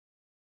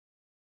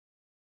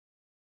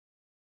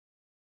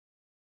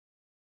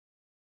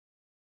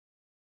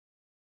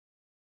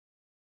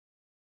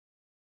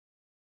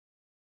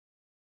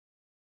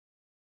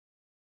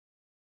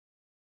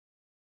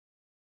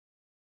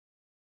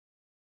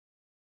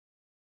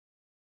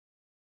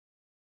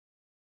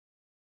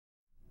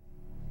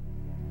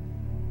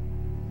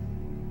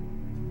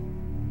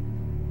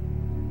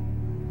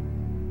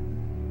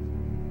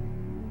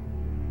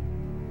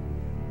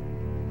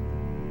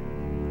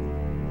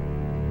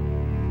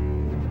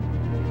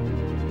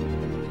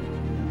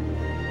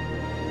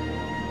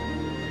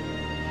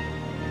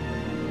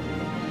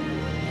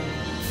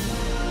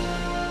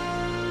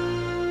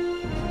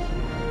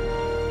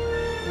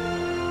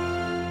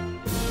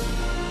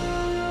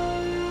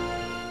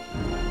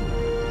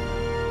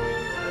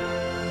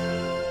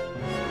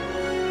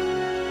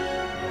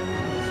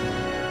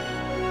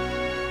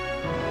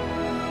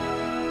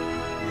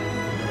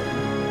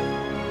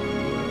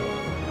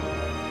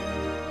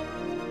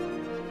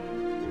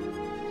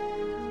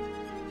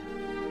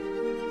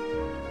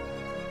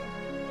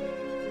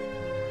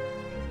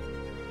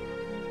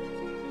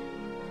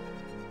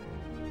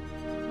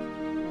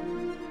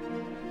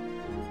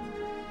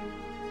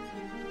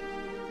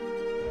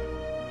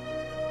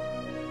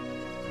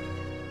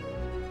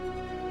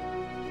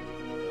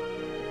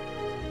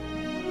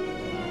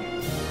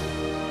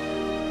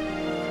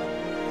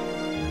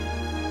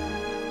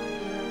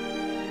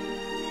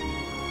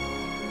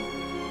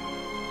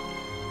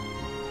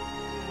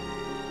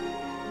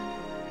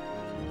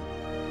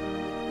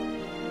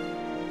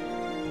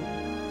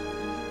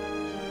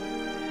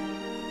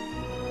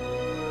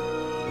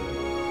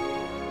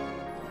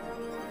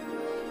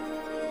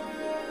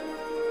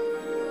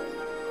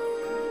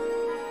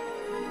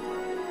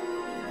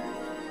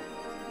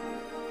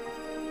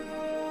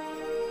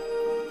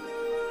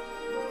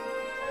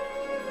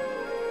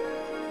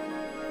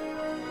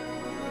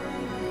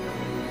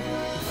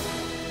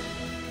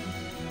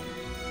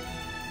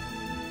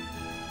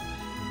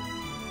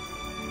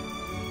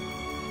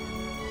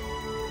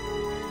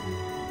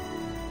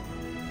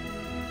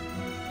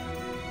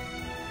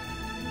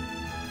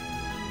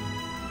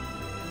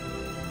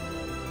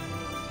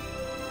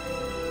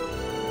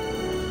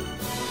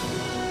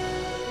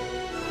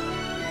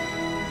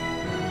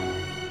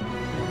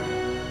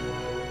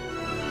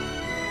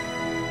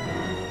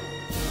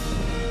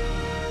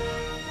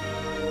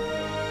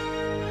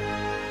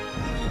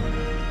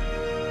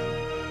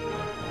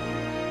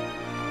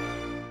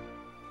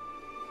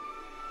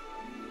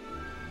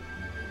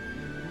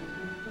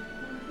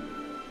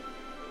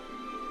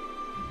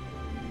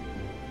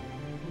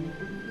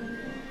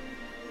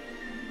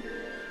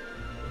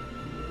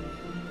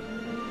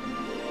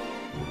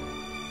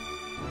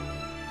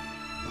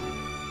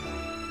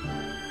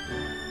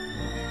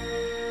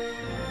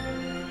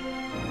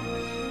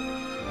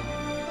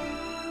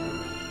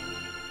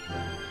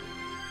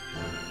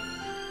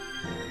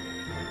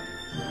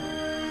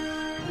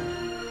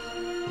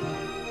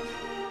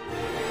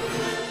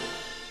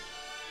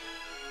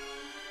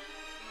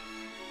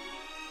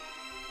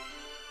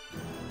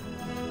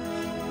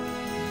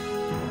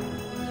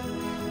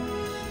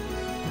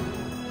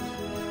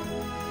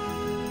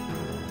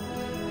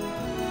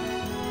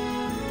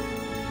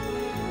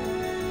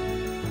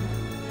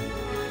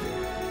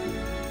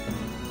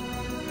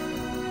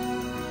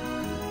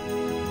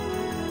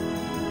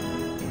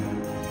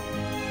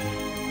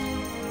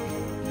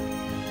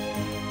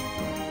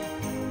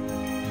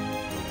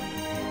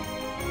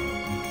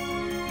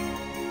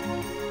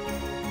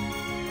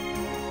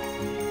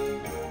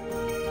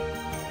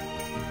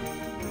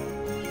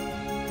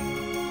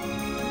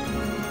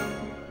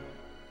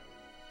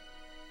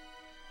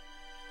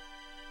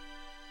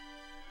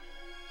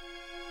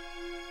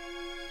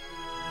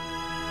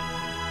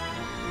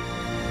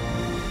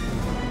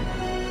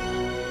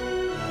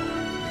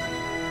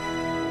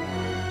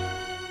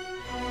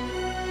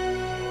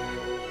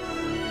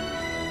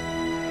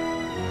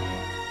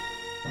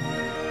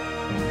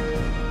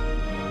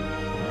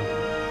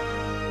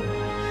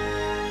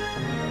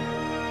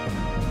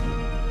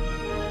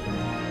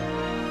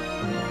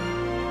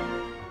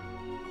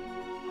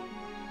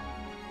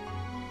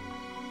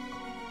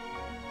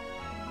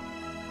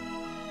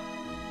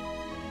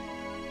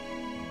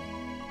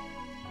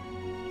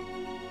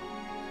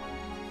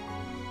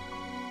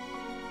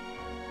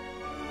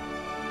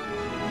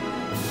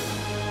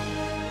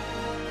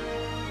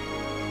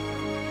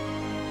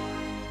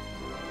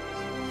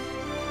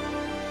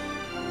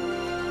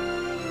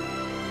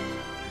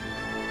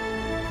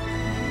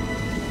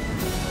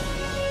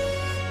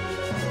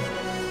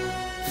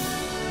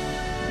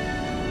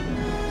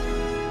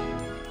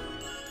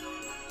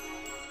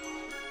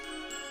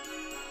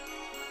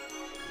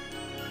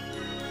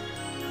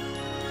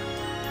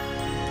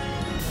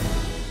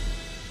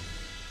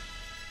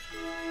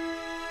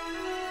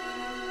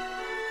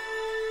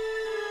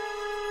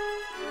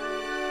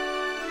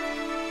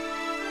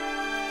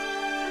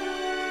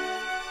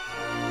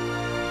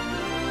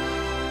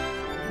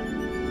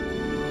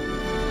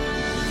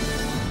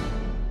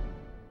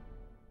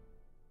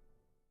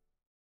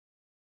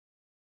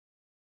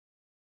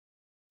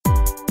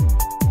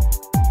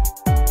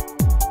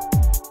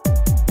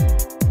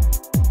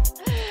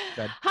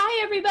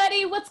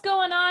Everybody, what's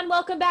going on?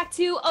 Welcome back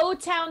to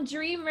O-Town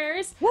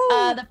Dreamers,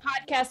 the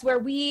podcast where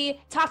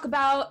we talk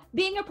about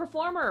being a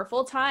performer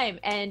full-time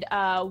and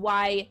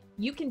why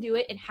you can do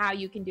it and how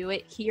you can do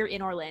it here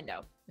in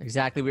Orlando.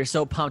 Exactly. We're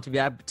so pumped to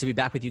be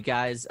back with you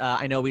guys.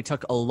 I know we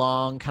took a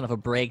long kind of a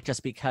break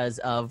just because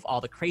of all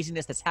the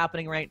craziness that's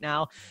happening right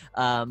now.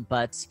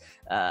 But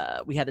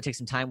we had to take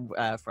some time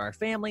for our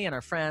family and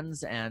our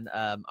friends and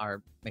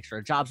make sure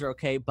our jobs are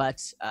okay. But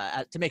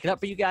to make it up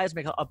for you guys,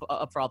 make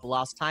up for all the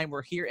lost time,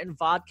 we're here in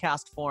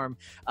vodcast form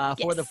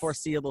for the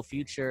foreseeable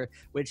future,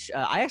 which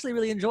I actually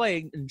really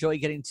enjoy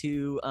getting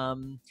to.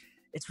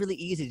 It's really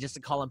easy just to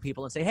call on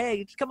people and say,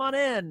 "Hey, come on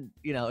in."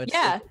 You know, it's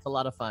a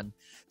lot of fun.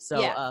 So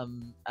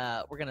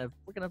we're gonna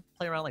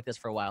play around like this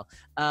for a while.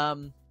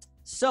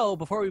 So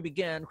before we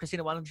begin,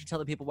 Christina, why don't you tell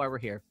the people why we're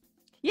here?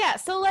 Yeah,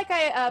 so like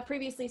I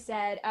previously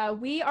said,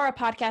 we are a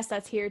podcast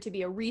that's here to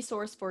be a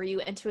resource for you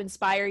and to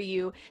inspire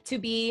you to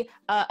be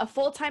a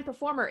full-time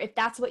performer if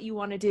that's what you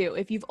want to do.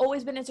 If you've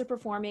always been into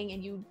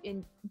performing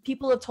and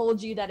people have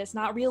told you that it's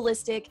not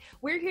realistic,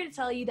 we're here to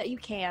tell you that you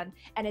can,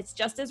 and it's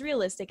just as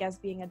realistic as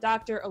being a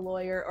doctor, a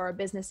lawyer, or a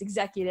business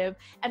executive,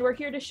 and we're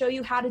here to show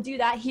you how to do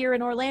that here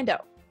in Orlando.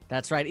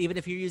 That's right. Even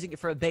if you're using it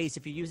for a base,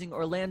 if you're using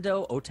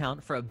Orlando,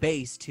 O-Town for a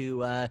base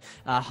to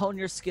hone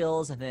your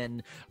skills and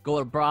then go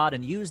abroad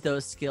and use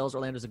those skills,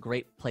 Orlando's a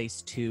great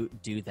place to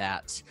do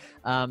that.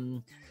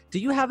 Do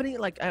you have any,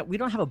 we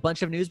don't have a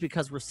bunch of news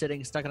because we're stuck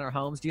in our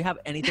homes. Do you have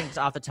anything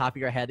off the top of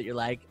your head that you're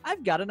like,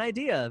 I've got an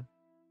idea?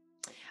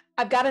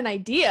 I've got an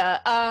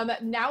idea.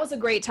 Now is a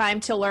great time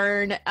to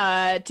learn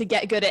to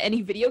get good at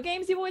any video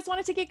games you've always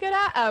wanted to get good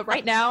at.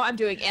 Right now, I'm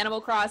doing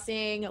Animal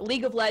Crossing,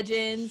 League of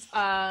Legends,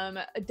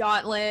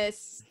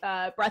 Dauntless,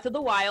 Breath of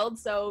the Wild.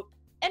 So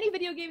any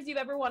video games you've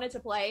ever wanted to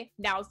play,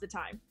 now's the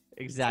time.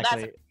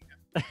 Exactly. So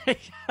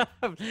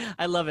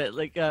I love it.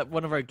 Like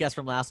one of our guests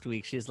from last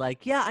week, she's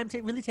like, yeah, I'm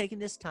really taking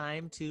this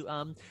time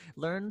to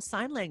learn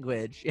sign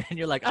language. And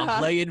you're like, I'm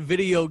playing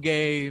video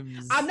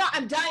games.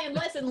 I'm dying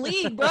less in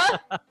League, bro.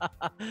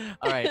 All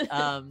right.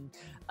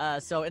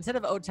 So instead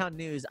of O-Town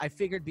news, I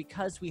figured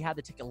because we had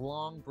to take a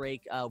long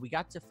break, we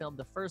got to film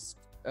the first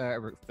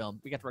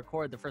we got to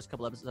record the first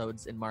couple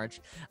episodes in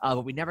March,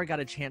 but we never got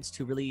a chance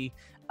to really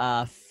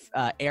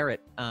air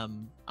it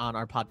on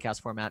our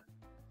podcast format.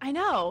 I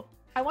know.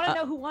 I want to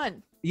know who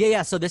won.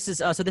 Yeah. So this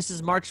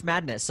is March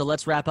Madness. So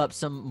let's wrap up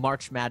some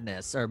March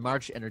Madness or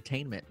March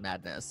Entertainment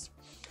Madness.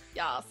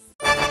 Yes.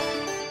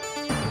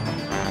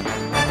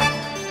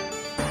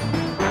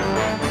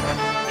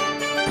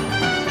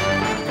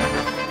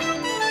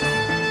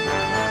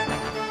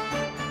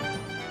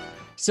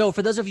 So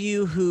for those of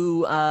you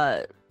who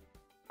are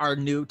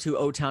new to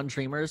O-Town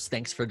Dreamers,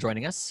 thanks for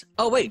joining us.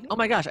 Oh wait, oh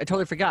my gosh, I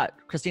totally forgot.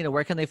 Christina,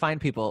 where can they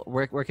find people?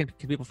 Where can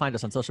people find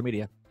us on social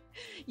media?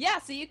 Yeah,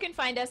 so you can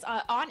find us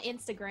on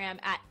Instagram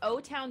at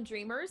O-Town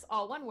Dreamers,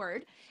 all one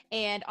word,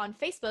 and on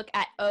Facebook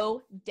at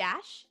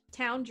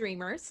O-Town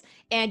Dreamers.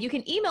 And you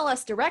can email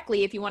us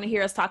directly if you want to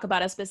hear us talk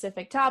about a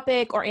specific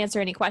topic or answer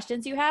any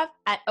questions you have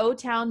at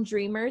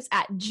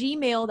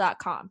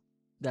otowndreamers@gmail.com.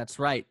 That's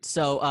right.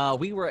 So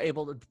we were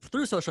able to,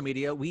 through social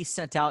media, we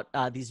sent out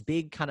these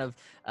big kind of,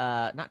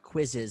 not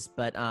quizzes,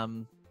 but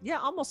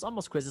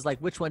almost quizzes, like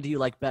which one do you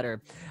like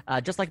better?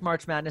 Just like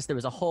March Madness, there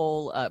was a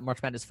whole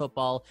March Madness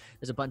football.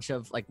 There's a bunch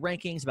of like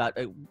rankings about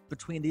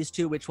between these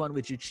two, which one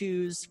would you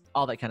choose?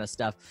 All that kind of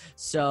stuff.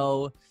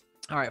 So,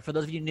 all right, for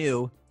those of you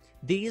new,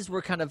 these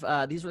were kind of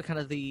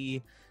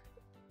the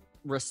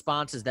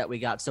responses that we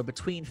got. So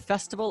between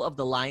Festival of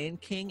the Lion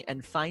King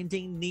and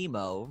Finding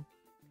Nemo,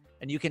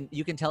 and you can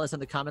tell us in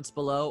the comments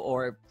below,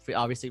 or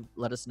obviously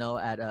let us know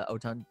at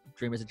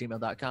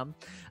otowndreamers@gmail.com.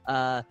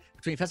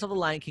 Between Festival of the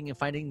Lion King and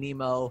Finding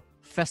Nemo,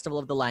 Festival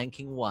of the Lion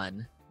King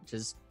won, which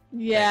is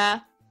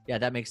yeah,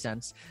 that makes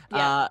sense.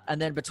 Yeah.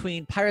 And then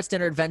between Pirates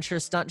Dinner Adventure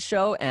Stunt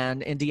Show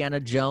and Indiana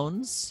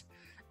Jones,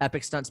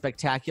 Epic Stunt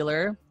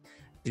Spectacular, do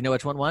you know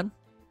which one won?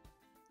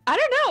 I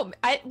don't know.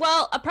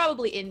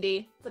 Probably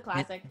Indy. It's a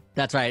classic.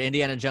 That's right.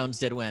 Indiana Jones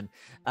did win.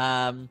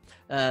 And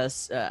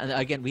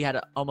again, we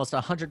had almost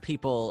 100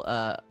 people,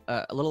 a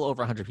little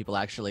over 100 people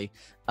actually,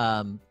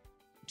 tune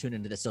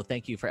into this. So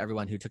thank you for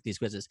everyone who took these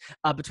quizzes.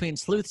 Between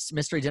Sleuth's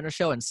Mystery Dinner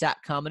Show and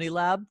Sat Comedy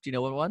Lab, do you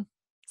know what won?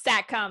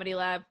 Sat Comedy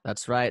Lab.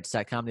 That's right.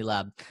 Sat Comedy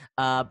Lab.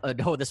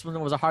 No, this one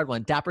was a hard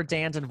one. Dapper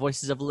Dans and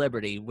Voices of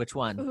Liberty. Which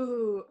one?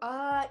 Ooh,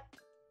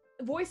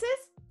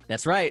 Voices?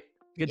 That's right.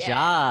 Good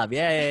job.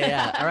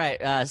 Yeah. All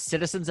right.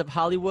 Citizens of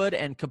Hollywood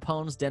and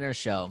Capone's Dinner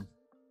Show.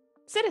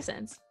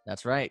 Citizens.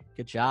 That's right.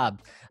 Good job.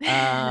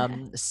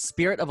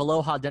 Spirit of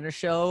Aloha Dinner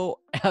Show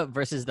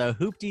versus the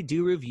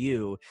Hoop-Dee-Doo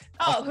Review.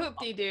 Oh,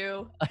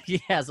 Hoop-Dee-Doo.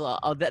 Yes. Well,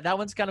 that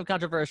one's kind of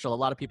controversial. A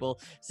lot of people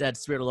said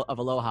Spirit of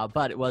Aloha,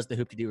 but it was the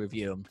Hoop-Dee-Doo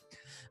Review.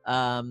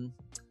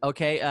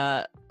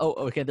 Okay.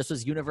 Okay. This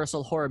was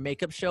Universal Horror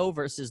Makeup Show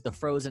versus the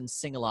Frozen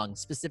Sing-Along,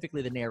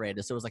 specifically the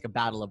narrator. So it was like a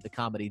battle of the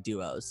comedy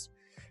duos.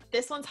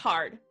 This one's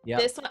hard. Yeah.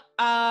 This one,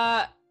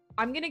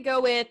 I'm going to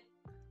go with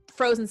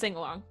Frozen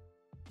Sing-Along.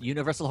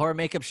 Universal Horror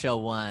Makeup Show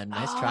won.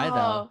 Nice try,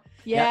 though.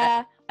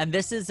 Yeah. And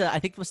this is, I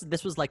think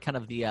this was like kind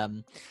of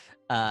the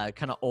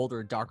kind of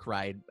older dark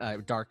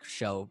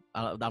show.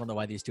 I don't know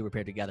why these two were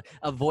paired together.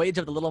 A Voyage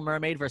of the Little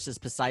Mermaid versus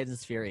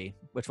Poseidon's Fury.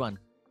 Which one?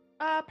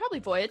 Probably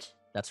Voyage.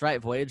 That's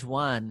right, Voyage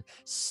won.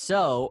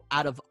 So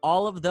out of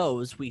all of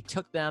those, we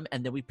took them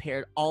and then we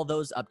paired all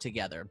those up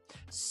together.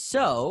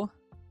 So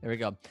there we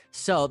go.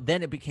 So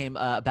then it became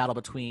a battle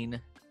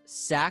between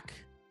SAC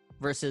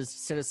versus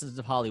Citizens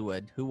of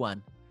Hollywood. Who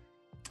won?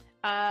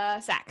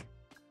 SAC.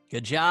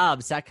 Good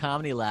job, SAC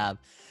Comedy Lab.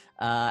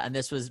 And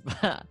this was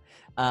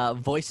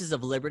Voices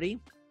of Liberty.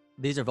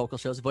 These are vocal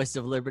shows. Voices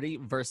of Liberty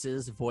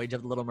versus Voyage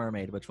of the Little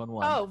Mermaid. Which one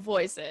won? Oh,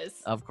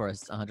 Voices. Of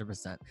course,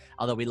 100%.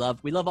 Although we love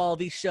all of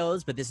these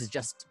shows, but this is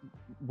just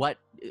what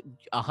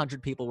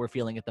 100 people were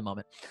feeling at the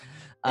moment.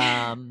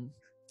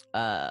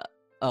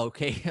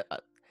 Okay,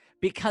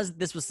 because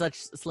this was such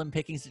slim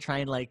pickings to try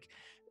and like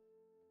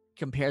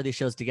compare these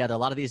shows together. A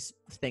lot of these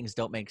things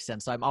don't make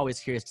sense. So I'm always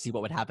curious to see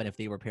what would happen if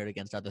they were paired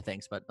against other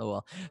things. But oh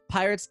well.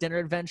 Pirates Dinner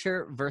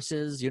Adventure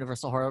versus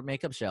Universal Horror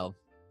Makeup Show.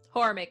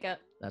 Horror Makeup.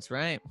 That's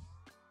right.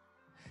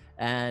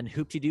 And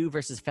Hoop-Dee-Doo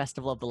versus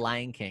Festival of the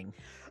Lion King.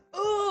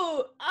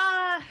 Ooh,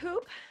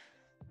 Hoop.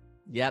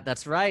 Yeah,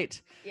 that's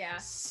right. Yeah.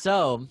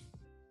 So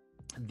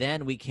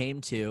then we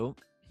came to,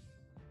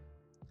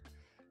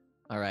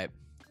 all right.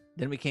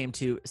 Then we came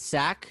to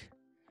SAC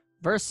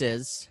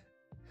versus,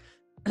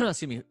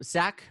 excuse me,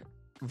 SAC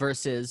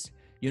versus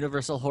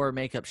Universal Horror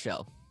Makeup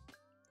Show.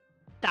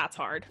 That's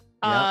hard.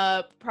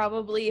 Yep.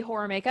 Probably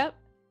Horror Makeup.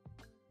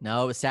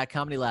 No, it was SAC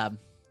Comedy Lab.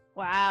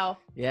 Wow.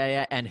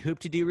 Yeah. And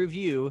Hoop-Dee-Doo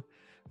Review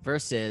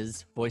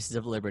versus Voices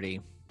of Liberty.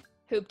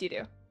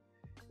 Hoop-Dee-Doo.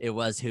 It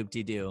was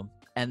Hoop-Dee-Doo.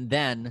 And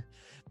then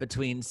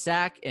between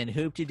SAC and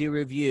Hoop-Dee-Doo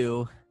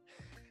Review,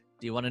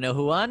 do you want to know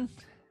who won?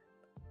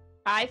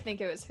 I think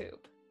it was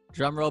Hoop.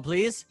 Drum roll,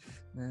 please.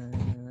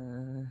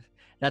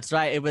 That's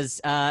right. It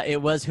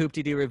was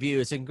Hoop-Dee-Doo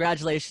Review. So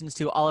congratulations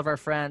to all of our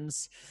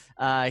friends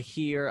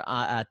here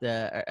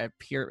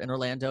here in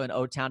Orlando and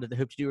O-Town at the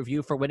Hoop-Dee-Doo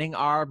Review for winning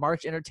our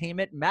March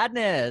Entertainment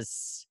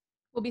Madness.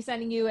 We'll be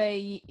sending you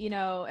a,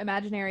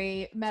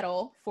 imaginary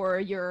medal for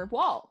your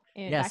wall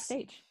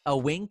backstage. A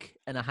wink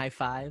and a high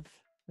five.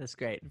 That's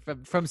great.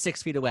 From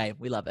 6 feet away.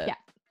 We love it.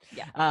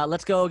 Yeah.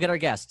 Let's go get our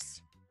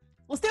guests.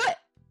 Let's do it.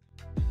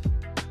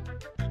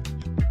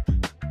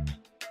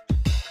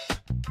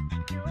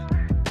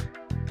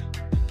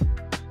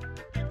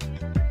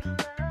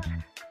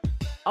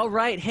 All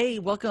right. Hey,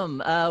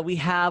 welcome. We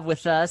have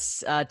with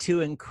us two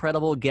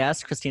incredible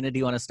guests. Christina, do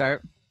you want to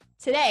start?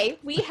 Today,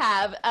 we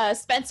have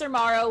Spencer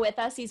Morrow with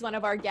us. He's one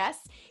of our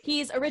guests.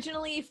 He's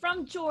originally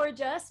from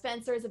Georgia.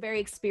 Spencer is a very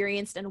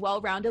experienced and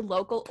well-rounded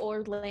local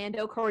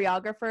Orlando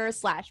choreographer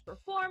 /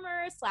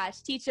 performer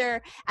 /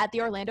 teacher at the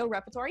Orlando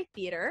Repertory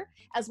Theater,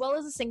 as well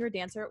as a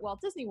singer-dancer at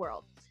Walt Disney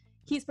World.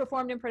 He's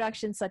performed in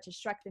productions such as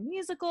Shrek the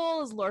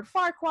Musical as Lord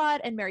Farquaad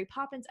and Mary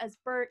Poppins as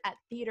Bert at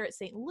Theater at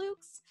St.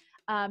 Luke's.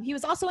 He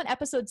was also in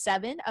episode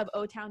 7 of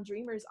O-Town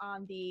Dreamers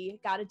on the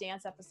Gotta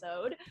Dance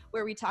episode,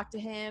 where we talked to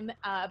him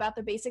about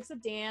the basics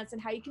of dance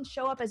and how you can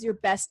show up as your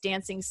best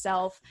dancing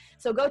self.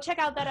 So go check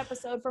out that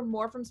episode for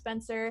more from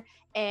Spencer.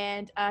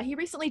 And he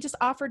recently just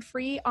offered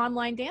free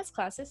online dance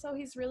classes. So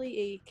he's really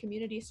a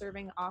community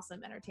serving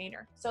awesome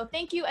entertainer. So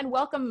thank you and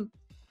welcome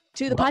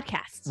to the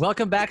podcast.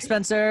 Welcome back,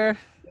 Spencer.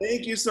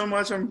 Thank you so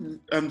much.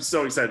 I'm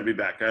so excited to be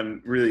back.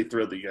 I'm really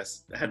thrilled that you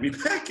guys had me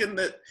back and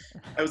that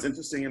I was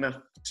interesting enough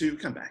to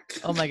come back.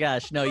 Oh my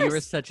gosh. No, you were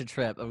such a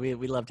trip. We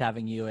loved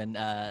having you. And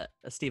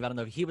Steve, I don't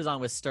know if he was on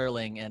with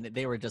Sterling and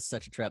they were just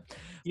such a trip.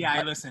 Yeah,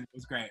 I listened. It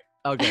was great.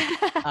 Okay.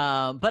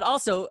 But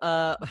also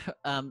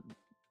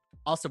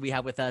we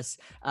have with us,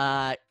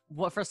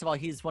 well, first of all,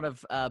 he's one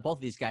of both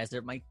of these guys.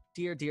 They're my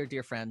dear, dear,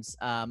 dear friends.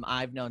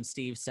 I've known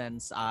Steve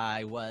since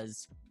I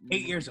was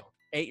 8 years old.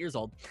 8 years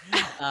old.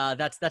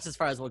 That's as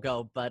far as we'll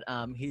go. But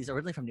he's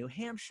originally from New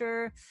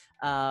Hampshire.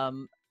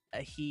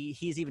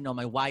 He's even known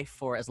my wife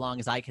for as long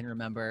as I can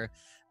remember.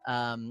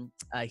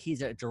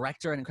 He's a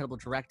director, an incredible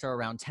director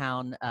around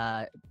town.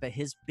 But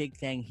his big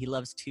thing, he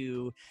loves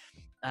to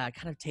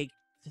kind of take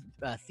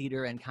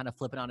theater and kind of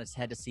flip it on its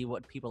head to see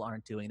what people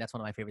aren't doing. That's one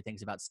of my favorite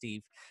things about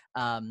Steve.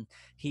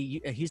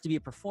 He used to be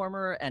a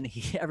performer, and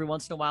he every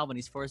once in a while when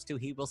he's forced to,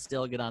 he will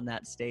still get on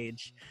that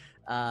stage.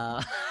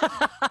 But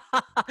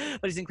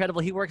he's incredible.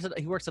 He works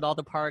at all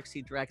the parks.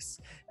 He directs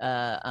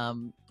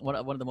one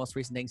of the most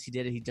recent things he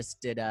did. He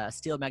just did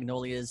Steel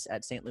Magnolias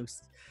at St.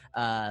 Luke's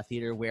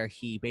Theater, where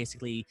he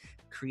basically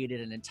created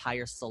an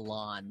entire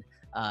salon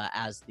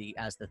as the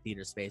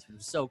theater space, which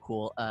was so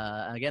cool.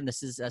 Again,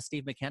 this is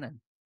Steve McKinnon.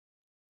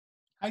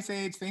 Hi,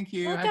 Sage. Thank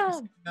you.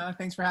 Welcome. Hi,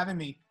 thanks for having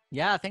me.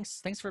 Yeah,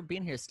 thanks for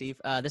being here, Steve.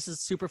 This is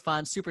super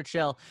fun, super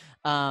chill.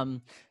 Do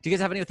you guys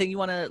have anything you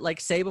want to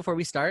say before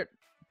we start?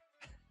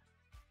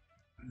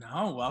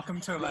 No, welcome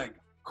to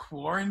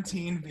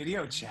quarantine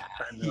video chat.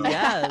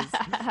 Yes.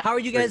 How are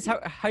you guys? How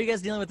are you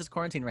guys dealing with this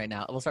quarantine right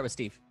now? We'll start with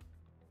Steve.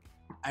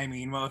 I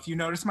mean, well, if you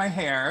notice my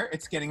hair,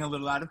 it's getting a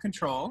little out of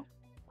control.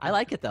 I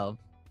like it though.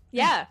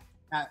 Yeah.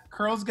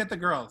 Curls get the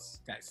girls,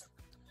 guys.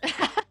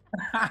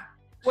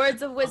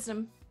 Words of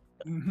wisdom.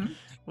 Mhm.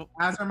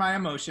 As are my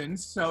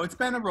emotions. So it's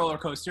been a roller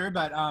coaster,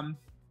 but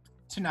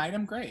tonight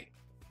I'm great.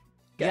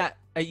 Yeah,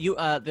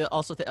 the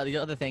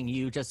other thing,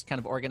 you just kind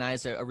of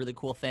organized a really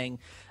cool thing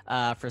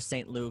for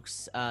St.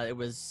 Luke's. It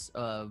was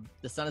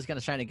The Sun Is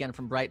Gonna Shine Again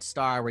from Bright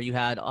Star, where you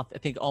had, I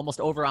think,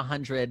 almost over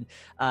 100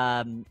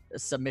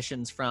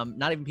 submissions from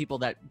not even people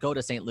that go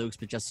to St. Luke's,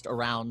 but just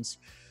around.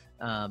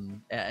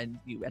 And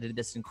you edited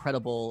this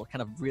incredible,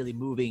 kind of really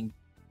moving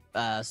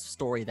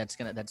story that's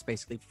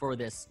basically for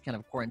this kind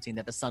of quarantine,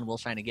 that the sun will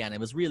shine again.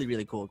 It was really,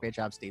 really cool. Great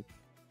job, Steve.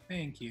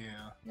 Thank you.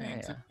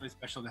 Thanks. Yeah. It's really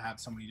special to have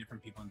so many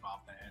different people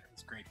involved in it.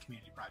 It's a great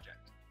community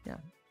project. Yeah.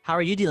 How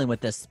are you dealing with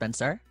this,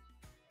 Spencer?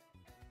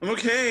 I'm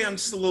okay. I'm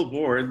just a little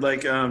bored.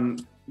 Like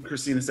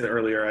Christina said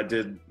earlier, I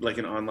did like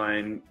an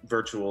online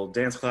virtual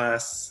dance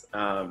class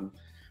with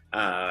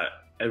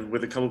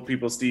a couple of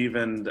people. Steve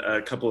and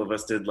a couple of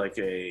us did like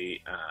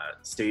a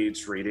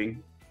staged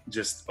reading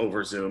just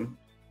over Zoom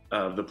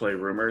of the play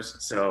Rumors.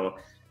 So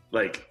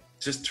like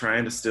just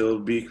trying to still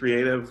be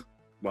creative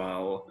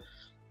while,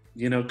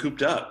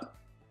 cooped up.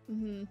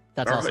 Mm-hmm.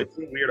 That's awesome. It's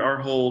weird. Our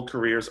whole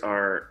careers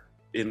are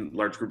in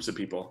large groups of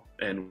people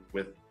and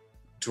with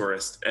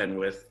tourists and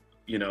with,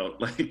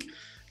 like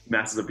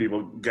masses of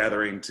people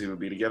gathering to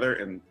be together.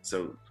 And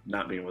so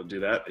not being able to do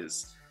that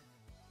is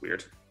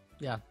weird.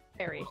 Yeah.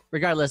 Very.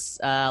 Regardless,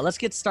 let's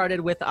get started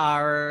with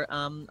our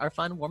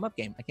fun warm-up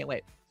game. I can't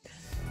wait.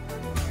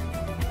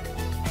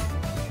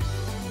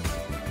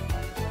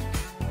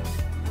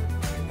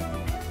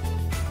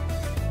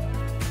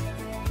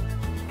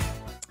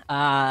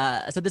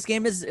 So this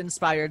game is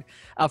inspired.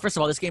 First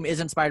of all, this game is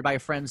inspired by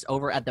friends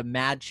over at the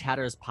Mad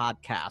Chatters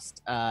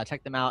podcast.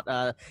 Check them out.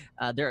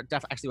 They're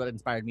actually what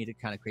inspired me to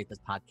kind of create this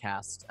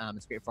podcast.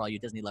 It's great for all you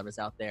Disney lovers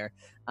out there.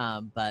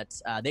 But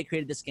they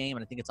created this game,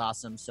 and I think it's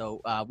awesome.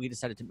 So we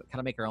decided to kind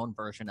of make our own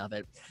version of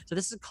it. So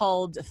this is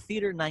called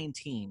Theater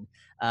 19.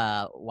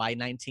 Why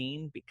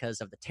 19?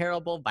 Because of the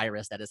terrible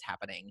virus that is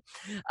happening.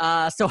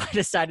 So I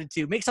decided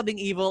to make something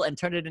evil and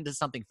turn it into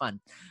something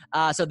fun.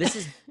 So this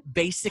is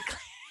basically.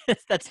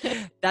 That's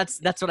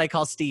what I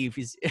call Steve.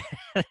 He's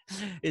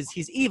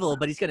evil,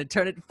 but he's gonna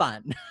turn it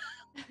fun.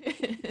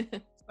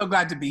 So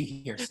glad to be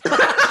here.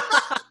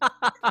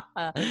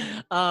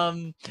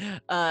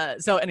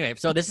 So anyway,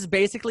 so this is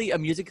basically a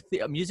musical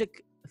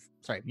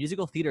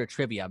theater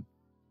trivia.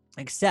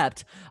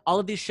 Except all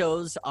of these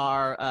shows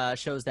are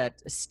shows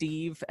that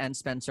Steve and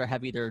Spencer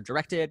have either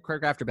directed,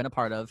 choreographed, or been a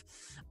part of.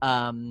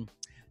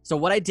 So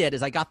what I did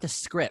is I got the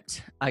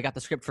script. I got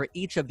the script for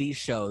each of these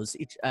shows,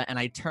 and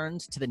I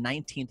turned to the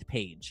 19th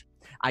page.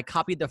 I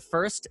copied the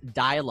first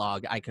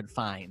dialogue I could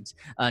find.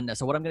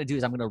 So what I'm going to do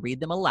is I'm going to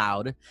read them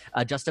aloud,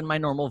 just in my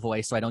normal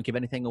voice, so I don't give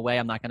anything away.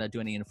 I'm not going to do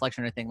any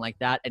inflection or anything like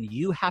that. And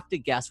you have to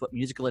guess what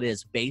musical it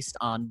is based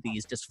on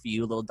these just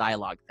few little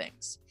dialogue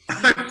things.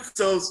 I'm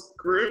so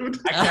screwed.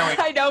 I can't wait.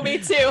 I know, me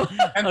too.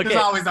 And Okay. He's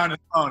always on his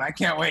phone. I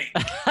can't wait.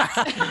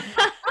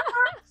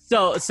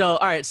 So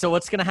all right. So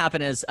what's gonna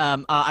happen is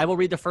I will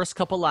read the first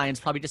couple lines,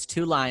 probably just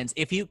 2 lines.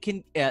 If you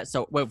can, first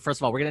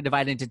of all, we're gonna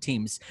divide it into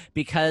teams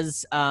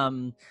because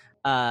I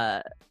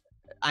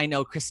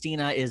know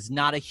Christina is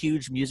not a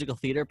huge musical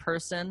theater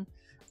person.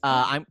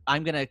 I'm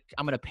gonna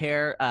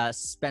pair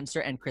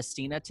Spencer and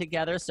Christina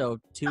together. So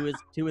 2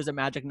 is a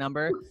magic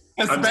number.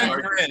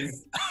 Spencer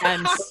is.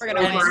 And We're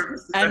gonna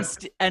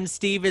and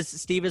Steve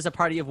is a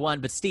party of 1.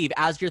 But Steve,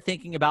 as you're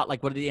thinking about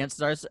like what these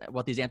answers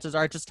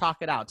are, just talk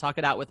it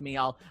out with me.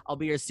 I'll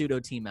be your pseudo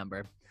team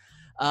member.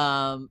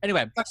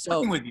 Anyway, It's like so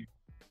working with you.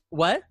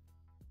 what?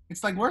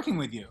 It's like working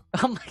with you.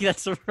 Oh my,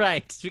 that's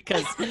right,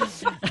 because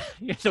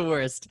you're the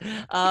worst.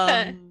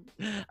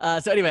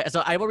 So anyway,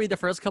 so I will read the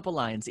first couple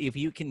lines. If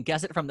you can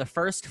guess it from the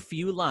first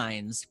few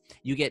lines,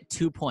 you get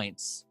 2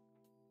 points.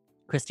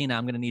 Christina,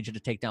 I'm going to need you to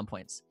take down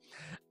points.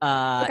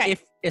 Okay.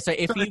 So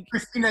is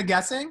Christina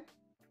guessing?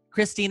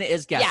 Christina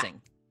is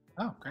guessing.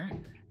 Oh, great.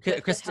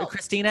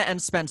 Christina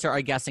and Spencer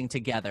are guessing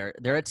together.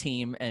 They're a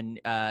team, and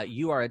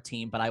you are a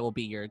team, but I will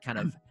be your kind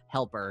of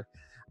helper.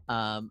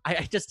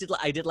 I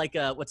did like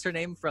what's her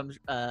name from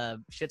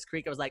Schitt's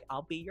Creek? I was like,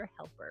 I'll be your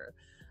helper.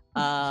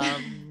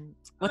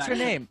 What's her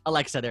name?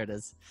 Alexa. There it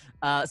is.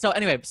 So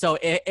anyway, so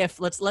if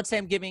let's say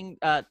I'm giving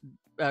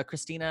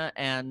Christina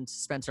and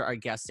Spencer are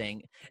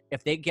guessing.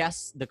 If they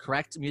guess the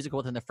correct musical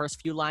within the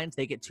first few lines,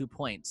 they get 2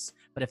 points.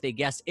 But if they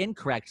guess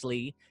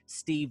incorrectly,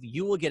 Steve,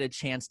 you will get a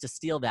chance to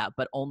steal that,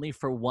 but only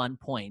for 1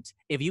 point.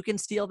 If you can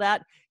steal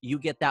that, you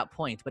get that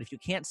point. But if you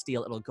can't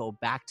steal, it'll go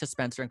back to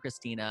Spencer and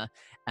Christina,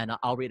 and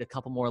I'll read a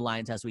couple more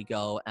lines as we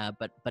go.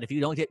 But if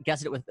you don't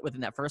guess it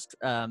within that first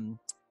round,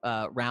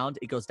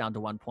 it goes down to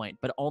 1 point.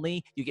 But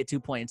only you get 2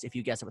 points if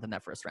you guess it within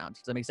that first round.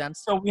 Does that make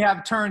sense? So we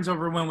have turns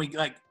over when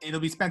it'll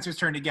be Spencer's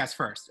turn to guess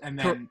first, and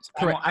then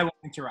Correct. I won't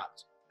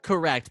interrupt.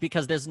 Correct,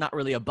 because there's not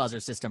really a buzzer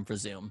system for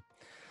Zoom.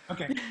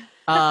 Okay.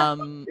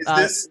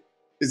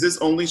 Is this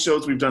only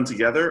shows we've done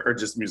together or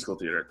just musical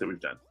theater that we've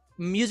done?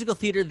 Musical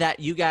theater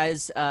that you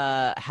guys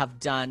have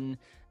done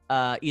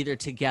either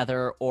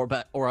together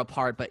or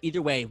apart, but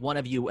either way, one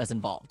of you is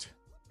involved.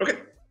 Okay.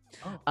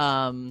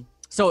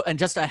 So, and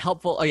just a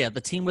helpful,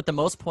 the team with the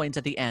most points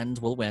at the end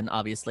will win,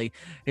 obviously.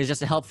 Here's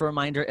just a helpful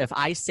reminder. If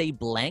I say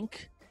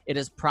blank, it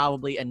is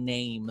probably a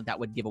name that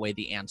would give away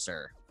the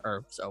answer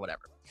or so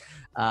whatever.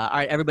 All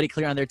right, everybody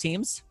clear on their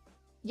teams?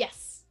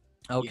 Yes.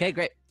 Okay,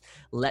 great.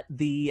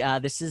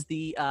 This is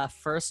the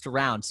first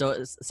round.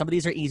 So some of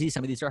these are easy,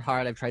 some of these are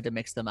hard. I've tried to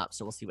mix them up,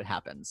 so we'll see what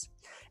happens.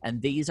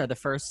 And these are the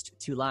first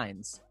 2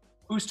 lines.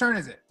 Whose turn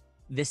is it?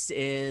 This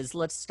is,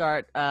 let's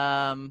start,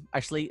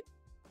 actually,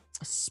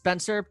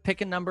 Spencer,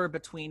 pick a number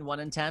between 1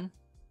 and 10.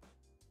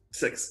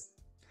 6.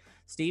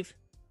 Steve?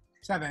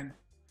 7.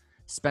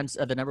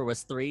 Spencer, the number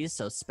was 3,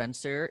 so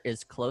Spencer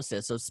is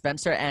closest. So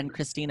Spencer and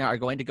Christina are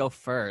going to go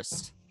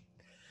first.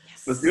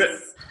 Yes. Let's do it.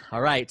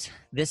 All right.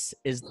 These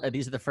are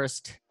the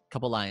first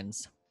couple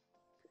lines.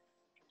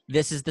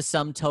 This is the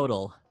sum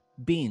total.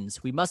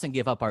 Beans. We mustn't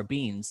give up our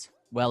beans.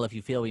 Well, if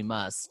you feel we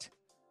must.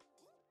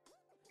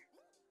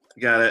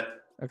 Got it.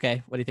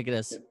 Okay. What do you think it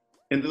is?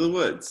 Into the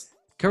woods.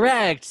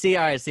 Correct. See,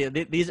 all right. See,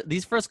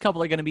 these first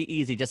couple are going to be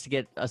easy just to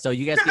get. So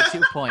you guys get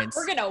 2 points.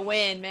 We're gonna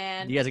win,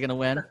 man. You guys are going to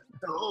win.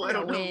 Oh, I We're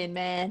don't gonna know. win,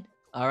 man.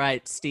 All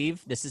right,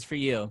 Steve. This is for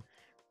you.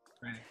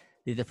 Right.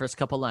 These are the first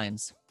couple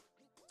lines.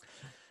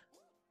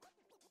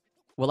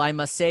 Well, I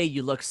must say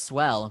you look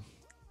swell.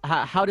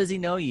 How does he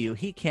know you?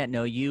 He can't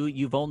know you.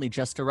 You've only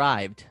just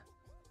arrived.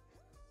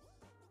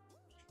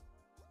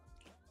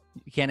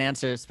 You can't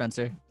answer,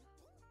 Spencer.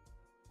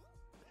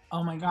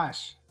 Oh my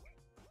gosh.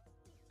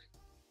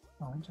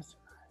 Oh, interesting.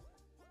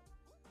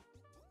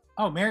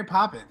 Oh, Mary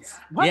Poppins.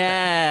 What?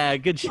 Yeah,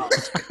 good job.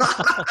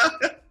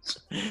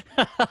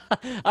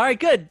 All right,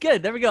 good.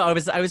 There we go. I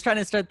was trying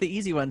to start the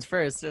easy ones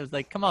first. I was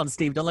like, come on,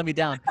 Steve, don't let me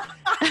down.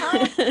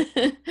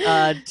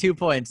 2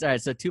 points. All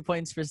right, so 2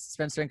 points for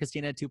Spencer and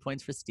Christina, 2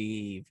 points for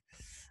Steve.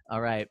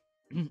 All right.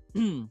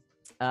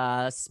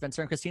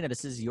 Spencer and Christina,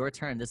 this is your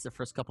turn. This is the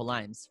first couple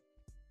lines.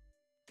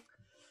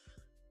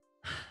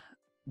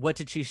 What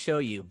did she show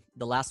you?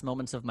 The last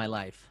moments of my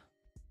life.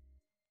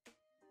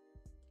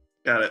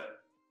 Got it.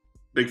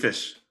 Big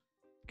fish.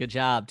 Good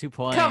job. 2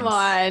 points. Come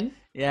on.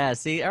 Yeah,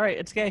 see? All right,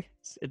 it's okay.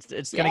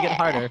 It's going to get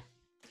harder.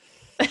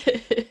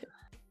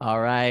 All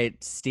right,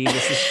 Steve,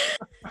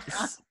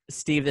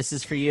 this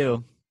is for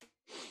you.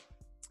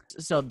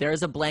 So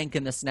there's a blank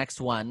in this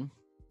next one.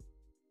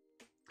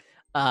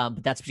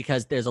 But that's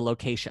because there's a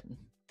location,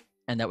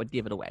 and that would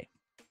give it away.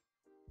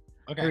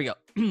 Okay. Here we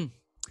go.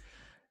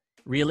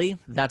 Really?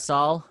 That's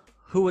all?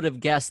 Who would have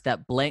guessed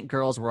that blank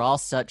girls were all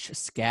such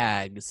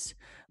skags?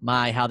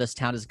 My, how this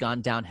town has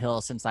gone downhill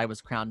since I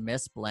was crowned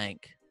Miss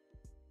Blank.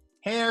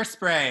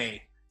 Hairspray.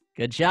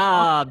 Good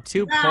job.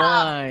 2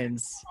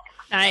 points.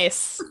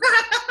 Nice.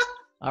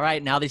 All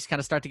right, now these kind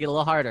of start to get a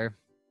little harder.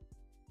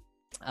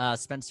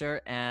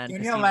 Spencer and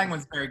Danielle Christina. Lang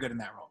was very good in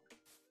that role.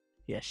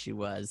 Yes, she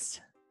was.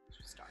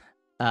 She's a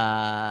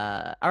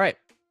star. All right.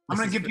 I'm This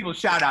gonna is give for- people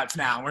shout outs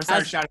now. We're gonna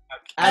start shouting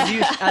out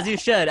as you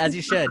should.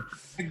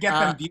 to get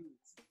them views.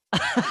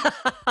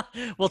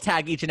 We'll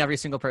tag each and every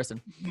single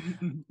person.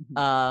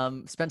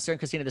 Spencer and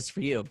Christina, this is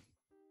for you.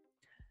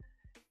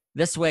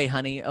 This way,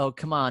 honey. Oh,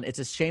 come on. It's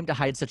a shame to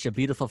hide such a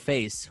beautiful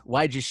face.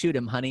 Why'd you shoot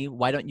him, honey?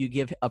 Why don't you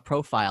give a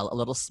profile, a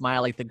little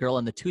smile like the girl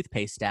in the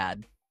toothpaste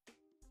ad?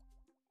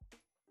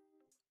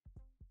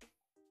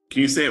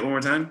 Can you say it one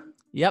more time?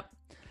 Yep.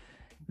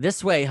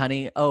 This way,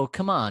 honey. Oh,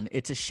 come on.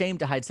 It's a shame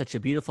to hide such a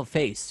beautiful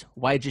face.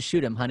 Why'd you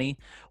shoot him, honey?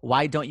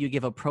 Why don't you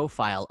give a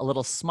profile, a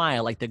little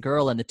smile like the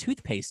girl in the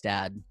toothpaste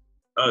ad?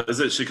 Is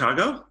it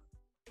Chicago?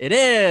 It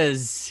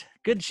is.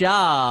 Good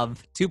job.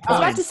 2 I was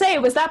about to points. say,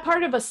 was that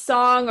part of a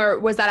song or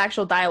was that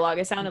actual dialogue?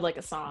 It sounded like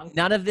a song.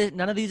 None of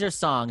these are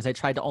songs. I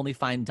tried to only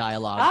find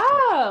dialogue.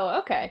 Oh,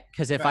 okay.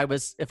 Because if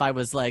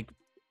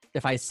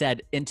I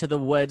said into the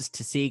woods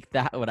to seek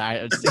that, would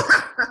I?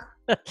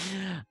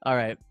 All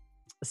right,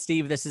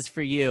 Steve, this is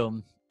for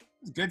you.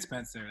 Good,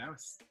 Spencer. I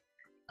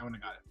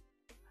wouldn't have got it.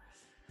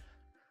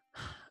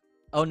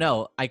 Oh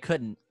no, I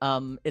couldn't.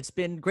 It's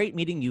been great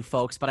meeting you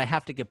folks, but I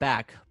have to get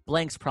back.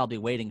 Blank's probably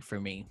waiting for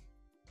me.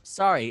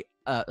 Sorry.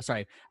 I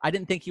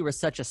didn't think you were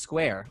such a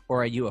square,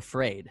 or are you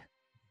afraid?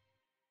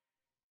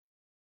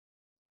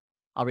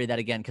 I'll read that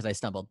again because I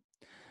stumbled.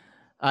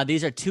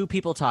 These are 2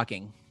 people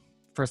talking.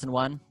 Person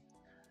 1.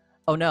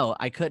 Oh no,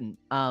 I couldn't.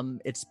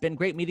 It's been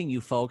great meeting you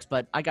folks,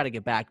 but I gotta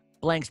get back.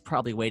 Blank's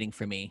probably waiting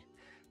for me.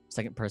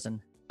 Second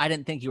person. I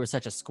didn't think you were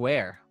such a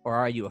square, or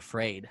are you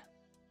afraid?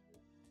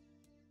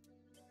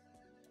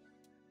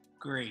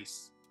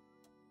 Grace.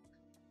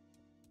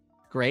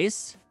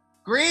 Grace?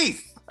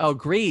 Grease. Oh,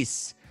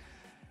 Grease.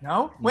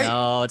 No? Wait.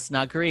 No, it's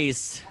not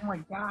Grease. Oh my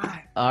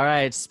God. All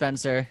right,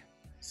 Spencer.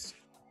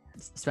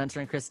 Spencer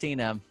and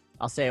Christina.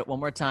 I'll say it one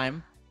more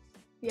time.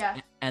 Yeah.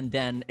 And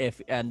then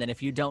if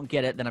you don't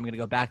get it, then I'm gonna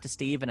go back to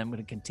Steve and I'm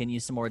gonna continue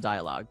some more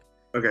dialogue.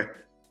 Okay.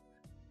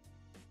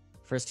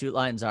 First 2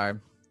 lines are,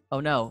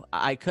 oh no,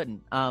 I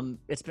couldn't.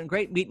 It's been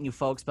great meeting you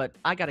folks, but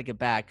I gotta get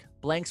back.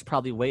 Blank's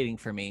probably waiting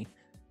for me.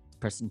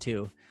 Person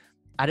 2.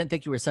 I didn't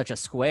think you were such a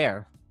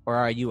square, or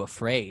are you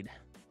afraid?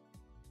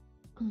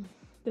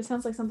 This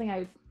sounds like something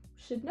I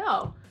should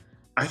know.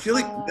 I feel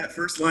like that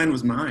first line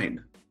was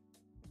mine.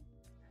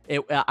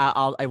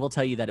 I will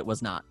tell you that it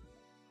was not.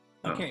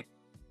 Oh. Okay,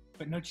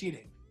 but no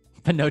cheating.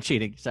 But no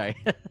cheating. Sorry.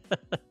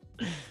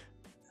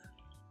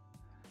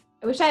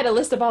 I wish I had a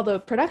list of all the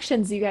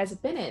productions you guys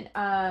have been in.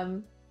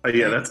 Oh,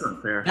 yeah, that's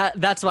not fair.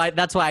 That's why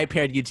I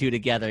paired you two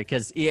together,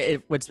 because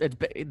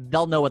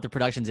they'll know what the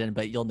production's in,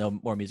 but you'll know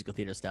more musical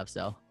theater stuff.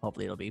 So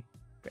hopefully it'll be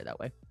fair that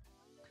way.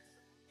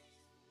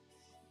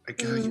 I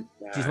gotta get Do you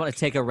back. just want to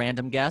take a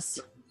random guess?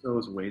 So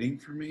was waiting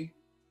for me.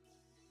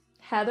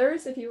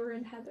 Heathers, if you were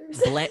in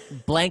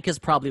Heathers. Blank is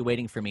probably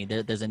waiting for me.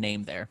 There's a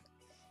name there.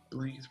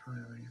 Blink is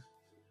probably.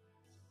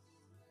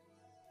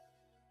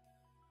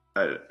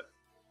 I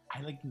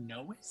like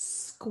know it.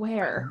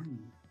 Square.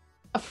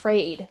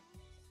 Afraid.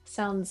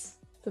 Sounds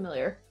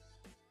familiar.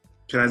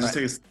 Can I just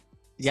Right. take a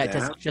Yeah,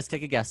 stab? just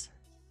take a guess.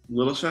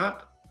 Little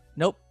shot?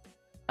 Nope.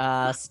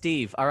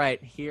 Steve. All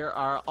right, here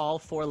are all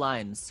 4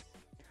 lines.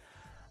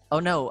 Oh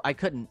no, I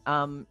couldn't.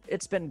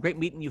 It's been great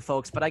meeting you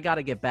folks, but I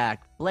gotta get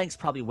back. Blank's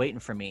probably waiting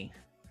for me.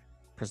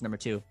 Person number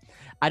 2.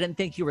 I didn't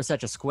think you were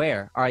such a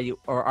square. Are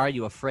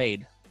you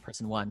afraid?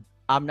 Person 1.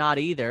 I'm not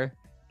either.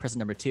 Person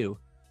number 2.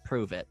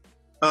 Prove it.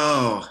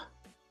 Oh,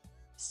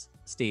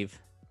 Steve,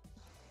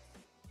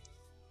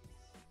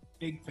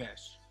 Big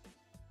fish.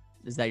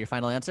 is that your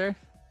final answer?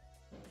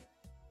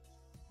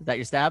 Is that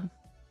your stab?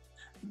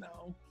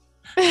 No.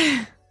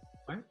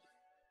 What?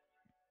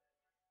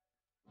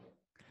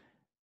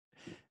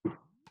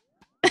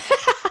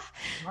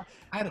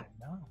 I don't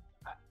know.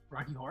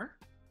 Rocky Horror?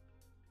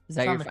 Is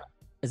that your Sounds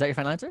is that your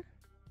final answer?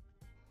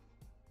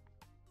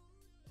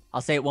 I'll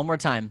say it one more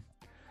time.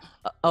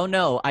 Oh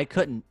no, I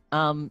couldn't.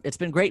 It's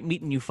been great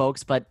meeting you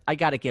folks, but I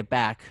gotta get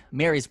back.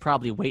 Mary's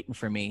probably waiting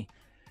for me.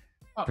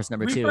 Oh, Person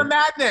number Reaper 2.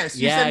 Madness.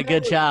 You Yeah, said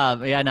good no.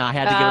 job. Yeah, no, I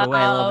had to give it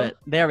away a little Oh. bit.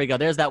 There we go.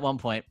 There's that 1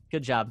 point.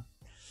 Good job.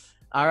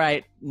 All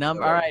right. All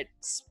right.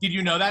 Did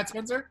you know that,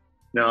 Spencer?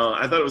 no,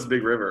 I thought it was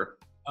Big River.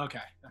 Okay.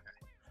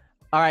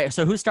 All right.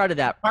 So who started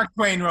that? Mark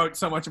Twain wrote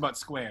so much about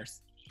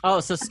squares. Oh,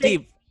 so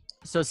Steve.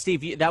 So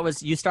Steve,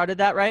 you started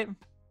that, right?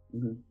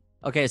 Mhm.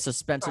 Okay. So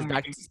Spencer's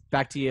Oh,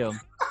 back to you.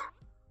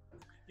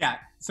 Yeah.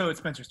 So it's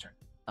Spencer's turn.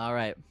 All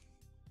right.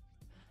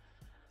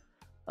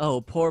 Oh,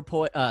 poor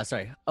boy.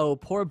 Sorry. Oh,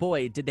 poor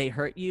boy. Did they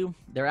hurt you?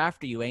 They're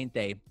after you, ain't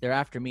they? They're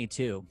after me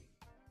too.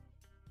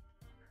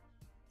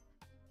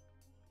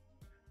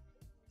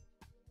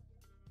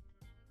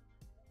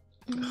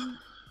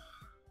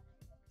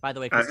 By the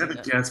way, I have a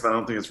Christina. guess, but I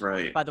don't think it's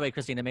right. By the way,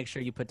 Christina, make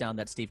sure you put down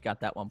that Steve got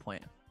that 1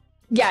 point.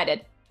 Yeah, I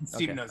did.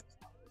 Steve Okay. knows.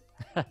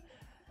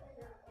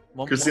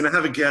 Christina, I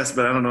have a guess,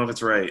 but I don't know if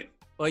it's right.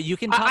 Well, you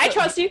can. Talk, I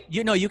trust you.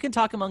 You can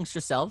talk amongst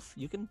yourself.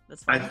 You can.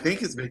 That's I fine.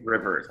 think it's Big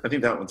River. I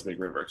think that one's Big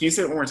River. Can you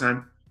say it one more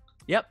time?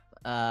 Yep.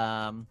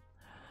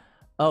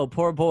 Oh,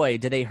 poor boy.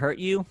 Did they hurt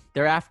you?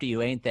 They're after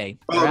you, ain't they?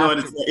 Oh, They're no,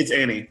 after- it's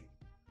Annie.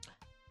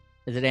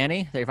 Is it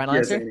Annie? Is that your final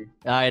Yes, answer?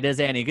 Annie. It is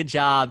Annie. Good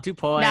job. 2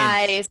 points.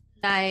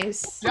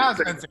 Nice. Yeah,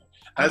 Spencer.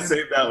 I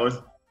saved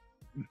that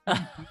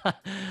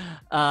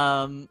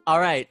one. All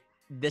right.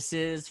 This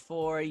is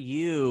for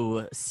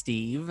you,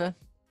 Steve.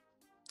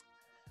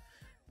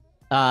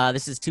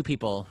 This is 2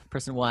 people.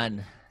 Person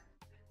 1.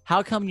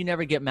 How come you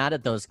never get mad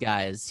at those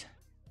guys?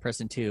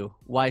 Person 2.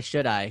 Why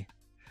should I?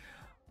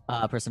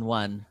 Person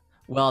 1.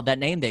 Well, that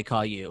name they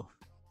call you.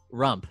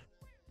 Rump.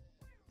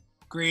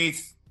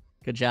 Grease.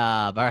 Good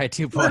job. All right,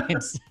 2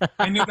 points.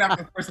 I knew that was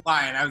the first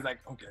line. I was like,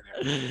 okay,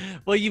 there.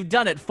 Well, you've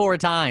done it 4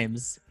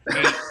 times.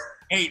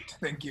 8.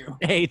 Thank you.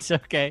 8.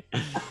 Okay.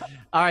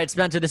 All right,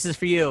 Spencer, this is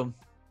for you.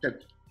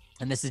 Good.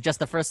 And this is just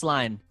the first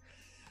line.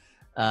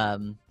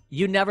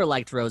 You never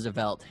liked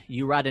Roosevelt.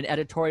 You write an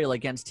editorial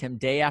against him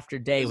day after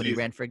day when he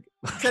ran for.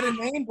 Said a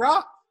name, bro.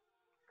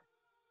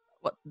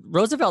 What?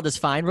 Roosevelt is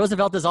fine.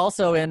 Roosevelt is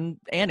also in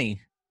Annie.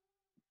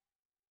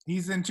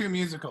 He's in 2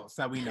 musicals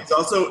that we know.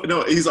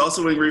 He's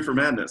also in Reefer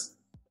Madness.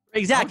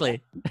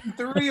 Exactly.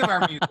 3 of our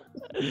musicals.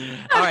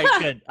 All right,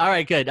 good. All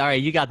right, good. All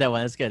right, you got that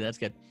one. That's good. That's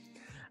good.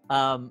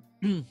 All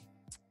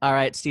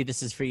right, Steve,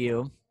 this is for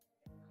you.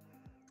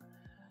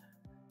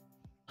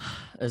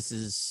 This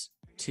is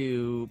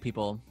 2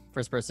 people.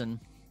 First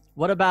person.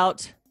 What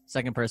about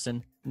second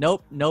person?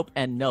 Nope, nope,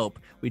 and nope.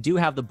 We do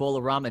have the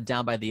Bolorama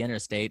down by the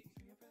interstate.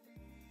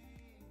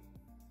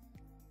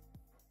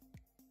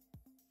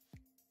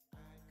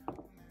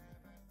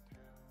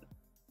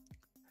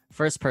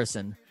 First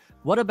person.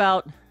 What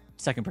about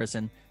second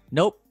person?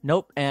 Nope,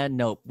 nope, and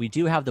nope. We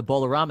do have the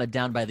Bolorama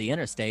down by the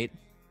interstate.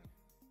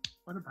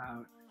 What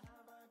about?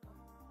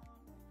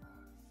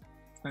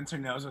 Spencer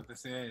knows what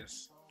this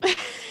is.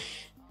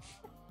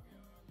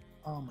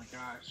 Oh my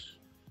gosh.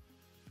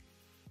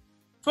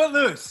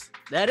 Footloose.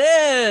 That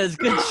is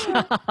good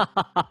job.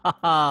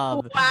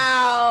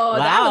 Wow,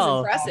 that was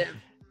impressive.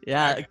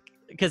 Yeah,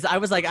 because I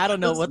was like, I don't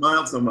know what.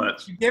 Smiled so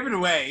much. You gave it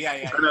away.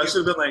 Yeah. I know, I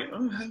should have been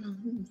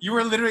like, You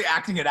were literally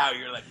acting it out.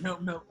 You're like, no,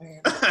 man.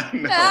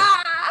 no.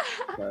 Ah!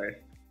 Sorry.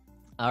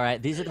 All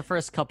right, these are the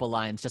first couple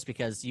lines, just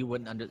because it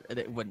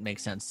wouldn't make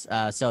sense.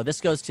 So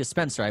this goes to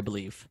Spencer, I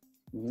believe.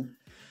 Mhm.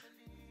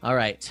 All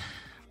right,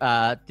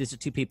 these are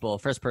 2 people.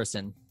 First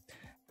person.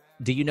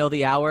 Do you know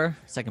the hour?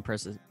 Second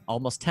person.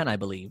 Almost 10, I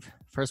believe.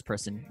 First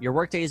person. Your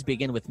workdays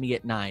begin with me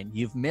at 9.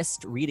 You've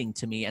missed reading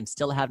to me and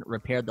still haven't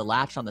repaired the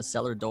latch on the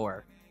cellar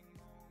door.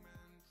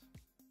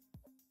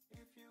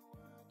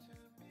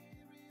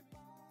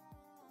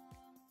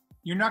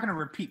 You're not going to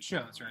repeat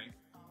shows, right?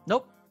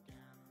 Nope.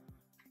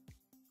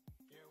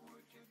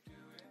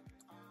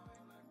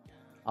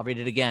 I'll read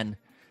it again.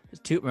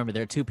 Remember,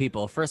 there are two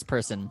people. First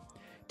person.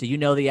 Do you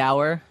know the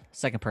hour?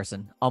 Second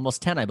person.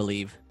 Almost 10, I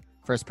believe.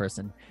 First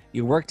person.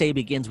 Your workday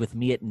begins with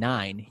me at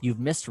 9. You've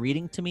missed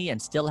reading to me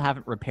and still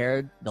haven't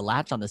repaired the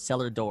latch on the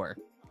cellar door.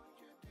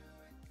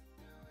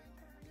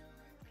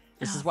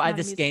 This is why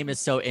this game is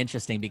so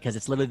interesting, because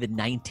it's literally the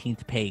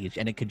 19th page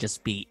and it could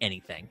just be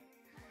anything.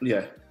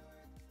 Yeah.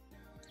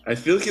 I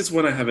feel like it's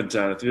one I haven't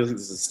done. I feel like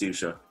this is a Steve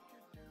show.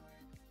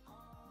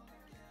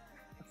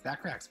 What's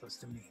that crack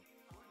supposed to mean?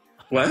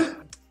 What?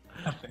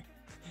 Nothing.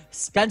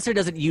 Spencer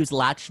doesn't use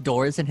latch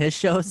doors in his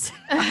shows.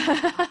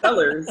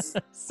 Sellers.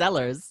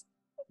 Sellers.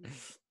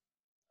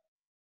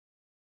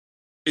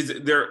 Is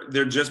it,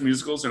 they're just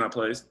musicals? They're not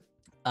plays?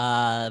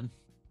 Yeah,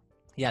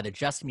 they're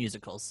just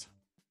musicals.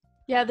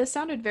 Yeah, this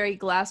sounded very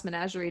Glass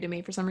Menagerie to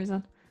me for some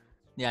reason.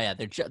 Yeah,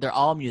 they're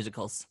all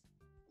musicals.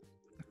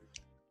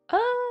 You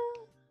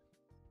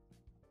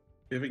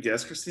have a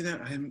guess, Christina?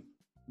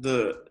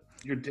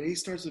 Your day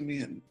starts with me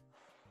and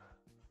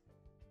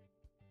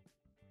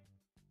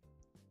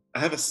I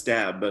have a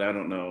stab, but I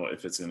don't know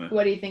if it's gonna.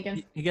 What are you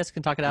thinking? You guys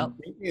can talk it out. I'm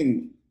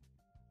thinking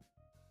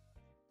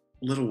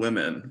Little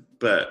Women,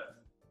 but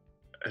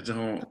I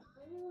don't.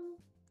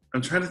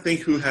 I'm trying to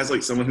think who has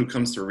like someone who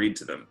comes to read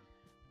to them.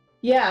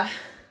 Yeah.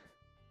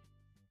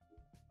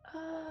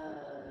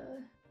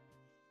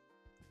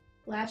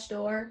 Latch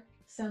door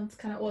sounds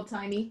kind of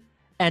old-timey.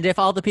 And if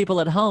all the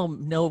people at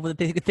home know what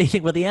they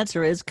think what the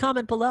answer is,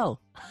 comment below.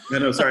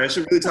 No, sorry. I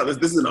should really talk this.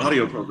 This is an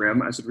audio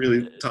program. I should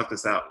really talk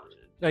this out.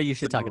 No, you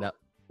should talk it out.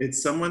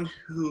 It's someone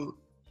who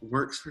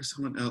works for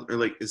someone else, or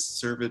like is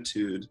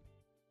servitude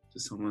to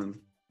someone.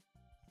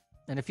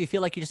 And if you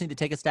feel like you just need to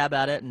take a stab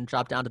at it and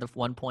drop down to the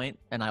 1 point,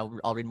 and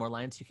I'll read more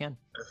lines, you can.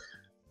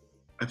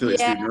 I feel like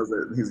Steve knows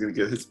it. He's gonna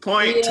get his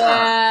point.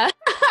 Yeah.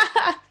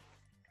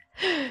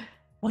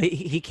 Well,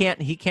 he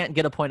can't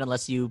get a point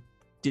unless you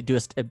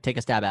take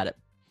a stab at it.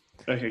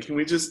 Okay, should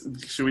we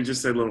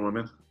just say Little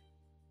Women?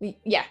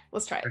 Yeah,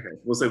 let's try it. Okay,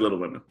 we'll say Little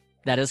Women.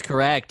 That is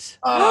correct.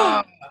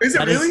 Is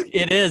it really?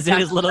 It is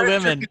Little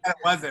Women. That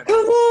wasn't.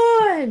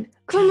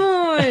 Come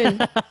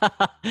on.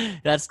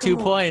 That's 2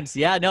 points.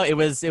 Yeah, no, it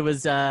was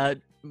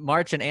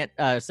March and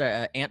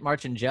Aunt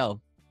March and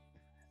Joe.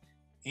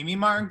 Amy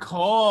Martin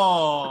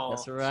Cole.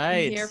 That's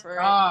right. I'm here for it.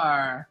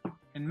 Star.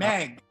 And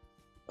Meg.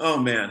 Oh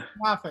man,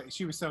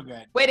 She was so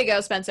good. Way to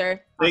go,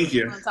 Spencer. Thank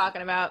you. That's what I'm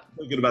talking about.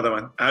 feel good about that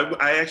one.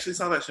 I actually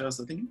saw that show,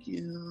 so thank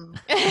you.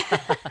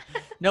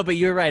 No, but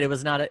you're right. It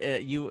was not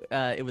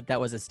that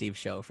was a Steve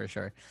show for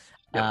sure.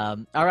 Yep.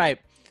 All right.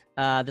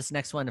 This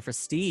next one for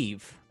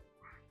Steve.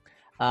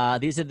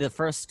 These are the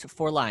first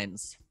 4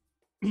 lines.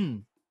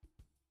 2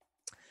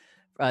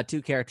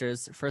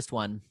 characters. First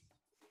one.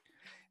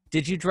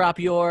 Did you drop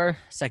your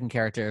second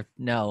character?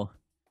 No.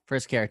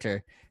 First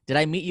character. Did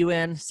I meet you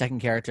in?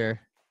 Second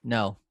character.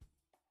 No.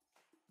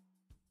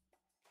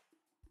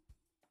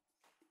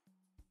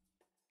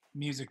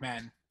 Music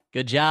Man.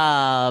 Good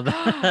job.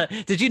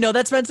 Did you know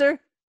that, Spencer?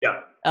 Yeah.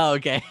 Oh,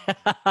 okay.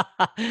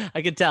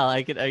 I could tell.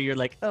 You're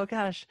like, oh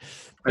gosh.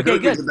 I Okay, feel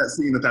like good. I've that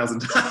scene 1,000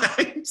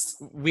 times.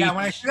 Yeah,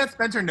 when I see that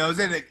Spencer knows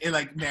it, it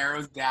like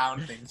narrows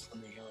down things for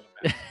me a little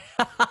bit.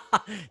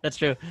 That's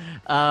true.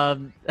 All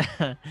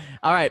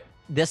right.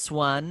 This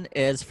one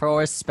is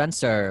for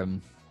Spencer.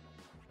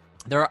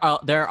 There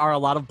are a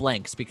lot of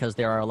blanks because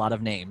there are a lot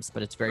of names,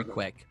 but it's very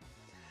quick.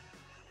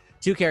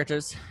 2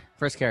 characters.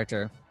 First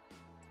character.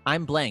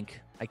 I'm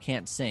blank. I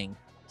can't sing.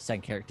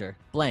 Second character.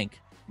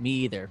 Blank. Me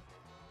either.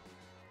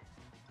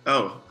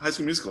 Oh, High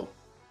School Musical.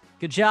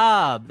 Good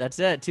job. That's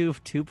it. 2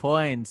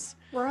 points.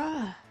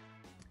 Bruh.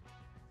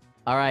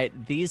 All right.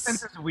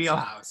 Spencer's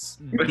wheelhouse.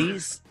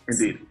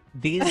 Indeed.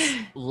 These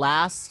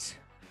last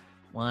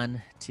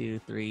 1, 2,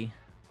 3,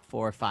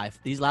 4, 5.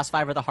 These last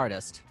 5 are the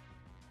hardest.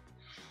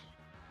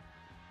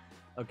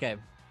 Okay.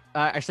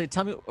 Actually,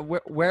 tell me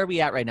where are we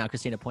at right now,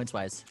 Christina, points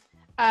wise?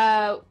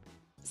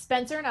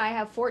 Spencer and I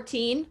have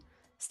 14.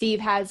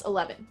 Steve has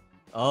 11.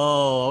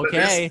 Oh,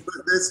 okay.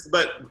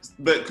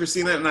 But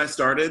Christina and I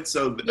started,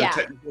 so Yeah.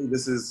 technically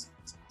this is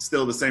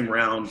still the same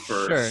round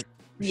for. Sure.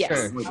 Yes.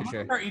 Sure. I'm gonna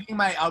Sure. start eating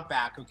my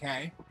Outback,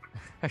 okay?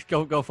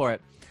 Go for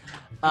it.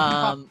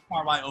 While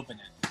I open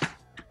it.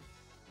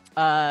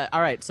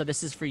 All right. So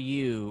this is for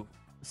you,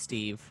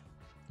 Steve.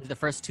 The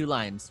first 2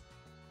 lines.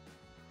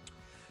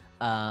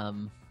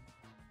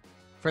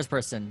 First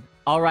person.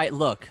 All right,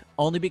 look.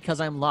 Only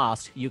because I'm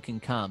lost, you can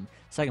come.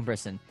 Second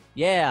person.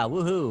 Yeah,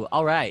 woohoo.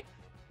 All right.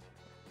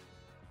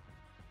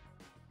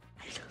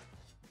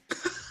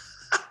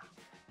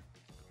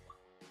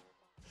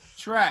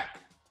 Shrek.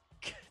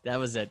 That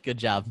was it. Good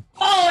job.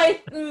 Oh,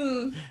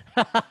 Good I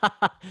was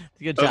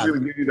job. gonna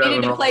give you we that need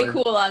one to play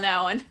also. cool on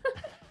that one.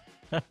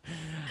 Did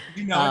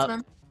you know it,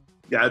 Spencer?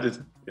 Yeah, I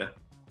did. Yeah.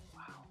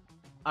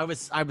 I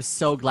was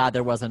so glad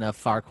there wasn't a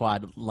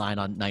Farquaad line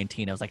on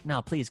 19. I was like,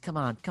 no, please, come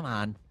on. Come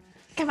on.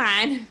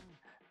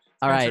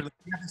 All right. You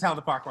have to tell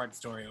the Farquaad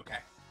story, okay?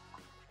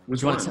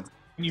 Which You wanna one? t-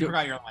 And you Do-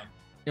 forgot your line.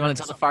 You want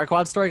to tell the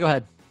Farquaad story? Go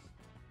ahead.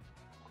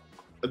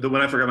 The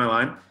one I forgot my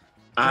line.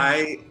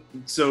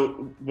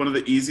 So one of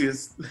the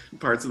easiest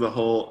parts of the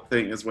whole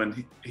thing is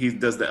when he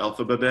does the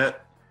alphabet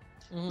bit.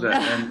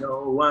 And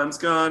no one's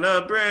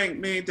gonna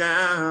bring me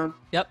down.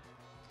 Yep.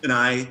 And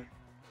I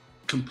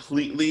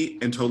completely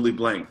and totally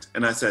blanked.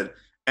 And I said,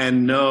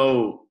 and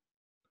no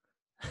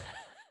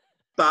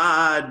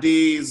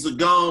body's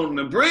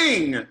gonna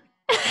bring.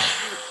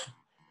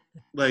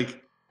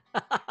 Like,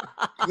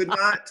 could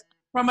not.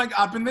 From like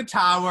up in the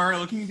tower,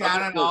 looking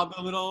down at all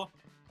the little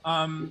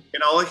And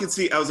all I could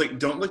see, I was like,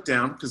 don't look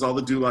down, because all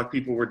the Duloc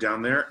people were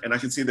down there, and I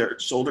could see their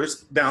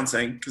shoulders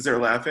bouncing because they were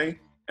laughing,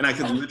 and I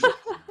could literally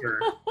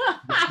hear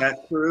the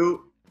tech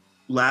crew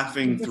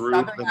laughing the through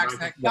southern the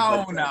accent. headsets.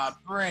 Gonna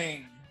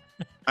bring.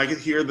 I could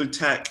hear the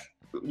tech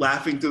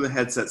laughing through the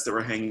headsets that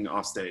were hanging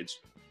off stage.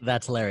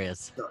 That's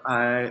hilarious. So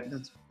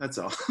that's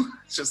all.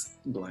 It's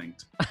just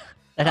blanked.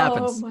 It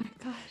happens. Oh my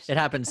gosh. It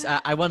happens.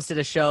 I once did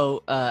a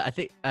show. I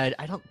think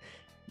I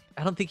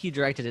don't think you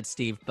directed it,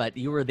 Steve, but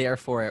you were there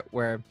for it.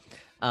 Where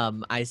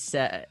I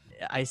said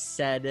I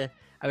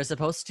was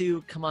supposed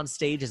to come on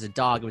stage as a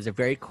dog. It was a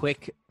very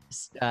quick.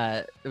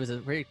 It was a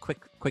very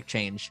quick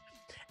change,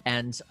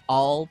 and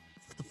all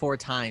 4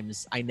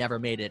 times I never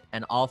made it,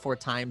 and all 4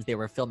 times they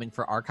were filming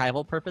for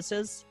archival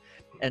purposes.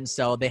 And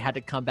so they had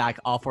to come back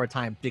all 4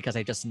 times because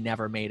I just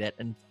never made it.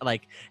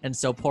 And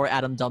so poor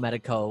Adam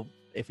Delmedico,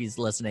 if he's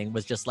listening,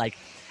 was just like,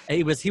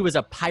 he was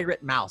a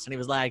pirate mouse, and he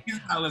was like, He's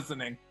not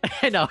listening.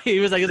 I know, he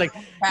was like,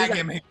 Tag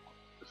him.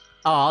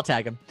 oh, I'll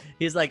tag him.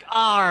 He's like,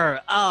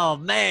 oh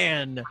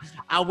man,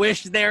 I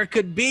wish there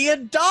could be a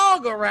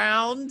dog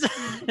around,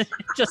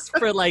 just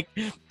for like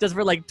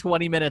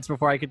 20 minutes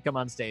before I could come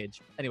on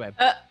stage. Anyway,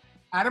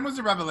 Adam was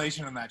a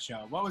revelation on that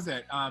show. What was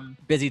it?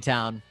 Busy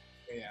Town.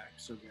 Yeah,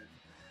 so good.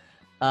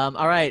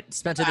 All right,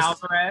 Spencer.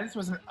 Alvarez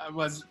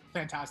was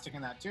fantastic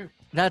in that too.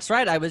 That's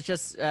right. I was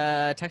just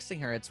texting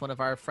her. It's one of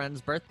our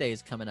friends'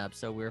 birthdays coming up,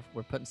 so we're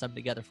putting something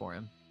together for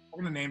him.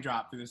 We're gonna name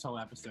drop through this whole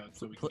episode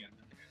so we can get them.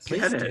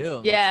 Please Get it.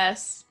 do.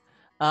 Yes.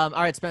 All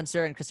right,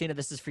 Spencer and Christina,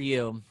 this is for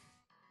you.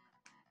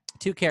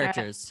 2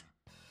 characters.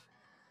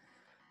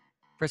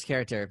 First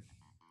character,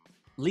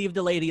 leave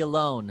the lady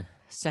alone.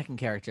 Second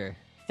character,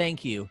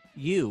 thank you.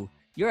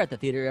 You're at the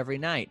theater every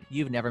night.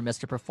 You've never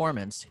missed a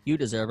performance. You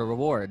deserve a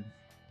reward.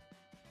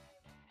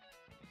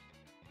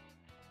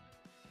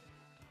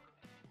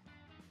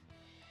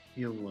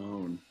 Be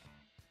alone.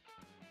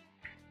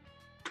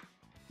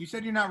 You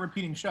said you're not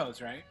repeating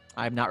shows, right?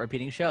 I'm not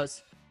repeating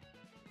shows.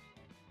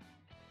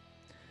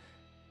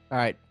 All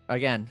right,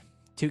 again,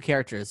 2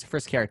 characters.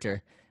 First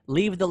character,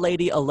 leave the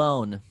lady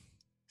alone.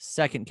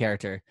 Second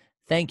character,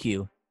 thank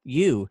you.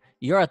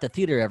 You're at the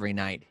theater every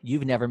night.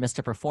 You've never missed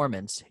a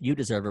performance. You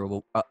deserve a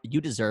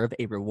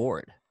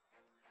reward.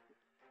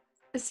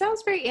 It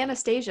sounds very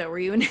Anastasia. Were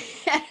you in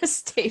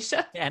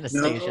Anastasia?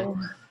 Anastasia. No.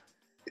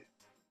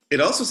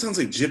 It also sounds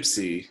like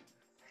Gypsy,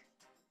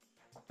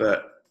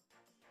 but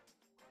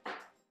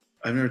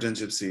I've never done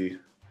Gypsy.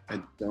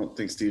 I don't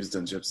think Steve's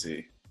done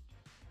Gypsy.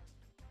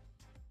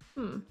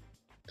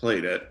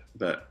 Played it,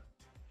 but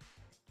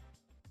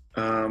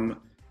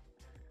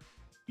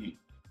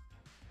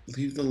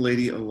leave the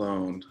lady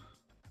alone.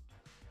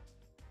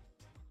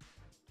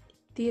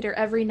 Theater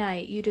every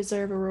night. You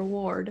deserve a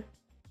reward.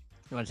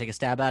 You want to take a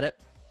stab at it?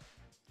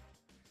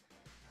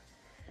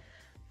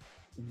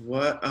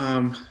 What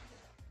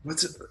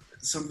what's it,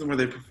 something where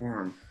they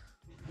perform?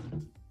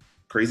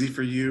 Crazy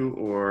for You,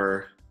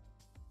 or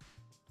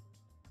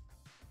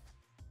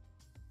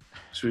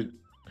should we?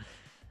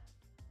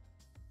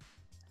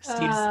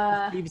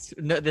 Steve's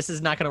no, this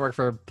is not going to work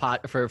for the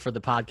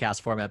podcast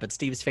format, but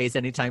Steve's face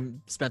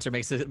anytime Spencer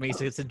makes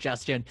a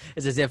suggestion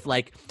is as if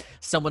like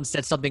someone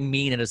said something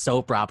mean in a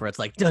soap opera. It's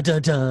like da da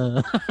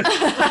da.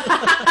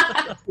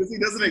 Because he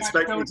doesn't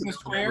expect me to the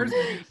squares. Or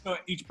you just show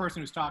each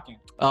person who's talking.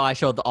 Oh, I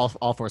showed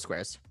all 4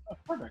 squares. Oh,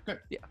 perfect. Good.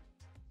 Yeah.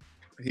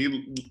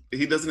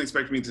 He doesn't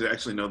expect me to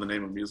actually know the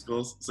name of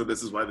musicals, so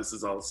this is why this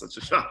is all such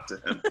a shock to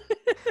him.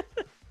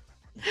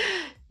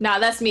 Nah,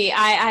 that's me.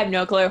 I have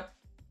no clue.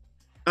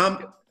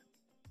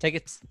 Take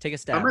a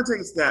stab. I'm gonna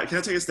take a stab. Can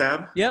I take a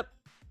stab? Yep.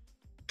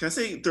 Can I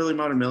say Thoroughly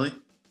Modern Millie?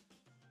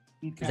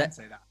 You can that-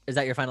 say that. Is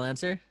that your final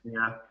answer?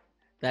 Yeah.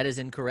 That is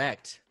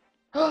incorrect.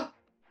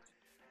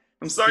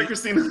 I'm sorry,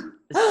 Christina.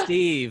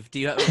 Steve, do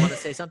you want to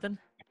say something?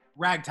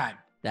 Ragtime.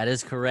 That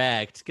is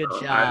correct. Good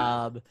Oh,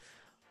 job.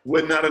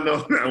 Would not have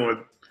known that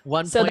one.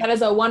 1 So point. that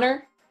is a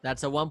oneer.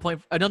 That's a 1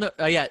 point. Oh, no.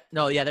 Yeah.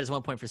 That is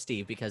 1 point for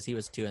Steve because he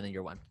was 2 and then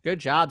you're 1. Good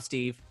job,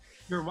 Steve.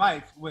 Your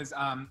wife was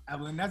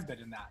Evelyn Nesbit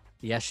in that.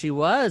 Yes, she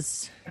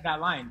was.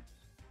 That line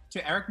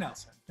to Eric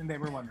Nelson, and they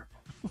were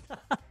wonderful.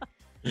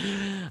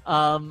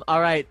 All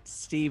right,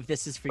 Steve,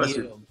 this is for Bless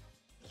you.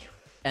 you.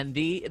 And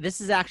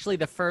this is actually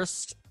the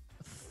first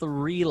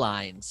 3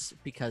 lines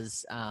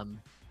because,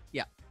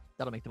 yeah,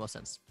 that'll make the most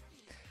sense.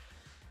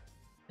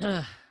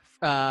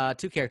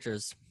 Two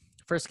characters.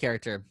 First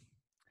character.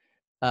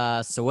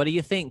 So what do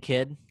you think,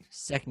 kid?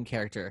 Second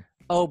character.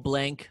 Oh,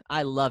 blank.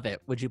 I love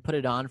it. Would you put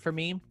it on for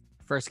me?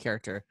 First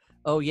character.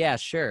 Oh, yeah,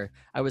 sure.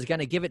 I was going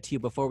to give it to you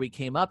before we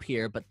came up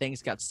here, but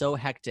things got so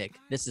hectic.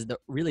 This is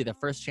really the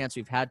first chance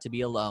we've had to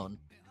be alone.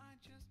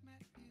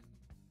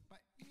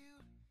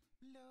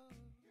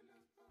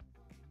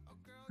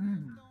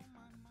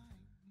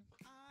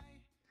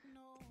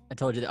 I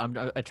told you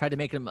that I tried to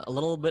make them a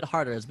little bit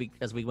harder as we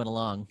went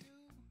along.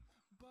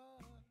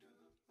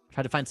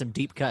 Try to find some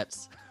deep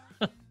cuts.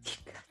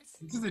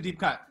 This is a deep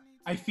cut.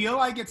 I feel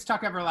like it's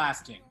Tuck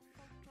Everlasting.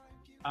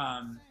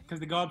 Because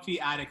they go up to the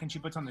attic and she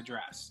puts on the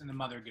dress and the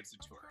mother gives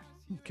it to her.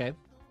 Okay.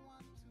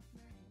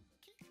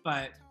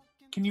 But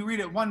can you read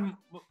it one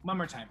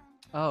more time?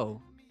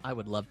 Oh, I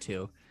would love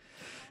to.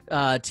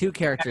 Two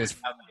characters.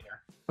 Edit this out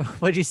later.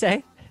 What'd you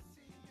say?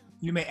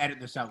 You may edit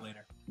this out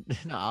later.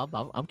 No,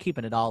 I'm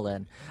keeping it all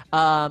in.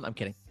 I'm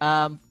kidding.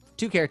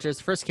 Two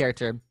characters. First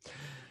character.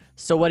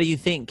 So what do you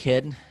think,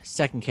 kid?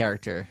 Second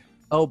character.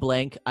 Oh,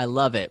 blank. I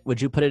love it. Would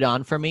you put it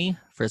on for me?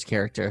 First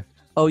character.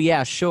 Oh,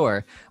 yeah,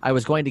 sure. I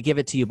was going to give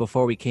it to you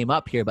before we came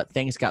up here, but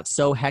things got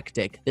so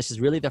hectic. This is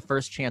really the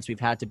first chance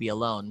we've had to be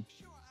alone.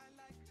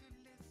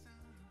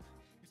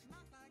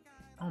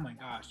 Oh my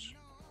gosh.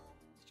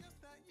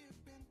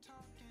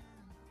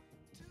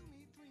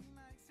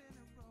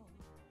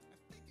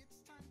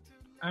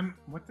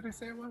 What did I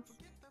say it was?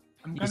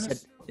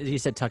 You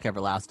said Tuck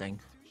Everlasting.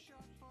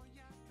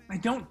 I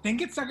don't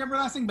think it's Tuck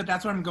Everlasting, but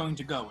that's what I'm going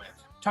to go with.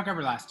 Tuck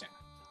Everlasting.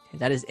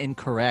 That is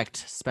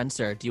incorrect.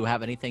 Spencer, do you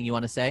have anything you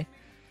want to say?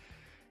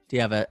 Do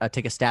you have a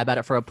take a stab at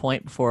it for a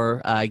point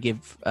before I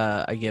give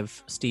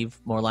Steve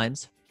more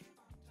lines?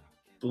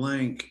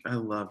 Blank. I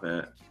love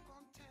it.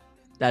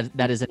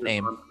 That is a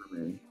name.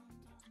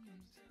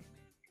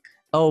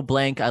 Oh,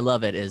 blank. I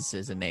love it is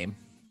a name.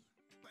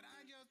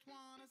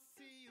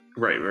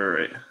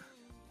 Right.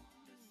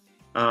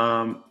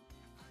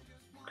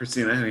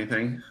 Christina,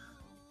 anything?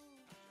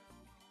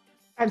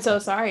 I'm so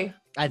sorry.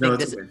 I think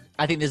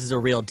this is a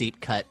real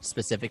deep cut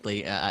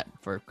specifically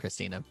for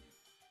Christina.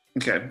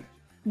 Okay.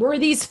 Were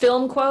these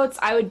film quotes?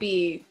 I would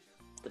be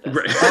the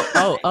best.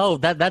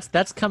 Right.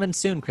 That's coming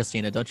soon,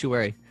 Christina. Don't you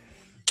worry.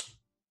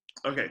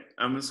 Okay,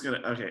 I'm just gonna.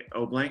 Okay,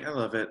 oh blank, I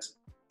love it.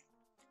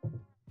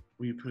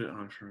 Will you put it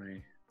on for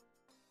me?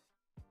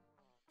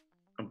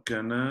 I'm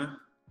gonna.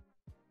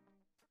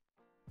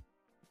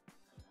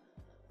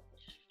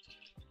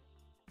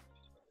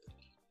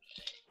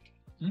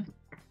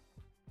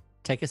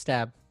 Take a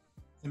stab.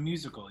 The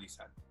musical, he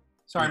said.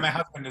 Sorry, my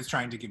husband is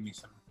trying to give me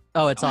some.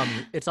 Oh, it's on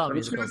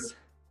musicals.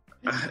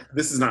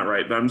 This is not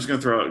right, but I'm just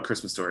gonna throw out a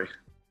Christmas Story.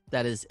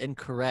 That is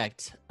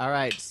incorrect. All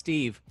right,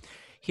 Steve.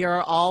 Here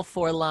are all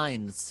 4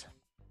 lines.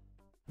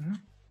 Mm-hmm.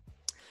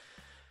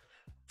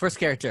 First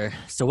character.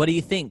 So what do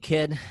you think,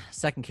 kid?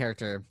 Second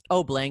character.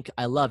 Oh, blank.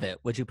 I love it.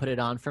 Would you put it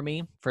on for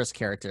me? First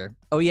character.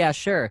 Oh, yeah,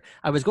 sure.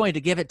 I was going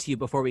to give it to you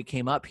before we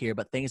came up here,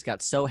 but things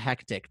got so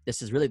hectic.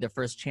 This is really the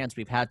first chance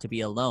we've had to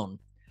be alone.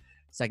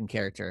 Second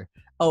character.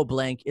 Oh,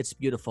 blank. It's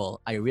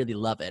beautiful. I really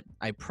love it.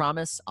 I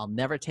promise I'll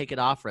never take it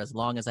off for as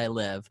long as I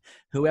live.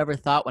 Whoever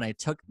thought when I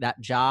took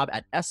that job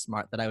at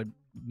S-Mart that I would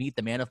meet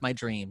the man of my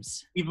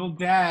dreams? Evil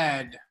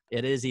Dead.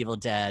 It is Evil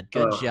Dead.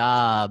 Good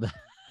job.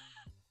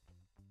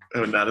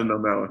 Oh, not a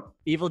no.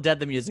 Evil Dead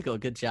the musical.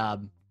 Good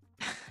job.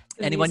 The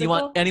Anyone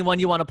musical?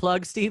 you want to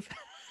plug, Steve?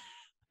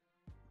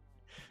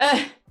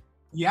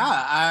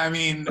 Yeah, I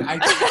mean,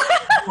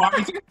 want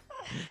me to?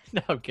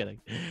 No, I'm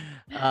kidding. It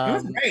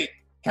was great.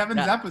 Kevin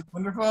Zepp was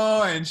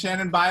wonderful, and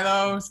Shannon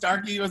Bilo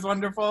Starkey was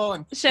wonderful,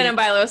 and Shannon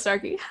Bilo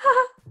Starkey.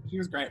 she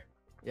was great.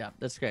 Yeah,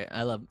 that's great.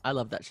 I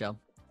love that show.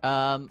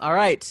 All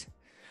right.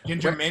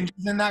 Ginger Minge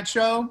was in that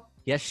show.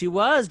 Yes, she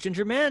was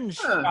Ginger Minge.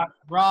 Scott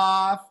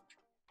Roth,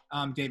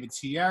 David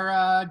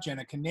Sierra,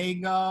 Jenna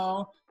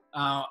Canego.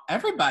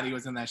 Everybody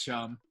was in that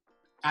show.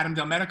 Adam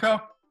Del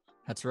Medico.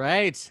 That's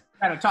right.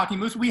 Had a talking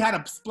moose. We had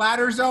a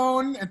splatter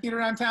zone at Theater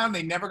Downtown.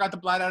 They never got the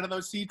blood out of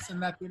those seats in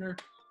that theater.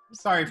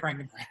 Sorry,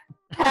 Frank.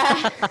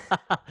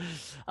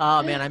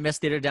 Oh man, I miss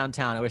Theater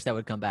Downtown. I wish that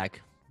would come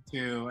back.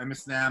 Too. I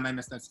miss them. I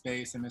miss that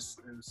space. It was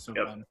so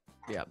fun.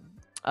 Yeah.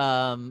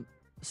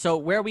 So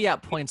where are we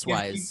at points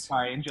wise?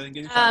 Sorry, and Jillian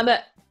Gizzy.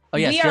 Oh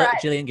yes, we are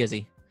Jillian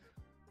Gizzy.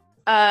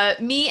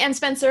 Me and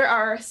Spencer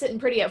are sitting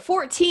pretty at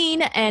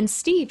 14, and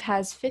Steve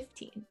has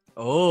 15.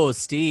 Oh,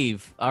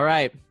 Steve. All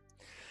right.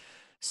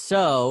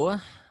 So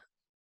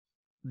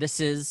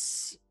this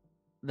is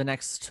the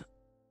next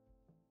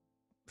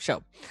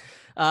show.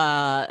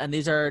 And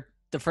these are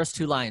the first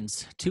 2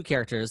 lines. 2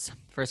 characters.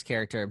 First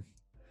character.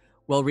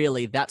 Well,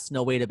 really, that's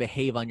no way to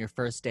behave on your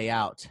first day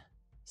out.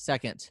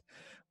 Second.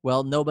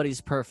 Well,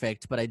 nobody's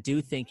perfect, but I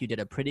do think you did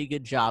a pretty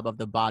good job of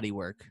the body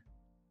work.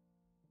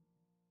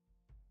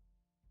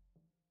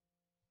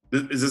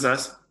 Is this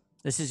us?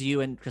 This is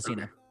you and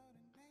Christina.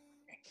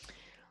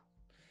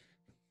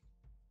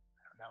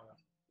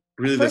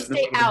 Really, First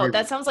day out.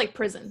 That sounds like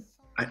prison.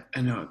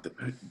 I know.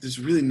 There's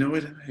really no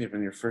way to behave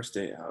on your first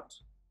day out.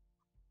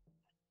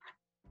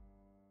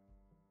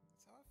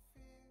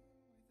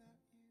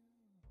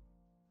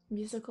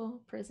 Musical,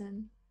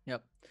 prison.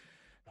 Yep.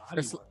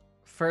 Body work.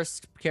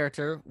 First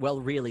character, well,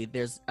 really,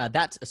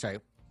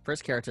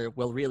 first character,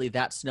 well, really,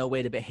 that's no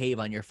way to behave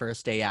on your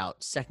first day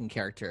out. Second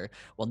character,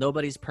 well,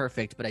 nobody's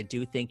perfect, but I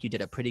do think you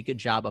did a pretty good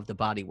job of the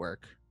body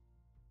work.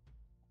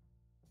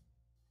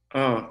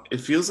 Oh,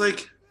 it feels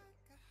like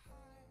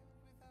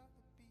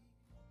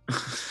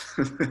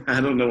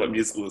I don't know what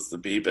musical is to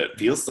be, but it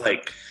feels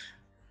like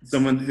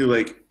someone who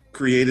like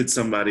created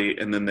somebody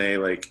and then they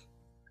like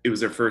it was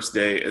their first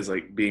day as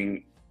like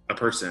being a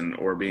person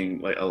or being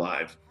like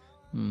alive.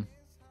 Hmm.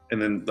 And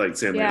then like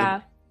saying Yeah.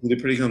 like, oh, they're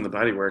pretty good on the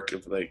body work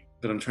of like,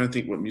 but I'm trying to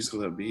think what musical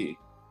that would be.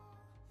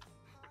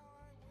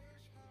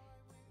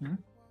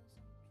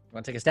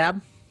 Want to take a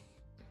stab?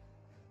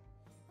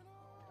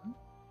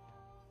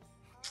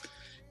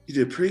 You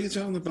did a pretty good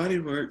job on the body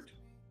work.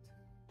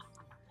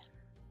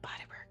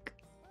 Body work.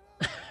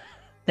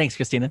 Thanks,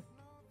 Christina.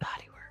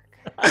 Body work.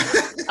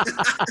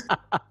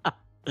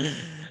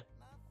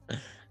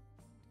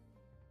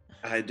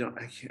 I don't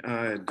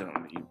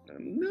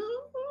even know.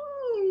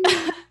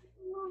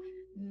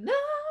 No.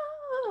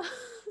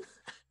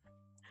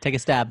 Take a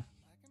stab.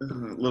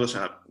 Little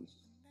Shop.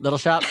 Little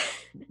Shop.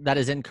 That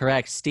is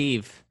incorrect.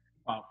 Steve.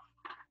 Wow.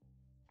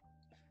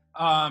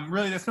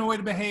 Really, that's no way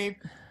to behave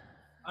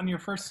on your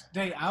first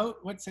day out.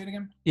 What? Say it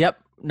again. Yep.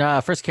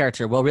 First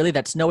character. Well, really,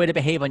 that's no way to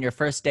behave on your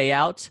first day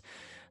out.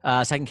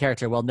 Second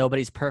character. Well,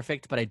 nobody's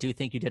perfect, but I do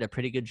think you did a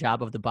pretty good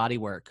job of the body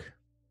work.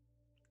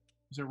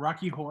 Is it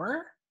Rocky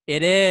Horror?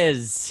 It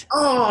is.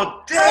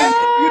 Oh, dang!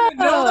 You didn't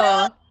know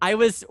that? I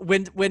was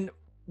when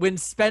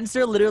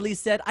Spencer literally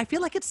said, "I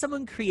feel like it's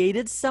someone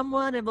created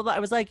someone," and blah, blah, I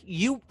was like,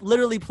 "You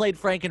literally played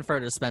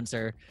Frankenfurter,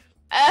 Spencer."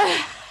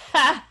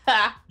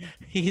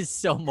 He's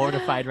so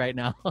mortified right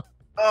now.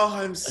 Oh,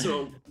 I'm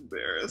so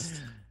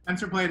embarrassed.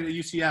 Spencer played it at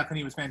UCF and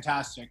he was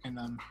fantastic. And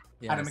Adam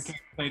Yes. McKay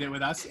played it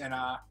with us, and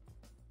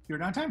you were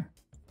down time.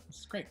 This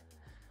is great.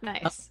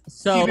 Nice.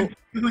 So Stephen,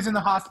 who's in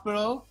the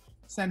hospital,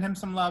 send him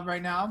some love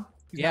right now.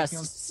 He's not yes,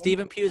 feeling-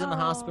 Stephen Pugh's in the Oh.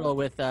 hospital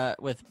with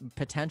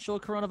potential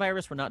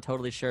coronavirus. We're not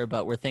totally sure,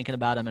 but we're thinking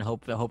about him and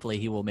hopefully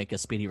he will make a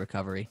speedy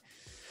recovery.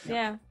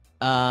 Yeah.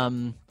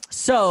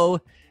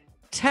 So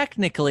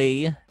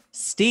technically,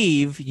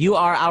 Steve, you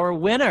are our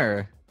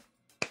winner.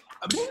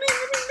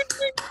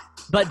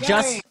 But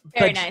Yay.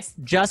 Very nice.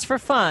 just for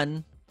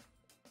fun,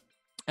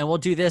 and we'll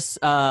do this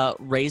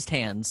raised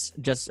hands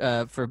just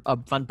for a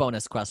fun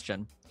bonus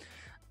question.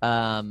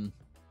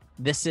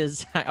 This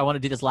is I want to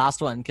do this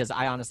last one because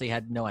I honestly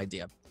had no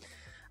idea.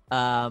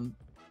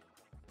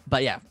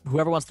 But yeah,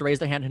 whoever wants to raise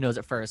their hand who knows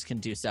it first can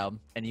do so,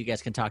 and you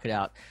guys can talk it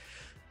out.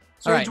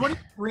 So, All right. what is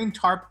green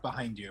tarp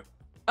behind you?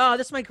 Oh,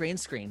 this is my green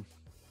screen.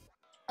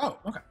 Oh,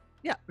 okay.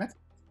 Yeah.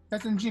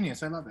 That's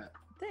ingenious. I love that.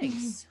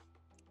 Thanks.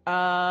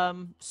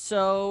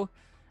 So,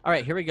 all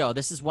right, here we go.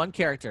 This is one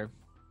character,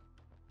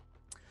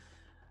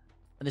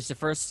 and this is the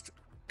first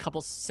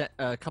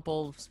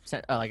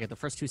like the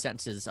first two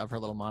sentences of her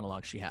little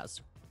monologue she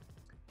has.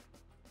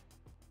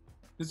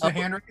 This is a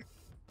hand raise.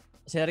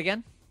 Say that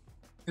again.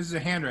 This is a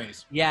hand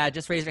raise. Yeah,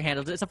 just raise your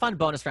hand. It's a fun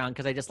bonus round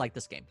because I just like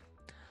this game.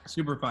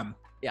 Super fun.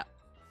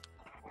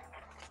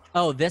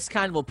 Oh, this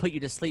kind will put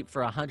you to sleep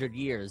for 100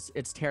 years.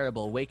 It's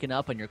terrible. Waking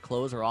up and your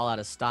clothes are all out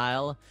of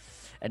style.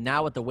 And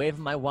now with the wave of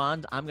my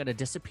wand, I'm going to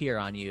disappear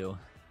on you.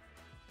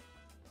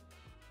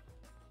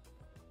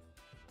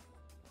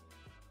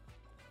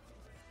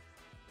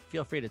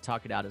 Feel free to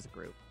talk it out as a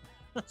group.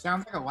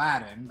 Sounds like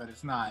Aladdin, but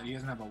it's not. He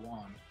doesn't have a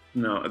wand.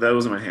 No, that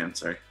wasn't my hand.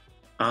 Sorry.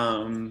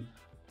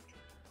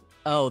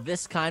 Oh,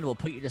 this kind will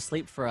put you to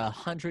sleep for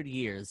 100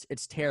 years.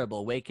 It's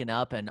terrible. Waking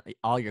up and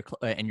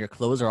your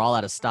clothes are all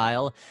out of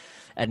style.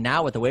 And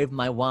now with the wave of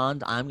my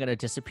wand, I'm going to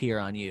disappear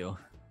on you.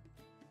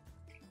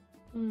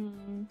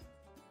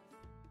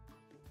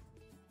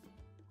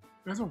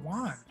 There's a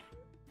wand.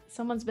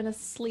 Someone's been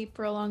asleep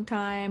for a long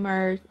time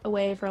or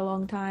away for a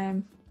long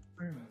time.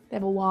 Wait a minute. They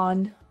have a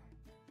wand.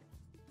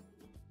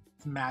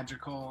 It's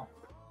magical.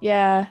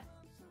 Yeah.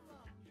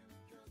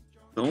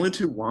 The only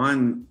two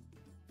wand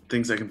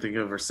things I can think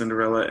of are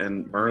Cinderella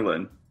and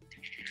Merlin.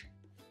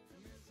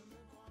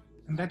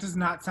 And that does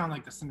not sound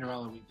like the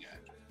Cinderella we get.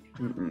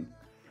 Mm-mm.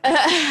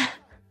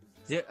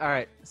 All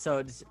right.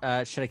 So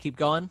should I keep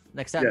going?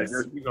 Next Yeah,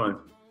 sentence. keep going.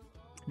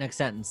 Next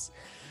sentence.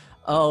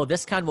 Oh,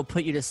 this kind will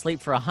put you to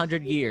sleep for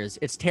 100 years.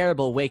 It's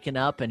terrible waking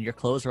up and your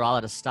clothes are all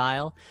out of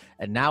style.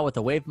 And now with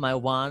the wave of my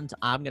wand,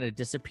 I'm going to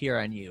disappear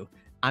on you.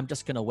 I'm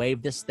just going to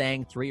wave this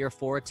thing 3 or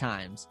 4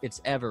 times.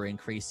 It's ever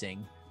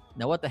increasing.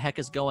 Now what the heck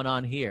is going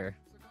on here?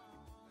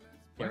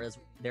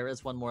 There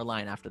is one more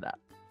line after that.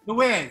 The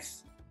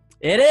Wiz.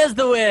 It is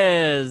The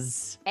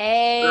Wiz.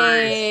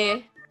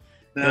 Hey.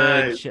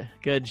 Nice.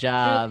 Good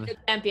job. Good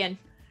champion.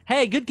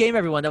 Hey, good game,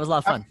 everyone. That was a lot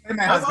of fun. And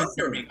my That was husband, awesome.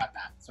 Jeremy, got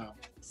that. So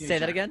Say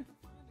that again.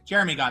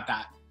 Jeremy got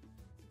that.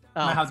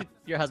 Oh, My husband.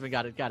 your husband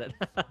got it.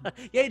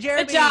 Yay,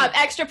 Jeremy. Good job.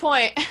 Extra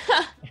point.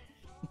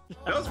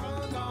 That was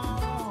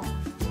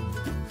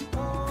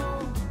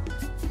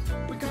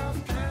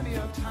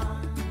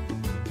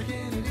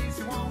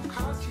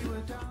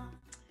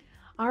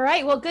All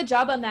right. Well, good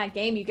job on that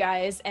game, you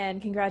guys.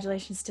 And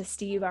congratulations to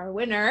Steve, our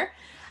winner.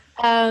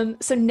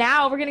 So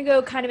now we're going to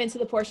go kind of into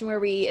the portion where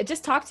we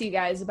just talk to you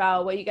guys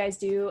about what you guys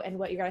do and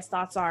what your guys'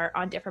 thoughts are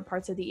on different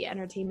parts of the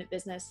entertainment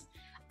business.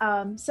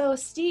 So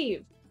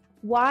Steve,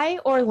 why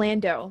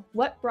Orlando?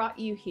 What brought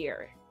you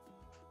here?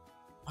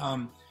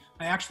 I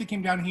actually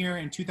came down here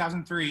in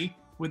 2003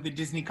 with the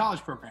Disney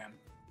College program.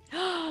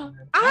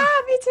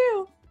 Me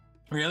too.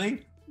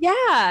 Really?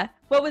 Yeah.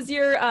 What was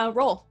your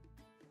role?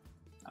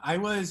 I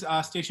was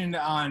stationed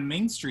on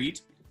Main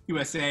Street,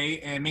 USA,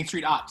 and Main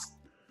Street Ops.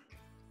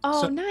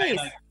 Oh, So nice.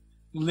 I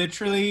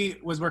literally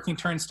was working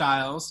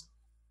turnstiles,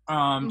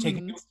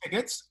 taking people's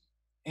tickets,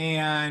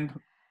 and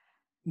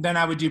then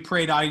I would do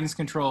parade audience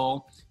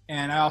control.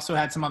 And I also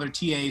had some other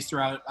TAs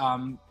throughout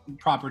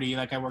property,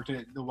 like I worked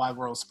at the Wide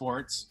World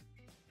Sports.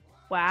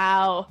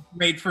 Wow.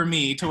 Great for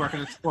me to work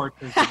at a sports.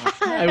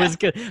 I was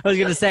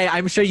gonna say,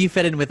 I'm sure you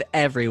fit in with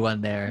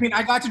everyone there. I mean,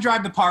 I got to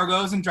drive the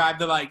Pargos and drive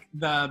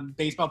the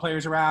baseball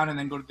players around, and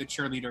then go to the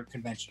cheerleader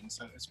convention.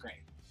 So it was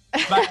great.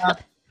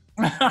 But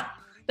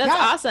That's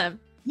awesome.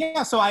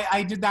 Yeah, so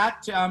I did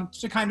that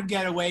to kind of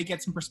get away,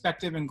 get some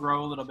perspective, and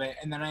grow a little bit,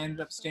 and then I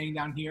ended up staying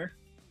down here.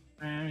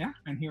 And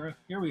here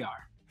we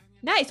are.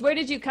 Nice. Where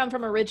did you come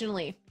from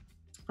originally?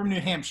 From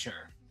New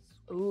Hampshire.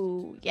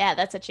 Ooh, yeah,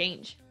 that's a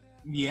change.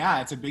 Yeah,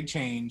 it's a big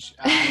change.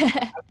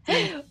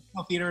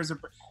 Theater as an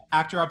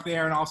actor up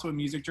there, and also a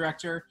music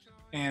director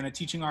and a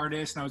teaching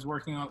artist. And I was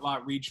working a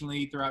lot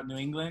regionally throughout New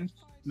England,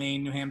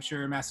 Maine, New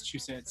Hampshire,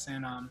 Massachusetts,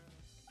 and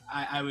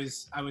I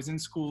was in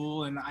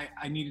school, and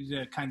I needed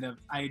to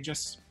I had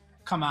just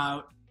come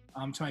out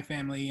to my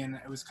family, and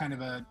it was kind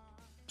of a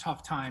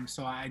tough time,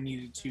 so I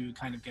needed to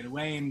kind of get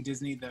away, and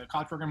Disney, the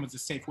college program, was a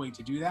safe way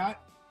to do that.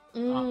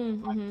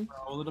 Grow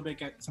a little bit,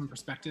 get some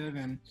perspective,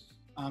 and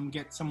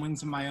get some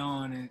wings of my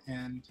own,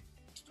 and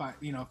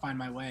find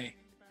my way.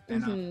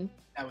 And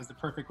that was the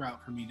perfect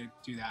route for me to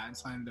do that, and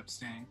so I ended up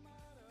staying.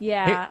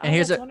 Yeah. And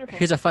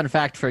here's a fun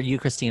fact for you,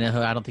 Christina, who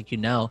I don't think you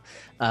know,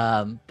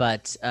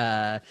 but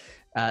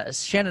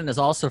Shannon is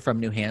also from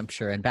New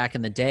Hampshire, and back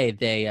in the day,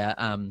 they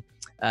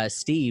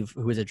Steve,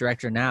 who is a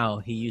director now,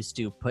 he used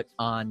to put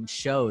on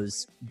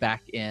shows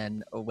back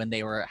in when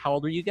they were. How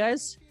old were you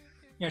guys?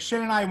 Yeah,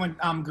 Shannon and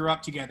I grew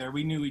up together.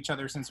 We knew each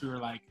other since we were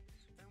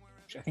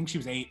I think she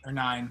was 8 or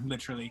 9,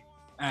 literally.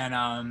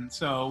 And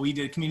so we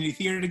did community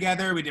theater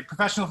together. We did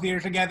professional theater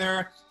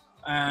together.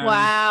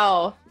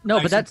 Wow.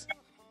 No, but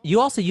you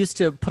also used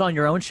to put on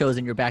your own shows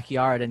in your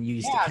backyard, and you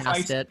used to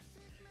cast it.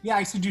 Yeah, I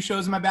used to do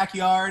shows in my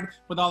backyard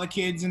with all the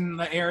kids in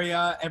the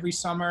area. Every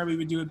summer we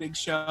would do a big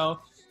show.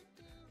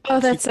 Oh,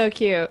 that's so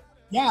cute.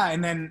 Yeah,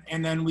 and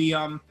then we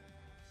I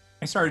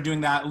started doing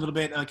that a little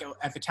bit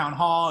at the town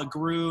hall. It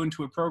grew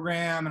into a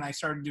program, and I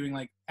started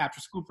doing after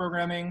school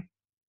programming.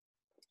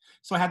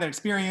 So I had that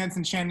experience,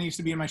 and Shannon used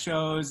to be in my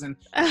shows, and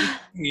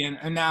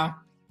now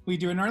we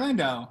do it in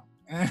Orlando.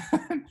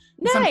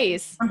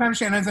 Nice. Sometimes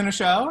Shannon's in a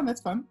show, and that's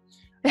fun.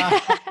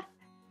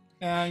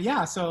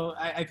 Yeah, so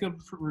I feel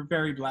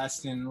very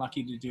blessed and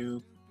lucky to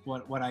do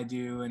what I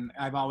do, and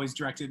I've always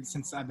directed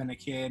since I've been a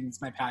kid.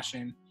 It's my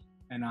passion,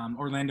 and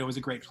Orlando was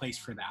a great place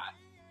for that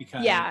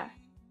because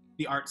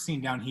the art scene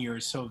down here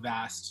is so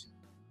vast.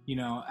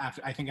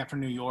 After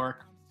New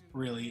York,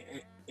 really,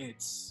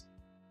 it's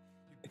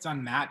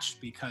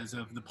unmatched because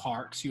of the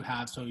parks you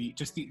have. So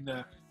just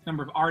the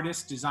number of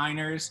artists,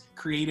 designers,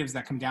 creatives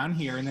that come down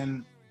here,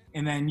 and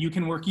then you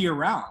can work year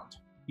round.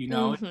 You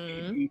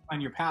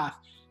find your path.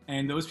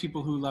 And those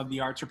people who love the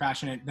arts are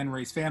passionate, then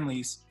raise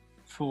families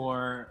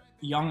for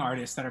young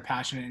artists that are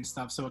passionate and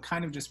stuff. So it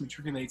kind of just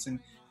matriculates and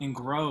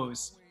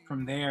grows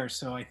from there.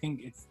 So I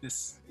think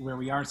it's where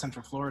we are in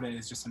Central Florida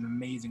is just an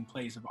amazing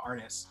place of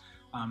artists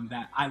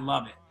that I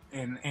love it.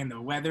 And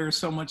the weather is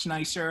so much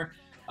nicer.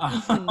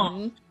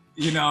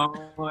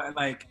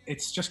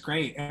 It's just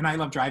great. And I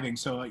love driving.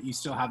 So you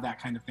still have that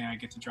kind of thing. I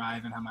get to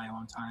drive and have my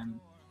own time.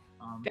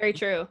 Very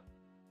true.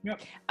 Yep.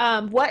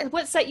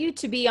 What set you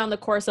to be on the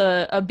course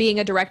of being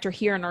a director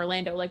here in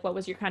Orlando? What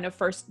was your kind of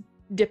first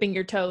dipping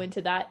your toe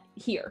into that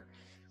here?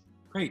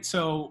 Great.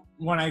 So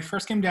when I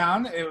first came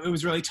down, it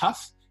was really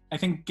tough. I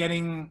think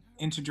getting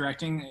into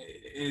directing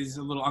is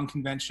a little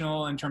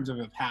unconventional in terms of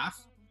a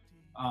path,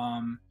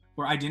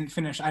 where I didn't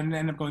finish. I didn't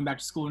end up going back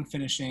to school and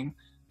finishing.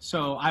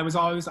 So I'd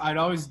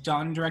always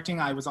done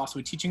directing. I was also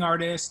a teaching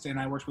artist, and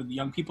I worked with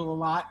young people a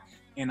lot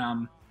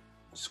in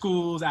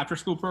schools, after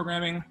school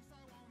programming.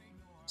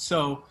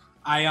 So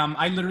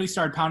I literally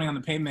started pounding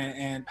the pavement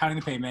and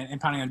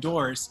pounding on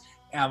doors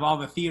of all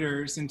the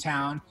theaters in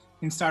town,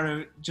 and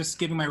started just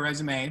giving my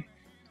resume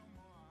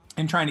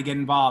and trying to get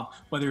involved,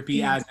 whether it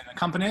be as an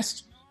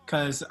accompanist,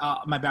 because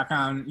my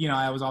background,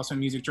 I was also a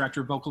music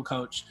director, vocal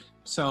coach.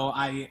 So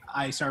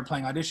I started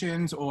playing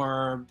auditions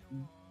or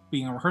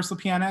being a rehearsal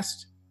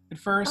pianist at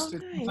first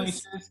at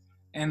places,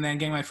 and then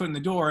getting my foot in the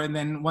door. And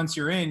then once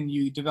you're in,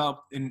 you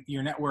develop in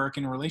your network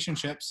and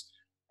relationships,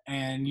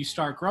 and you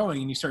start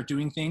growing, and you start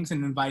doing things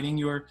and inviting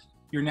your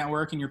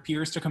network and your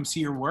peers to come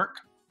see your work.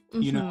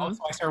 you know. So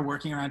I started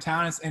working around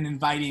town and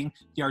inviting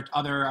the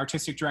other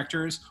artistic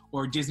directors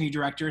or Disney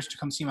directors to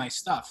come see my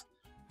stuff.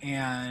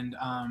 And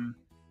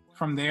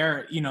from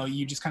there, you know,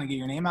 you just kind of get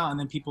your name out, and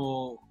then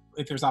people,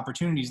 if there's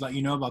opportunities, let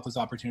you know about those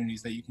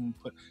opportunities that you can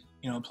put,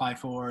 you know, apply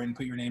for and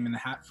put your name in the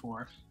hat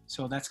for.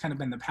 So that's kind of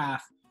been the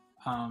path.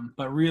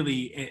 But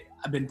really,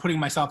 I've been putting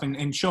myself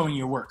in showing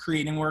your work,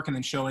 creating work, and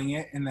then showing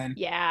it, and then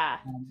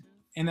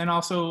and then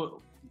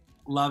also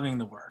loving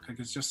the work. Like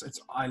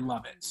I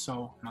love it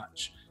so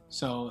much.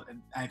 So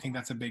I think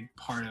that's a big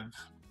part of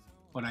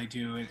what I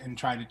do, and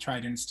try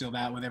to instill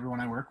that with everyone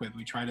I work with.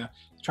 We try to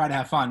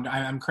have fun.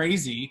 I'm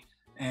crazy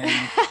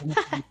and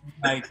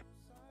like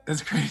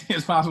as crazy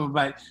as possible,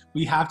 but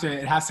it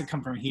has to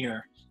come from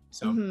here.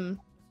 So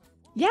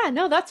yeah,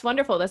 no, that's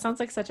wonderful. That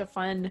sounds like such a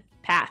fun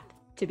path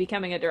to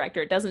becoming a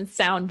director. It doesn't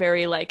sound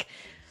very like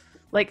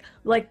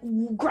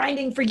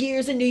grinding for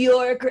years in New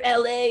York or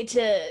LA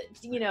to,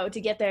 you know, to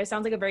get there. It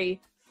sounds like a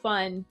very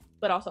fun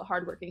but also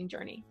hardworking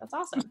journey. That's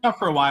awesome. It was tough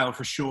for a while,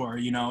 for sure.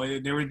 You know,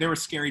 there were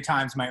scary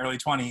times in my early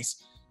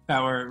 20s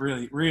that were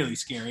really, really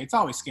scary. It's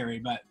always scary,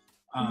 but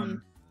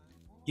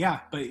yeah,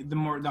 but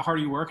the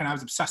harder you work, and I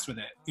was obsessed with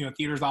it. You know,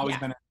 theater's always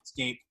been an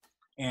escape,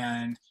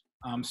 and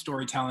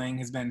storytelling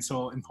has been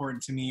so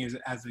important to me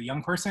as a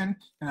young person,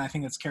 and I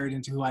think it's carried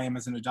into who I am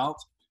as an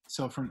adult.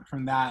 So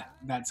from that,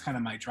 that's kind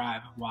of my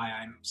drive of why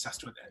I'm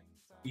obsessed with it.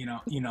 You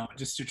know,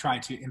 just to try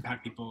to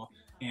impact people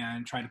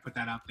and try to put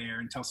that out there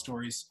and tell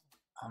stories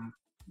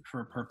for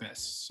a purpose.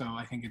 So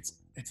I think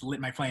it's lit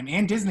my flame.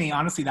 And Disney,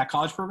 honestly, that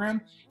college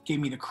program gave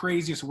me the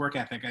craziest work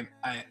ethic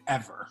I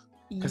ever.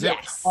 Because it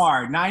was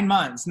hard. 9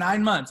 months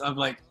of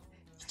like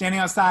standing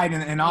outside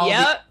and all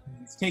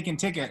taking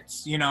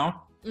tickets, you know.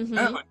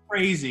 That was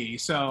crazy.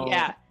 So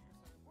yeah.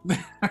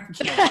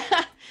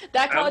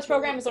 That college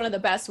program is one of the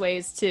best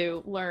ways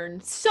to learn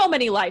so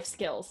many life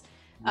skills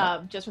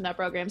just from that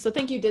program. So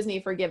thank you, Disney,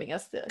 for giving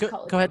us the college Go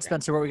ahead, program.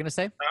 Spencer. What were we going to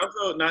say?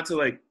 Also, not to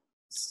like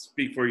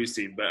speak for you,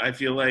 Steve, but I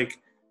feel like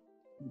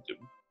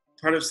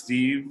part of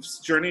Steve's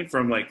journey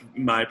from like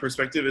my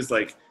perspective is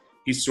like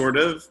he's sort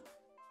of,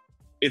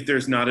 if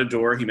there's not a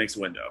door, he makes a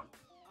window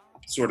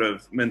sort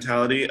of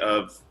mentality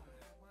of,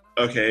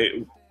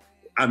 okay,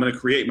 I'm going to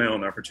create my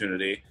own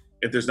opportunity.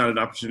 If there's not an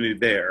opportunity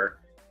there,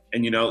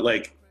 and, you know,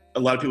 like a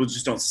lot of people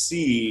just don't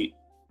see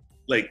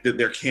like that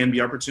there can be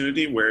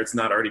opportunity where it's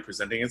not already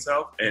presenting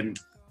itself. And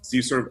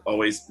Steve sort of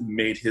always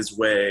made his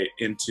way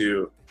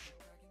into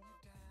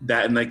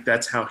that. And like,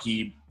 that's how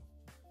he,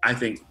 I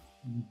think,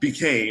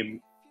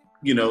 became,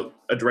 you know,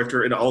 a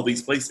director in all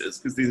these places.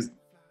 Because these,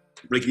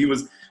 like he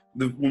was,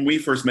 when we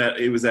first met,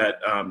 it was at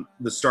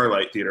the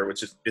Starlight Theater,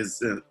 which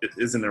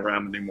isn't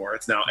around anymore.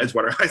 It's now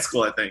Edgewater High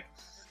School, I think.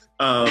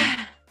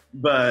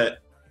 But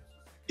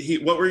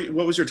what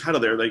was your title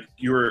there? Like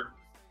you were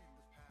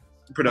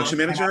production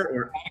manager,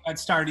 or I got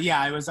started.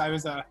 Yeah, I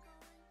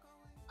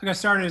got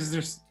started as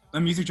just a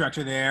music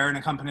director there and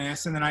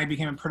accompanist, and then I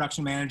became a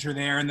production manager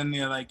there, and then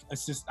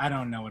I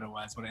don't know what it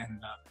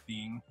ended up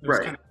being. It was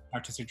kind of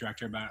artistic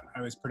director, but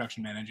I was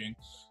production managing.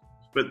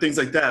 But things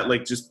like that,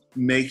 like just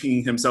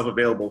making himself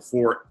available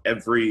for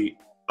every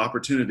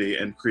opportunity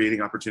and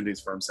creating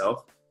opportunities for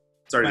himself.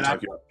 Sorry to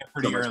talk about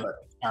pretty early.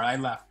 I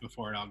left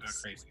before it all got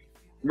crazy.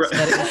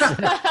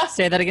 Right.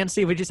 Say that again,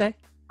 Steve. What'd you say?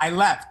 I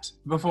left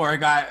before it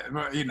got,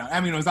 you know, I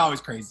mean, it was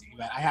always crazy,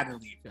 but I had to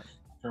leave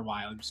for a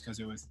while just because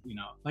it was, you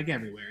know, like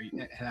everywhere,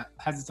 it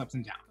has its ups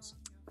and downs.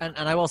 And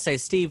I will say,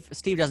 Steve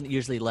doesn't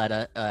usually let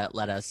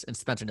us, and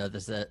Spencer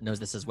knows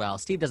this as well.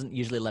 Steve doesn't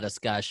usually let us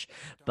gush,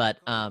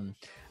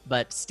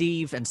 but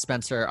Steve and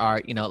Spencer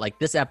are, you know, like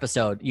this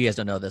episode, you guys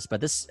don't know this,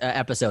 but this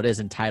episode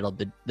is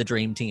entitled The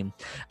Dream Team.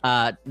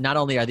 Not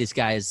only are these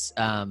guys,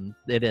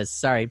 it is,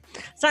 sorry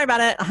about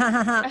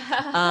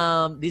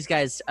it. These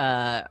guys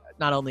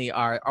not only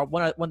are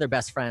one of their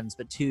best friends,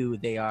 but two,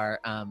 they are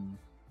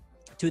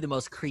two of the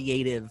most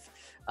creative,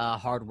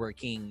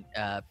 hardworking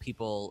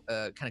people,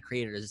 kind of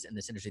creators in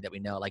this industry that we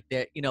know. Like,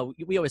 you know,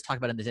 we always talk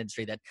about in this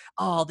industry that,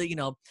 you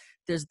know,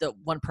 there's the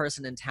one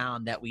person in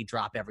town that we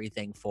drop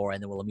everything for,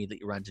 and then we'll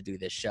immediately run to do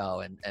this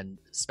show. And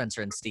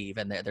Spencer and Steve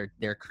and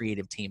their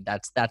creative team.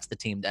 That's the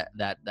team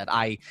that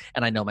I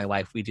know my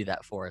wife, we do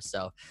that for.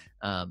 So,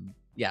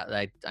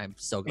 yeah, I'm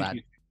so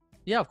glad.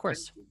 Yeah, of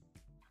course.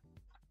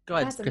 Go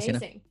ahead, That's Christina.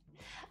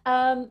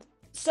 Amazing.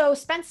 So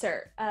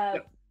Spencer,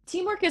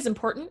 teamwork is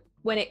important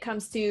when it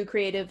comes to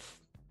creative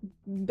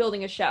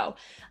building a show.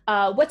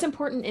 What's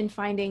important in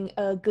finding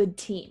a good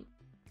team?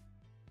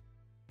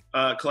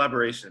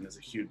 Collaboration is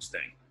a huge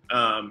thing,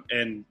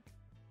 and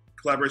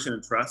collaboration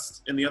and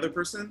trust in the other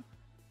person.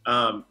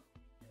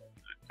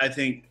 I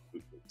think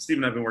Steve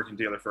and I have been working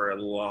together for a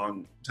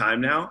long time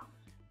now,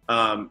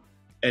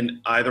 and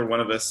either one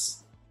of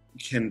us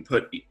can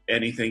put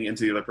anything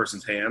into the other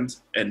person's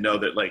hands and know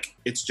that like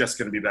it's just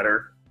going to be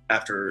better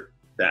after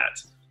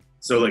that.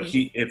 So like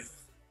if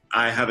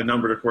I have a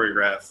number to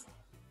choreograph,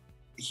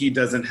 he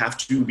doesn't have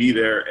to be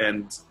there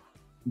and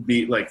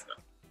be like,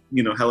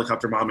 you know,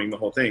 helicopter momming the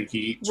whole thing.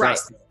 He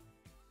trusts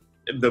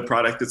the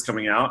product that's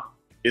coming out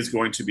is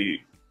going to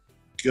be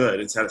good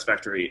and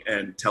satisfactory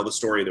and tell the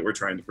story that we're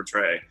trying to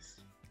portray.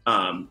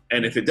 And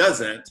if it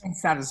doesn't,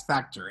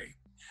 Satisfactory.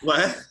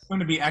 what? It's going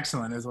to be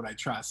excellent is what I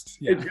trust.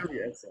 Yeah. It's really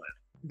excellent.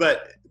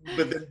 But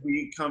then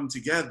we come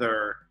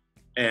together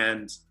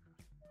and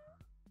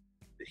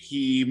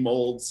he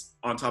molds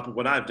on top of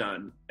what I've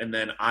done, and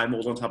then I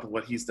mold on top of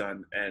what he's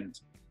done, and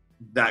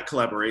that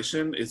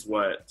collaboration is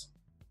what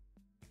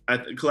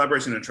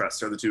collaboration and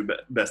trust are the two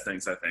best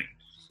things, I think.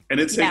 And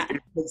it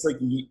takes like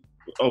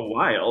a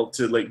while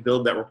to like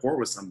build that rapport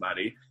with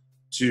somebody,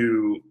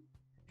 to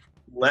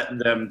let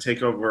them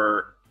take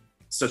over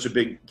such a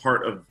big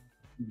part of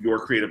your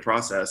creative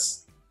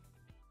process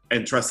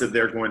and trust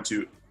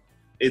that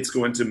it's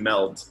going to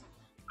meld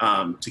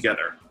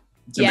together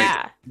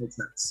to make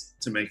sense,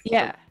 to make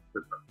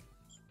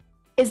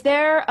Is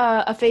there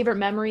a favorite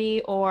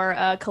memory or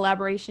a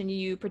collaboration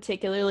you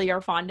particularly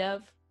are fond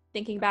of,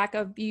 thinking back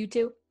of you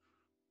two?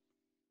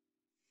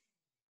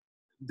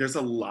 There's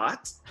a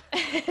lot.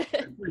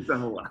 We've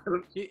done a lot.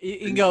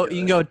 You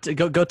can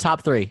go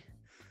top three.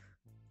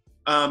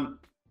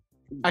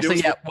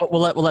 Actually,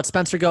 we'll let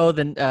Spencer go,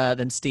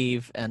 then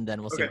Steve, and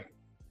then we'll see. Okay.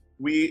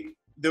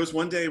 There was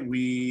one day I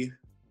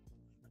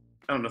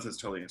don't know if this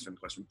is totally answering the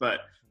question,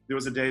 but there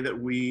was a day that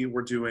we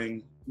were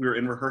in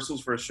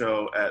rehearsals for a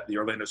show at the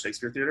Orlando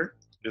Shakespeare Theater.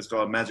 It was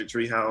called Magic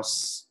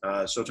Treehouse,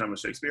 Showtime with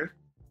Shakespeare.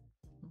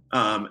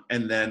 And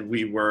then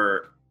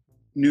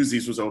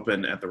Newsies was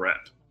open at the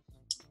Rep.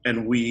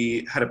 And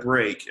we had a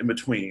break in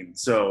between.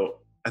 So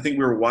I think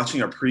we were watching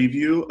a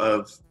preview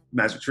of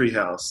Magic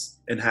Treehouse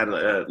and had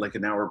like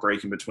an hour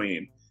break in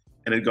between.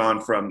 And had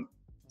gone from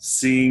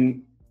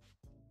seeing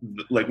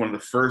like one of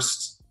the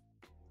first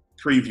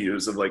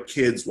previews of like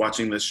kids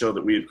watching this show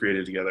that we had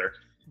created together.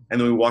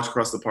 And then we walked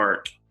across the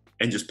park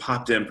and just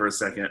popped in for a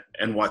second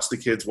and watched the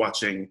kids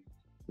watching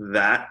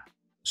that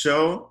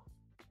show.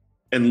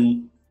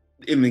 And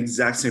in the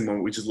exact same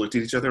moment, we just looked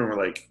at each other and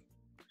we're like,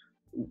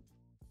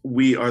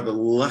 we are the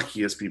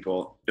luckiest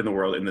people in the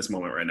world in this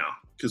moment right now.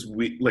 Because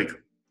we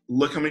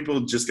look how many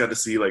people just got to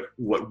see like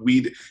what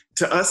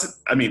to us,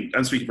 I mean,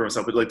 I'm speaking for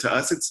myself, but like to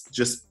us, it's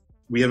just,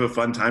 we have a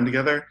fun time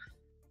together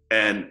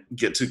and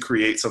get to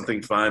create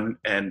something fun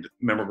and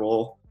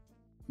memorable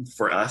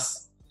for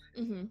us.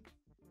 Mm-hmm.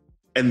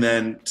 And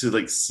then to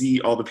like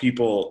see all the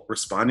people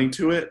responding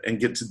to it and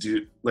get to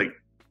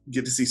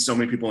see so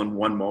many people in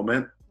one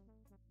moment,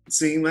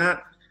 seeing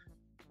that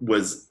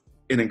was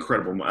an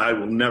incredible moment. I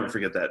will never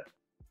forget that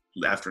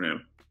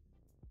afternoon.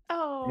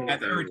 Oh, yeah,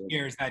 there were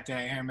tears that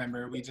day. I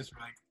remember we just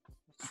were like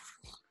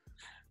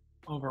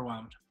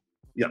overwhelmed.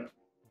 Yep.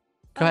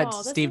 Go ahead,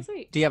 Steve. So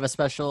do you have a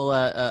special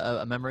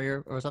a memory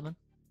or something?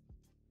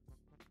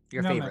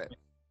 Your favorite?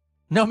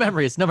 No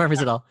memories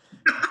at all.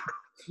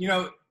 You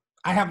know,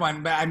 I have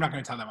one, but I'm not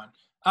going to tell that one.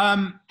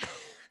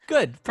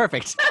 Good.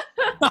 Perfect.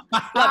 Love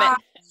it.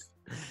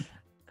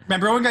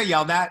 Remember when we got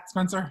yelled at,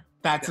 Spencer?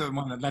 That's a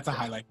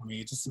highlight for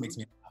me. It just makes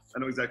me laugh. I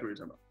know exactly what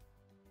you're talking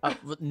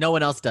about. No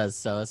one else does,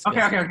 so it's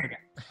okay.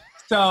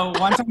 So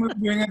one time we were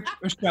doing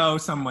a show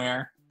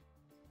somewhere.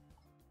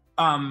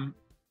 I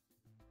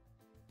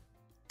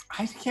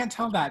can't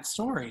tell that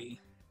story.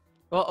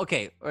 Well,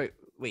 okay.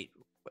 Wait.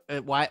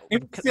 Why?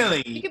 It's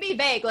silly. You could be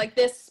vague, like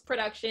this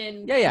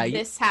production. Yeah.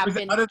 This happened.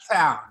 It was out of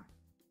town.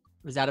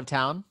 It was out of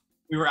town?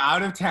 We were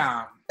out of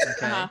town.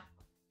 Okay. Uh-huh.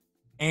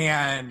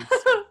 And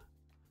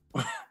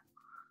I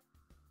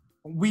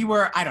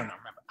don't know,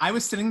 remember. I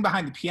was sitting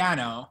behind the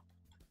piano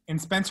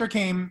and Spencer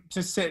came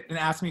to sit and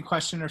ask me a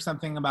question or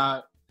something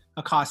about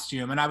a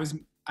costume. And I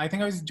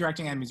think I was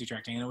directing and music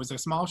directing, and it was a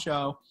small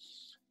show.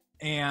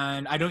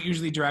 And I don't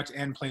usually direct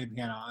and play the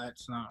piano.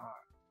 That's not hard.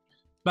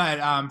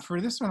 But for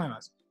this one I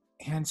was.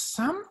 And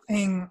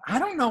something, I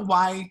don't even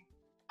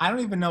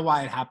know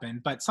why it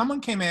happened, but someone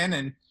came in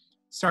and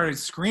started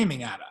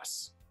screaming at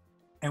us.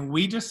 And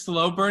we just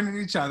slow burned at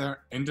each other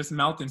and just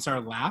melted and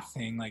started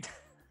laughing. Like,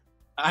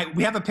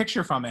 we have a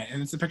picture from it,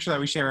 and it's a picture that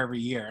we share every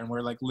year, and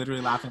we're like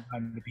literally laughing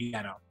on the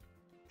piano.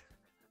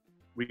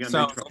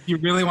 So if you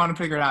really want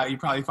to figure it out, you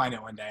probably find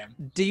it one day.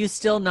 Do you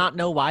still not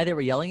know why they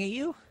were yelling at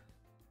you?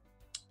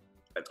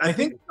 I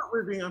think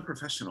we're being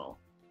unprofessional.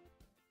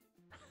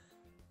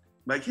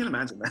 But I can't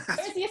imagine that.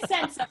 There's a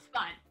sense of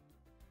fun.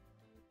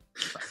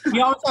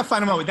 You always have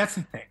fun in what, that's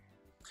the thing.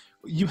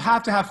 You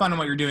have to have fun in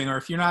what you're doing, or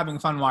if you're not having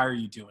fun, why are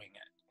you doing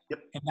it?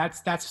 Yep. And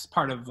that's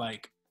part of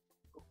like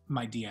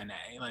my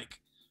DNA. Like,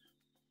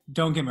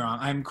 don't get me wrong,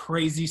 I'm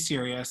crazy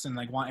serious and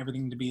like want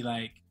everything to be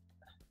like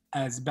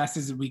as best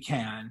as we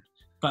can.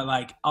 But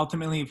like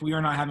ultimately, if we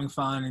are not having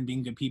fun and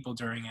being good people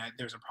during it,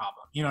 there's a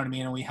problem. You know what I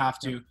mean? And we have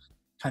to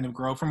kind of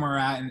grow from where we're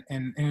at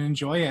and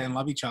enjoy it and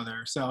love each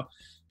other. So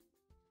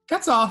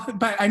that's all.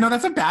 But I know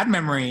that's a bad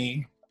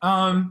memory.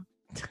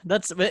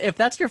 If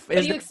that's your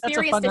that's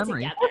a fun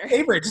memory.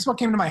 Favorite, just what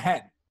came to my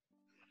head.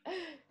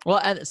 Well,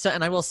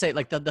 and I will say,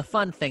 like the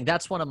fun thing,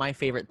 that's one of my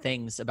favorite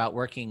things about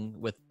working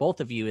with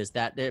both of you is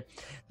that the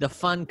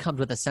fun comes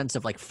with a sense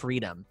of like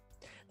freedom.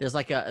 There's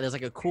like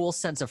a cool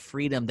sense of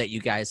freedom that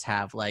you guys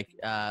have, like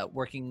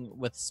working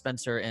with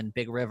Spencer and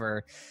Big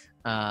River.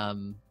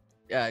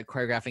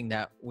 choreographing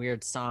that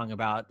weird song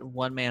about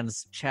one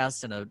man's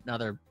chest and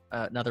another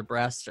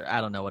breast, or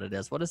I don't know what it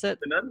is. What is it?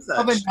 The None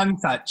Oh, the Such. None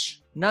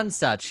Such. None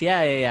such.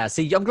 Yeah.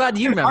 See, I'm glad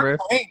you remember.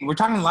 We're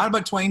talking a lot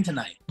about Twain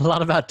tonight. A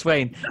lot about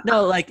Twain.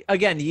 No, like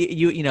again,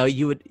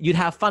 you'd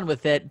have fun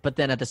with it, but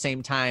then at the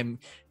same time,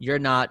 you're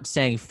not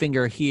saying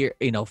finger here,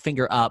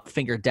 finger up,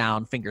 finger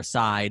down, finger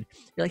side.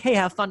 You're like, hey,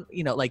 have fun,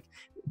 like.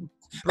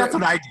 That's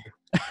what I do.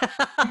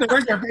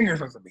 Where's your finger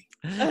supposed to be?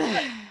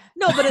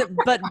 No,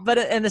 but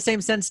in the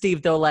same sense,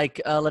 Steve, though,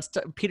 like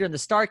Peter and the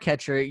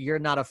Starcatcher, you're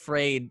not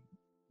afraid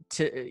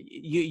to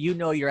you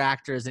know your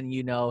actors, and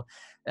you know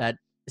that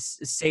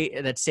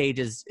Sage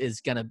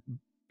is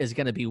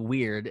gonna be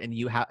weird, and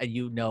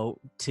you know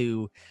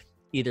to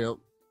either.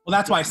 Well,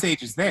 that's why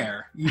Sage is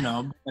there,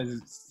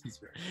 because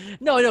he's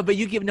weird. No, but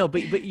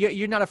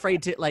you're not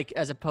afraid to, like,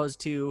 as opposed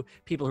to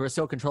people who are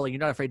so controlling, you're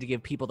not afraid to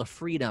give people the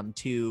freedom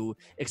to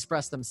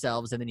express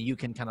themselves, and then you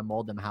can kind of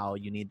mold them how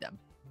you need them.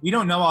 We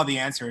don't know all the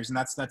answers, and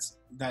that's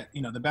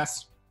the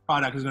best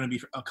product is going to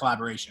be a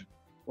collaboration.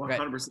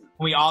 100%.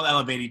 We all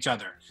elevate each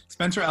other.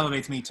 Spencer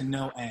elevates me to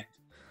no end,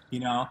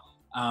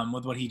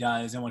 with what he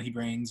does and what he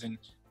brings, and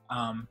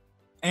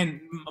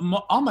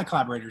all my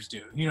collaborators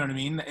do. You know what I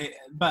mean?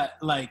 But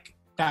like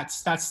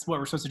that's what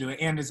we're supposed to do.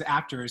 And as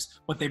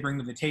actors, what they bring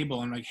to the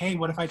table, and like, hey,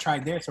 what if I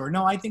tried this? Or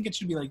no, I think it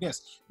should be like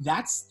this.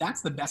 That's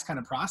the best kind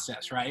of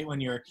process, right?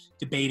 When you're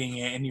debating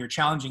it and you're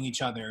challenging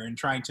each other and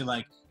trying to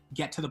like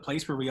get to the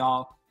place where we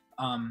all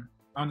are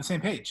on the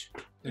same page.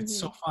 It's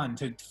so fun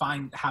to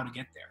find how to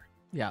get there.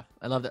 Yeah,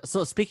 I love that.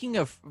 So speaking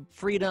of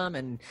freedom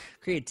and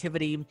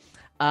creativity,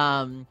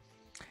 we're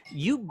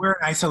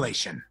in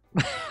isolation.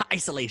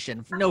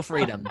 Isolation, no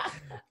freedom.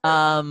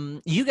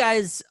 You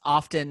guys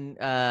often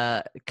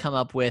come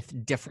up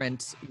with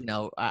different,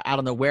 I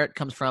don't know where it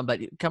comes from, but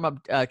you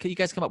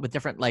guys come up with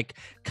different like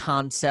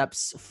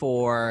concepts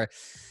for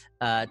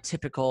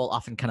typical,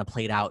 often kind of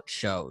played out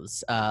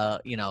shows.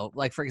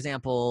 Like for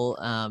example,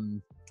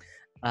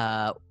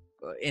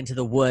 Into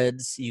the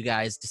Woods, you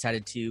guys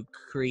decided to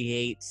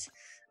create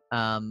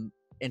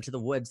Into the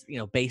Woods,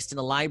 based in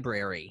a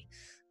library.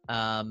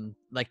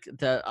 Like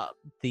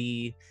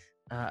the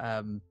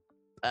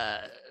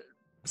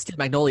Steel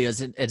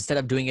Magnolias, instead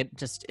of doing it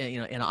just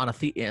in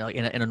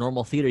a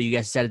normal theater, you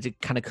guys decided to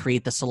kind of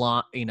create the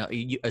salon.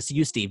 You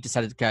Steve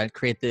decided to kind of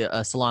create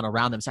the salon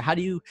around them. So how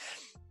do you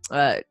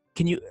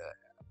can you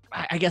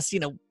I guess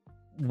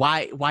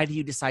why do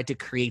you decide to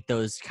create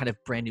those kind of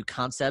brand new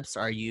concepts?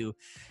 Are you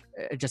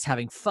just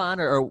having fun,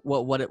 or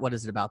what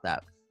is it about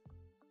that?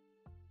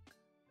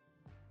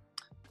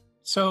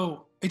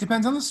 So it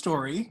depends on the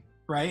story,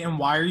 right? And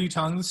why are you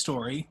telling the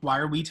story? Why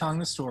are we telling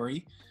the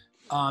story?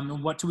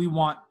 And what do we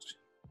want?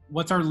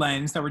 What's our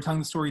lens that we're telling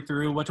the story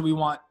through? What do we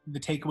want the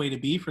takeaway to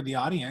be for the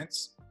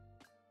audience?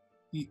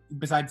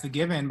 Besides the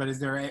given, but is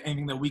there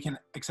anything that we can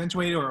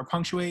accentuate or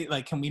punctuate?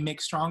 Like, can we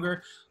make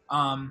stronger?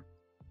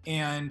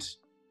 And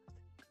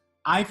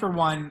I, for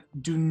one,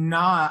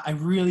 I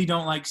really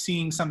don't like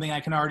seeing something I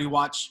can already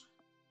watch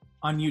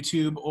on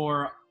YouTube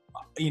or,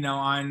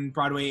 on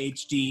Broadway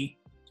HD.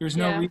 There's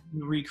no reason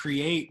to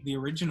recreate the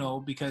original,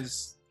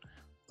 because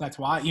that's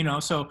why,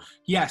 so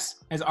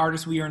yes, as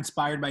artists, we are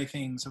inspired by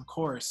things, of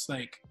course,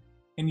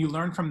 and you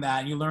learn from that,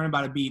 and you learn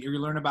about a beat, or you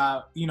learn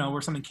about,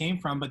 where something came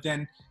from, but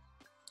then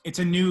it's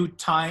a new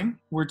time.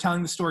 We're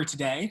telling the story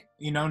today,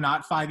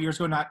 not 5 years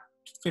ago, not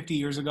 50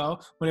 years ago,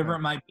 whatever it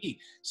might be.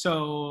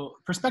 So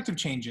perspective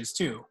changes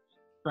too,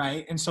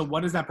 right? And so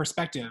what is that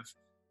perspective?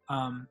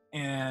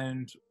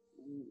 And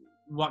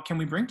what can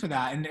we bring to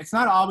that? And it's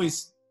not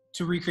always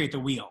to recreate the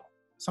wheel.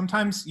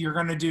 Sometimes you're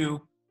not going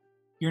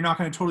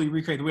to totally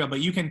recreate the wheel, but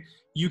you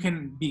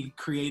can be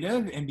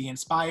creative and be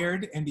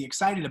inspired and be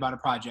excited about a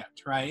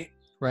project, right?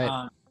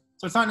 Right.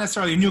 So it's not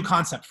necessarily a new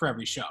concept for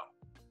every show,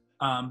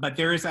 but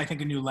there is, I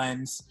think, a new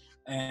lens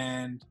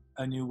and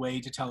a new way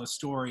to tell a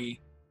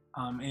story,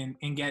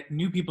 and get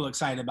new people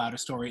excited about a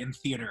story in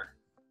theater.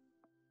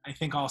 I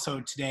think also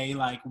today,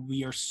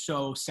 we are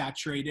so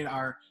saturated,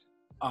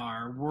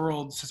 our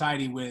world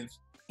society, with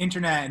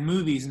internet and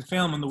movies and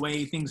film and the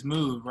way things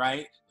move,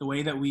 right? The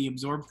way that we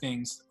absorb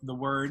things, the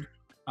word,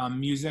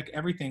 music,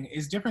 everything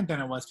is different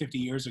than it was 50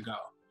 years ago.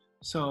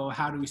 So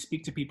how do we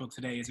speak to people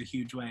today is a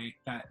huge way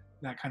that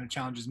kind of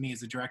challenges me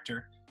as a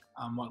director,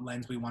 what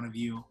lens we want to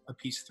view a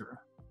piece through.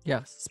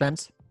 Yeah,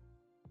 Spence?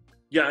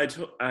 Yeah,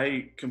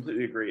 I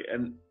completely agree.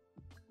 And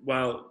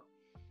while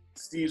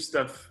Steve's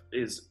stuff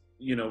is,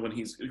 when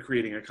he's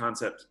creating a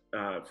concept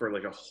for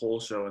like a whole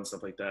show and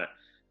stuff like that,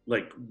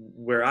 like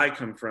where I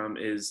come from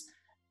is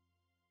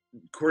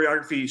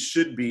choreography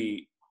should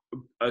be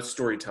a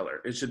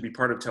storyteller. It should be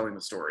part of telling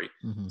the story.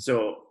 Mm-hmm.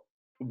 So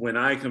when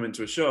I come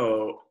into a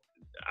show,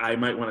 I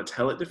might want to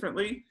tell it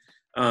differently,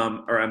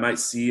 or I might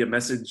see a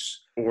message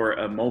or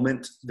a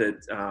moment that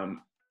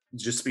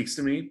just speaks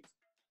to me,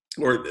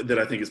 or that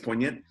I think is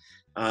poignant,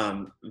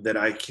 that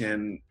I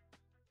can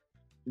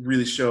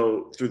really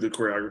show through the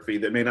choreography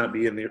that may not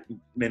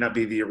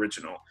be the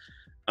original.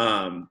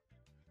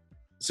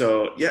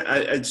 So yeah,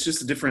 it's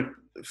just a different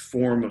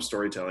form of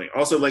storytelling.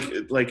 Also,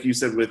 like you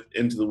said with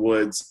Into the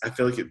Woods, I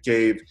feel like it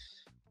gave,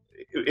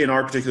 in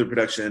our particular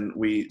production,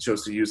 we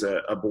chose to use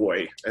a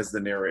boy as the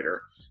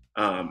narrator,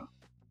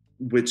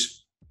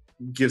 which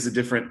gives a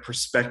different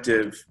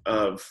perspective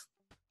of,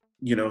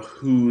 you know,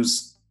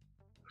 who's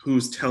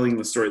telling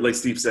the story. Like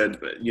Steve said,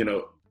 you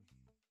know,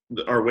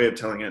 our way of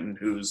telling it, and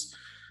who's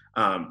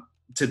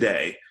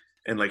today,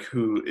 and like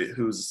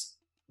who's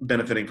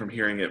benefiting from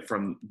hearing it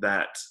from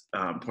that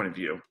point of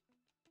view.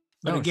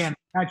 But again,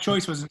 that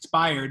choice was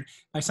inspired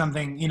by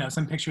something, you know,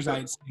 some pictures I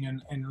had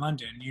seen in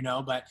London, you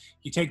know, but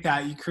you take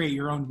that, you create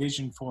your own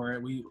vision for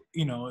it. We,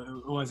 you know,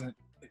 it wasn't,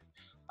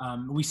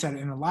 we set it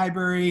in a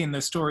library, and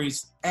the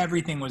stories,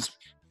 everything was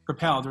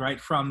propelled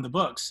right from the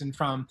books and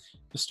from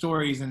the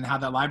stories, and how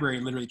that library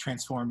literally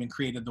transformed and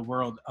created the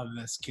world of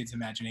this kid's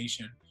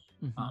imagination.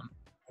 Mm-hmm.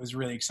 It was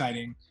really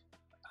exciting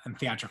and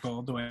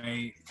theatrical the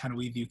way kind of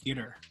we view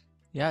theater.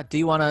 Yeah. Do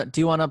you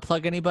wanna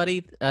plug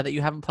anybody that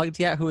you haven't plugged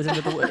yet who was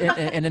into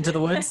the Into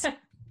the Woods? It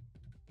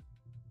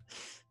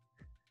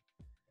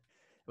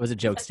was a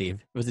joke, Steve.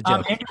 It was a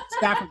joke. Andrea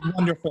Stack was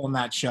wonderful in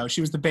that show. She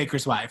was the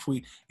baker's wife.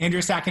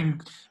 Andrea Stack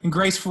and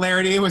Grace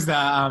Flaherty was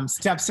the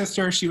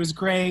stepsister. She was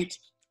great.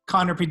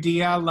 Connor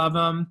Padilla, love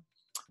him.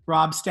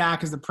 Rob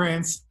Stack is the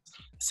prince.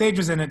 Sage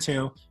was in it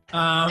too.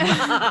 No.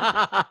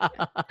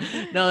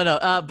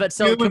 But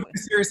so was a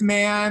serious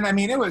man. I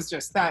mean, it was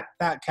just that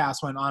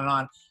cast went on and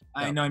on.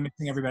 I know I'm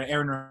missing everybody.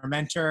 Erin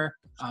Mentor.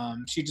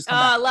 She just.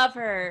 I love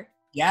her.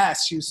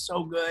 Yes, she was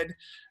so good.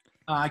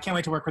 I can't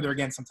wait to work with her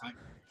again sometime.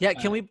 Yeah,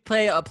 can we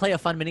play a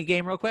fun mini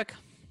game real quick?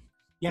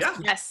 Yes. Yeah.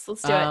 Yes,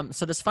 let's do it.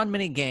 So this fun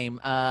mini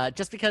game,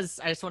 just because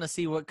I just want to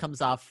see what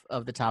comes off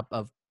of the top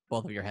of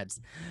both of your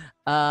heads.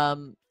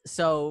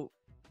 So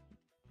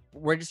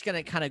we're just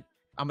gonna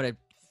I'm gonna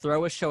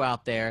throw a show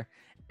out there,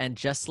 and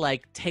just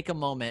like take a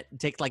moment,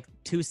 take like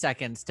 2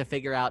 seconds to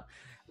figure out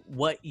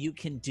what you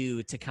can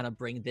do to kind of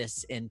bring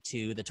this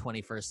into the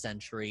 21st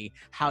century.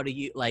 How do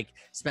you, like,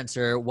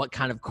 Spencer, what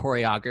kind of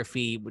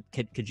choreography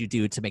could you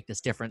do to make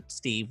this different?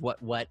 Steve,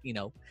 what you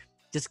know,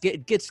 just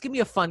give me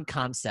a fun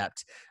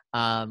concept.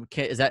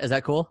 Is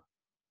that cool?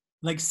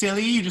 Like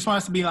silly? You just want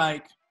us to be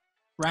like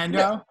rando?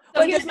 Yeah.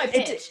 So here's my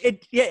pitch.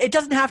 It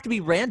doesn't have to be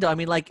rando. I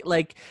mean,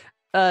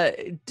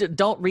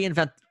 don't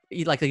reinvent.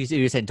 Like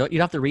you were saying, you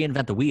don't have to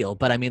reinvent the wheel.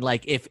 But I mean,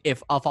 like,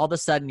 if all of a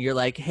sudden you're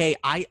like, hey,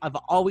 I've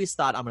always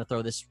thought, I'm going to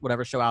throw this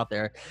whatever show out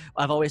there.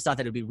 I've always thought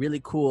that it'd be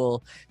really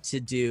cool to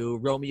do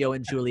Romeo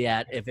and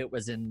Juliet if it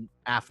was in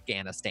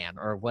Afghanistan,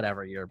 or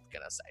whatever you're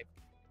going to say.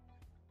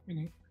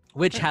 Mm-hmm.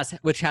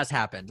 Which has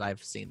happened.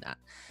 I've seen that.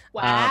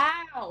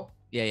 Wow.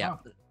 Yeah.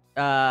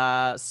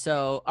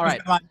 So all right.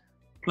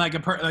 Like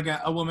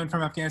a woman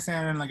from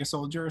Afghanistan and like a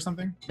soldier or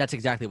something. That's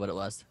exactly what it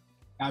was.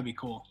 That'd be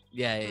cool.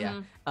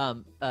 Yeah.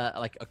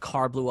 Like a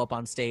car blew up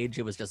on stage.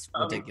 It was just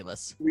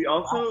ridiculous. We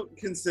also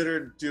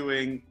considered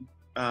doing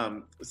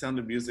Sound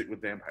of Music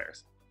with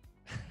vampires.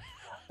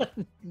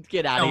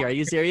 Get out of here. Are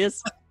you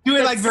serious? Do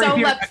it like very so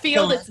left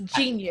field. It's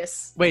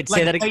genius. Wait, like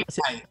say that again.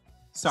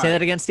 Say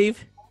that again,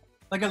 Steve.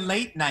 Like a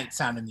late night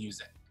Sound of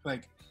Music.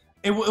 Like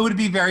it would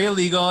be very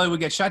illegal. It would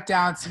get shut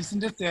down, cease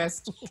and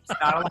desist. It's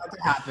not allowed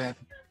to happen.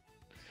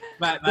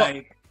 But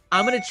like.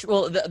 I'm gonna.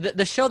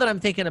 The show that I'm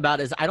thinking about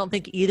is, I don't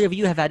think either of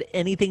you have had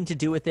anything to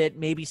do with it.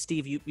 Maybe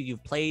Steve,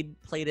 you've played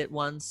it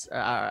once,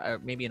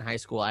 or maybe in high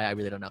school. I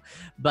really don't know.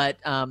 But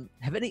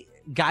have any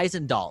Guys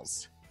and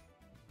Dolls?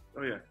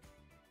 Oh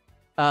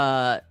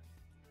yeah.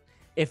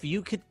 If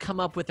you could come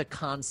up with a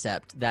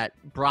concept that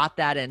brought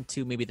that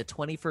into maybe the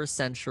 21st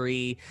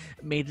century,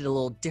 made it a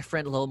little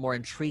different, a little more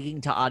intriguing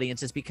to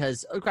audiences,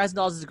 because Guys and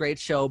Dolls is a great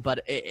show,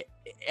 but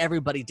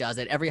everybody does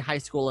it. Every high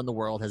school in the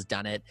world has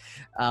done it.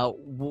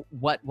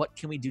 What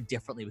can we do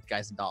differently with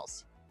Guys and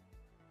Dolls?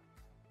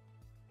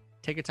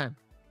 Take your time.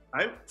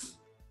 I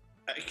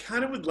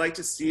kind of would like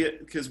to see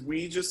it, because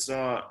we just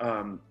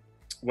saw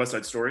West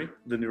Side Story,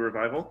 the new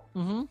revival.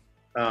 Mm-hmm.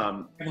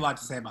 I have a lot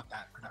to say about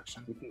that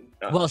production.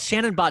 Well,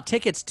 Shannon bought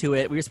tickets to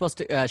it. We were supposed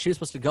to. She was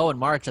supposed to go in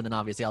March, and then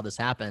obviously all this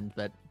happened.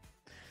 But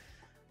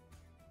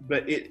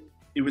it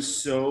was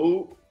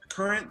so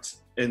current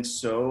and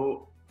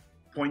so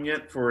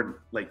poignant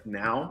for like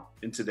now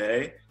and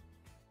today.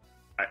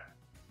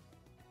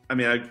 I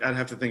mean, I'd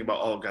have to think about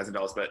all of Guys and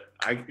Dolls, but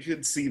I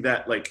could see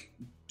that like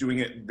doing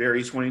it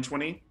very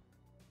 2020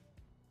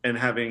 and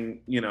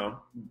having, you know,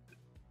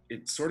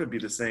 it sort of be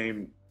the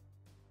same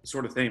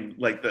sort of thing.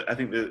 Like I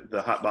think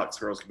the Hot Box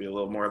Girls could be a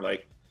little more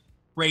like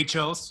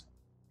Rachel's.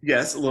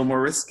 Yes, a little more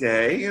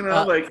risque, you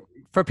know, like.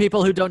 For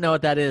people who don't know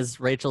what that is,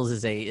 Rachel's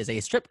is a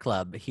strip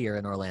club here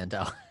in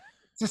Orlando.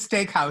 It's a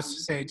steakhouse,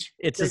 Sage.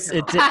 It's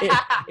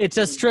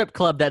a strip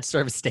club that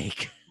serves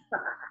steak.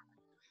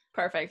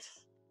 Perfect.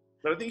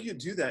 But I think you could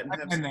do that and I've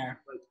have been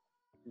there. like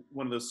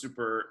one of those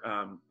super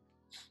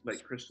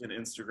like Christian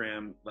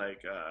Instagram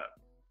like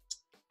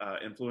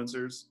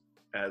influencers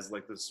as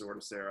like the sort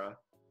of Sarah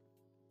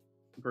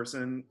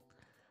person.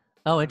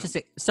 Oh,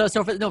 interesting. So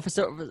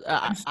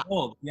I'm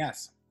sold.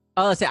 Yes.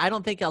 I'll say I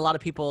don't think a lot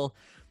of people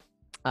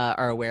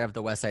are aware of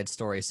the West Side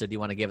Story. So do you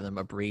want to give them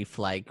a brief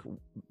like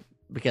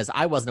because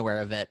I wasn't aware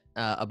of it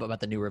about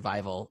the new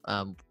revival.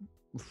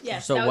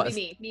 Yes, so that would what-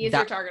 be me as that-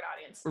 your target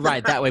audience.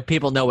 Right, that way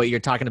people know what you're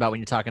talking about when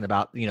you're talking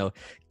about, you know,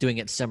 doing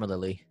it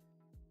similarly.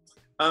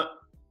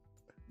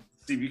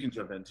 Steve, you can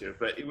jump in too,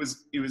 but it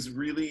was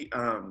really.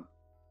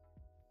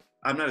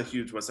 I'm not a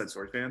huge West Side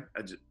Story fan.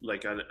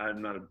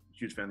 I'm not a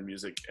huge fan of the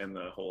music and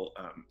the whole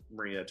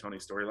Maria Tony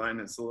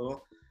storyline. It's a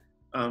little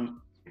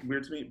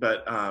weird to me,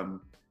 but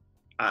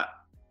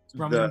It's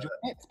Romeo and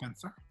Juliet,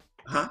 Spencer.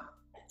 huh?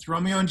 It's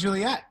Romeo and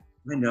Juliet.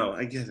 I know,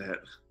 I get it.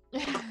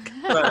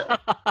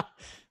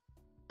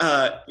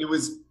 It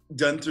was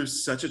done through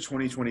such a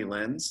 2020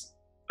 lens,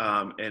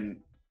 and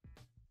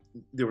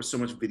there was so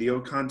much video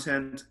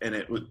content, and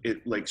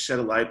it like shed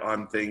a light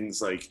on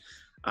things like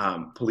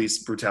police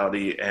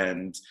brutality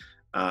and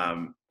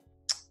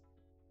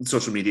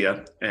social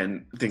media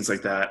and things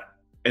like that,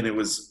 and it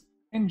was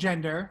And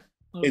gender.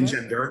 a little in bit.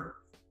 gender.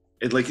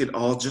 It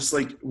all just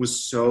like was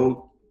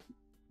so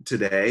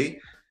today.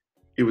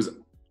 It was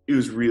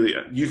really.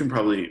 You can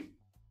probably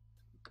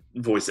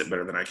voice it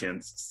better than I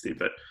can, Steve,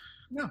 but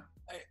No,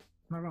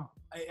 not at all.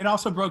 It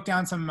also broke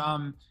down some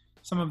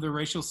of the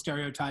racial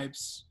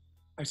stereotypes,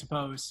 I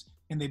suppose,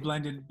 and they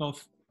blended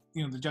both.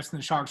 You know, the Jets and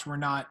the Sharks were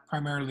not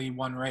primarily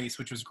one race,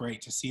 which was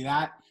great to see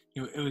that.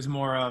 It was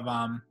more of,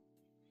 I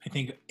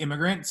think,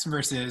 immigrants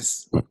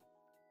versus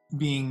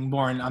being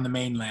born on the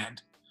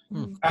mainland.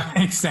 That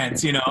makes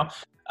sense, you know?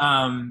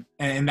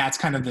 And that's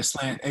kind of the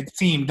slant. It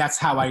seemed, that's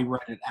how I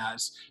read it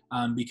as,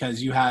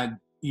 because you had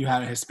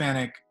a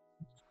Hispanic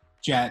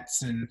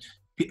Jets and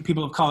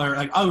people of color.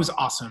 Like, oh, it was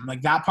awesome.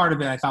 Like, that part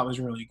of it I thought was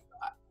really,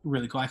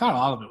 really cool. I thought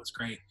all of it was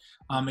great.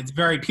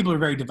 People are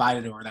very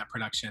divided over that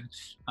production.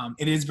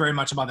 It is very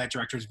much about that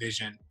director's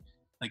vision,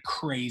 like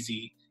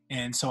crazy.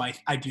 And so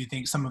I do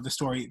think some of the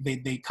story,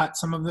 they cut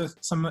some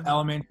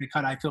elements. They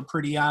cut I Feel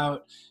Pretty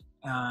out,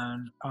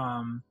 and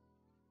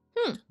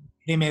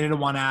they made it a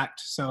one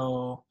act.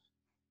 So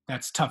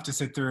that's tough to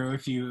sit through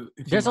if you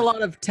There's a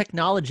lot of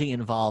technology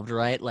involved,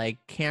 right? Like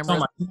so cameras.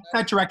 much.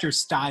 That director's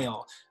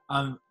style.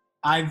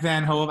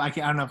 Ivan Hove, I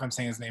don't know if I'm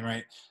saying his name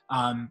right.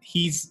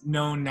 He's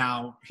known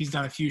now. He's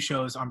done a few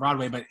shows on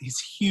Broadway, but he's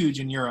huge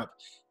in Europe,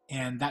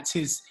 and that's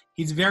he's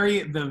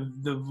very the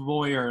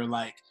voyeur.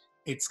 Like,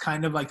 it's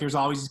kind of like there's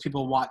always these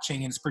people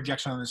watching, and it's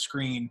projection on the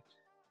screen.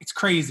 It's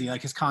crazy,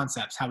 like his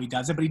concepts, how he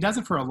does it, but he does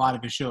it for a lot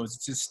of his shows.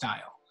 It's his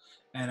style,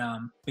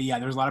 and but yeah,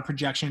 there's a lot of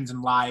projections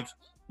and live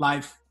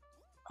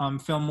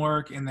film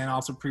work, and then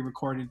also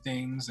pre-recorded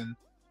things, and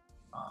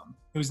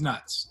it was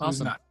nuts. It was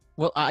Awesome. nuts.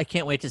 Well, I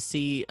can't wait to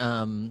see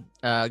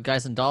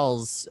Guys and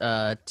Dolls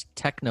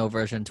techno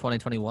version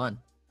 2021.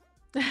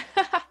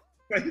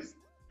 It's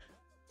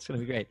gonna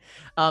be great.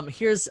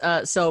 Here's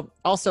so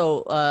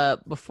also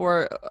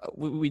before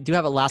we do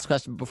have a last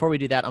question. Before we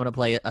do that, I'm gonna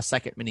play a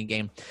second mini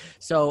game.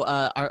 So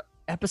our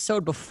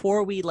episode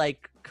before we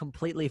like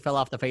completely fell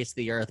off the face of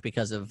the earth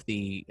because of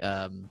the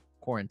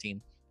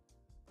quarantine.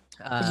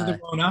 Because of the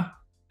Rona.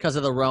 Because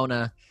of the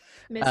Rona.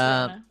 Miss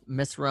Rona.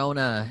 Miss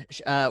Rona.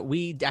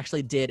 We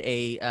actually did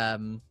a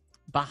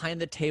behind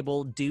the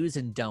table do's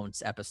and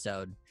don'ts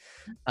episode.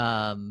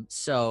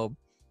 So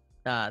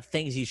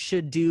things you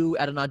should do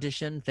at an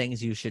audition,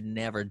 things you should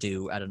never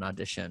do at an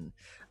audition.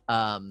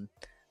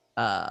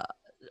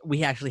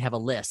 We actually have a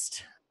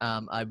list,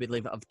 I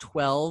believe, of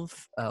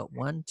 12,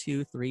 1,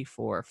 2, 3,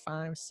 4,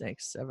 5,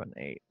 6, 7,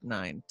 8,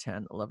 9,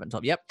 10, 11,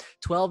 12. Yep,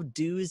 12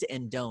 do's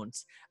and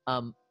don'ts.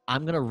 I'm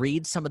going to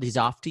read some of these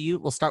off to you.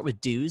 We'll start with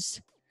do's.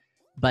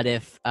 But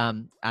if,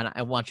 and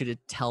I want you to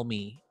tell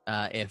me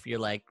if you're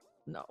like,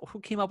 no, who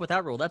came up with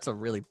that rule? That's a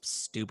really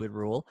stupid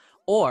rule.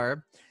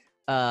 Or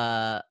tell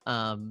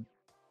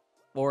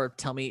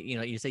me,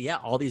 you say, yeah,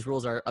 all these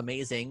rules are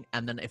amazing.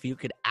 And then if you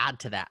could add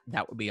to that,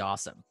 that would be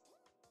awesome.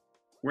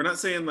 we're not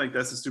saying like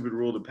that's a stupid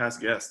rule to pass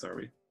guests, are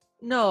we?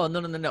 No.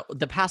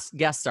 The past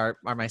guests are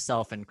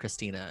myself and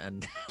Christina,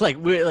 and like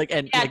we're like,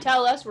 and Yeah, like,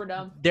 tell us we're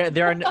dumb.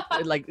 there are no,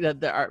 like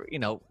there are,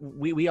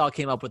 we all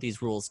came up with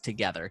these rules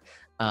together.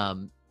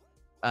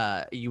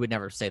 You would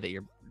never say that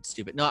you're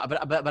stupid. No,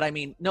 but I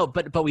mean, no,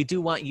 but we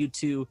do want you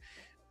to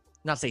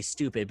not say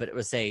stupid, but it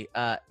would say,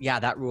 yeah,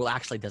 that rule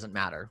actually doesn't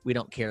matter. We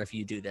don't care if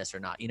you do this or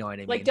not. You know what I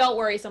mean? Like, don't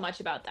worry so much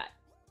about that.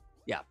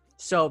 Yeah.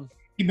 So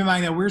Keep in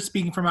mind that we're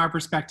speaking from our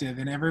perspective,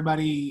 and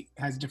everybody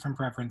has different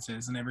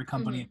preferences, and every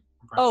company has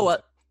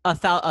different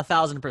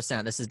preferences.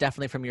 1,000%. This is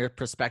definitely from your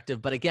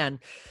perspective. But again,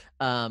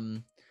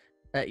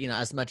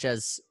 as much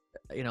as,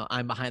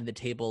 I'm behind the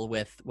table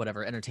with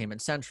whatever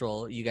Entertainment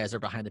Central, you guys are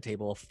behind the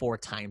table 4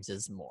 times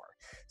as more.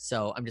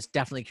 So I'm just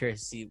definitely curious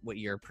to see what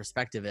your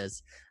perspective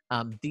is.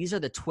 These are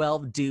the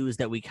 12 do's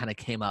that we kind of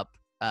came up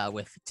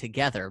with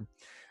together.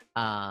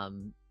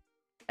 And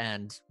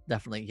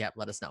definitely, yeah,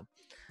 let us know.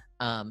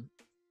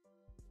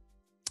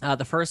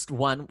 The first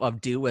one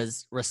of do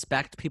was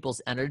respect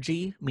people's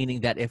energy, meaning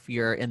that if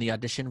you're in the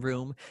audition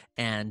room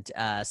and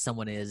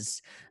someone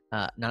is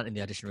not in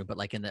the audition room, but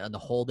like in the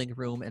holding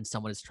room, and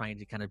someone is trying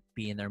to kind of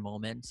be in their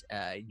moment,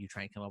 you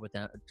try and come up to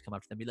them,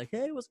 and be like,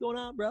 "Hey, what's going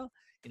on, bro?"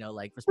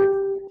 Like respect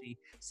their energy.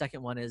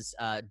 Second one is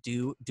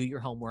do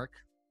your homework.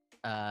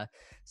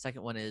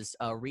 Second one is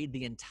read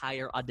the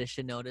entire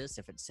audition notice.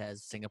 If it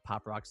says sing a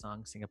pop rock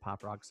song, sing a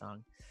pop rock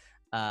song.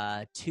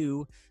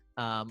 2,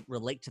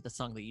 relate to the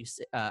song that you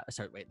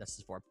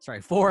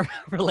four,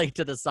 relate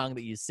to the song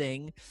that you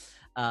sing.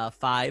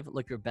 5,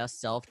 look your best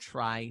self.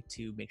 Try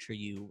to make sure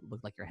you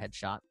look like your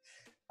headshot.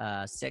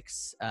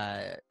 6,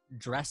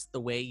 dress the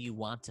way you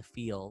want to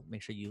feel.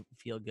 Make sure you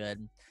feel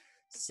good.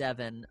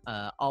 7,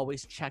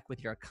 always check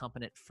with your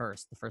accompanist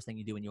first. The first thing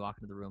you do when you walk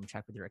into the room,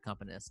 check with your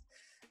accompanist.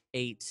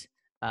 8,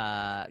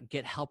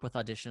 get help with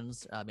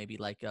auditions, maybe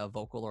like a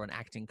vocal or an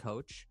acting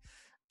coach.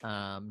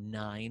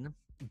 9,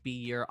 be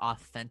your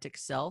authentic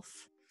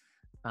self.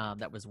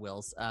 That was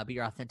Will's. Be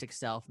your authentic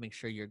self. Make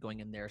sure you're going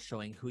in there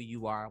showing who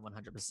you are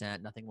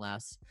 100%, nothing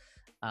less.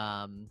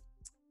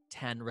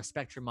 10,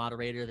 respect your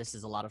moderator. This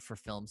is a lot of for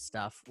film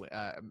stuff,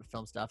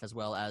 as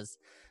well as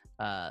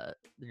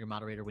your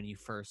moderator when you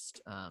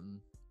first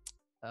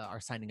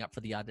are signing up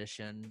for the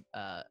audition.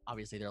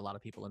 Obviously, there are a lot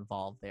of people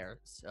involved there,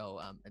 so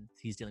and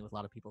he's dealing with a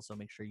lot of people. So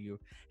make sure you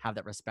have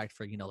that respect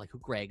for, like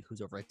Greg,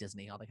 who's over at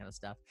Disney, all that kind of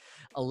stuff.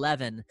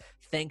 11,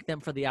 thank them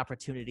for the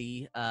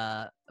opportunity.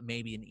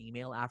 Maybe an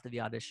email after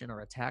the audition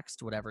or a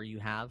text, whatever you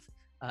have.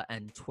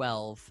 And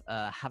 12,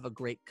 have a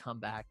great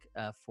comeback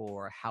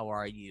for how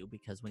are you?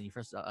 Because when you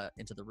first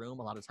enter the room,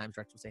 a lot of times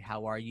directors will say,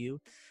 how are you?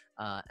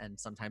 And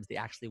sometimes they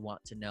actually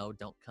want to know.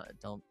 Don't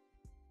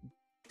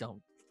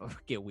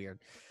get weird.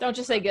 Don't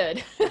just say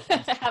good.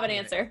 Have an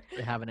answer.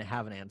 Have an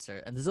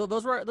answer. And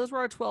those were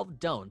our 12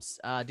 don'ts.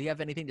 Do you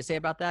have anything to say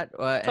about that?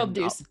 12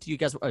 do's. Do you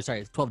guys? Oh,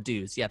 sorry, 12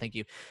 do's. Yeah, thank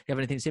you. Do you have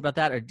anything to say about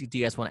that, or do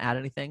you guys want to add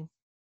anything?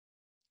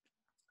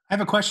 I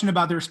have a question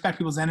about the respect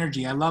people's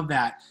energy. I love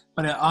that.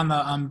 But on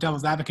the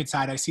devil's advocate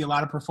side, I see a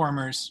lot of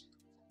performers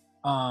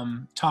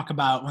talk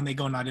about when they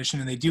go in audition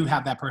and they do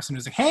have that person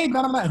who's like, hey,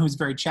 blah, blah, blah, who's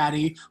very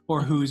chatty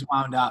or who's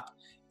wound up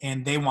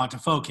and they want to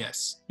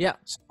focus. Yeah.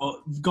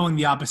 So going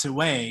the opposite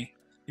way,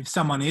 if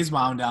someone is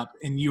wound up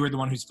and you are the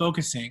one who's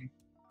focusing,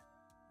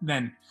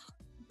 then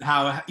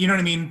how, you know what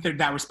I mean?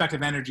 That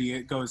respective energy,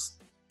 it goes.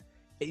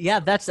 Yeah,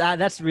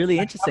 that's really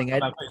interesting.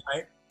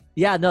 Right?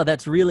 Yeah, no,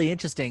 that's really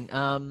interesting.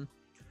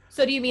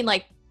 So do you mean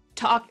like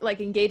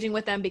engaging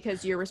with them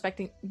because you're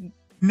respecting?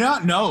 No,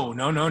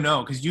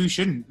 because you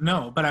shouldn't.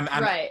 No, but I'm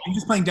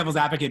just playing devil's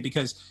advocate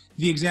because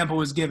the example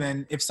was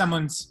given. If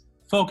someone's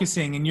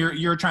focusing and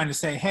you're trying to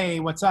say, hey,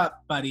 what's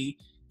up, buddy?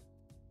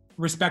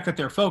 Respect that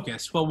they're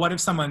focused. Well, what if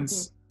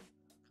someone's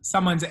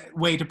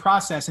way to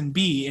process and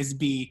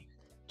be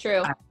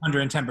true at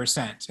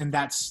 110%, and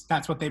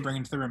that's what they bring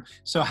into the room.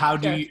 So how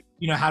do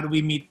how do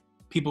we meet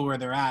people where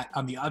they're at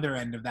on the other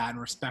end of that and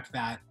respect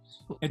that?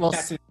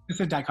 It's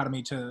a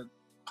dichotomy to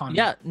ponder.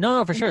 Yeah,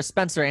 no, for sure.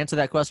 Spencer, answer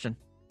that question.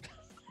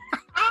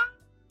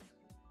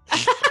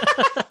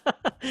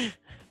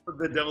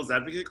 The devil's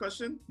advocate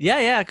question?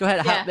 Yeah, go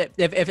ahead.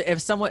 Yeah.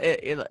 If someone,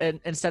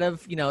 instead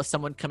of,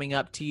 someone coming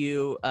up to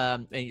you,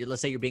 and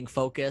let's say you're being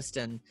focused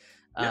and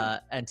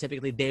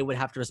typically they would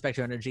have to respect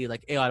your energy,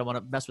 like, hey, I don't want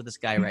to mess with this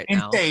guy right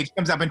now. And Sage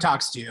comes up and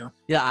talks to you.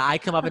 Yeah, I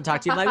come up and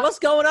talk to you. I'm like, what's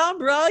going on,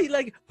 bro? You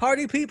like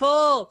party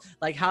people?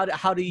 Like,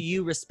 how do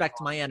you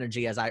respect my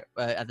energy as I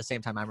at the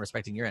same time I'm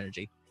respecting your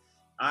energy?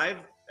 I've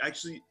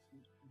actually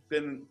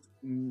been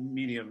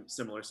medium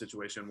similar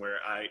situation where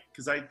I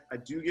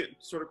do get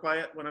sort of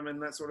quiet when I'm in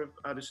that sort of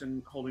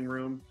audition holding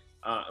room,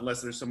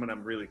 unless there's someone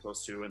I'm really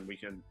close to and we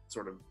can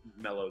sort of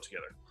mellow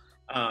together.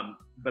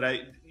 But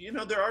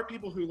there are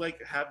people who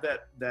like have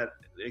that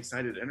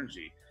excited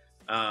energy.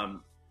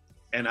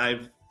 And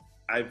I've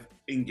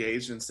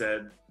engaged and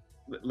said,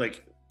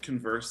 like,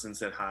 conversed and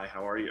said, hi,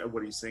 how are you?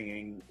 What are you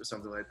singing?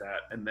 Something like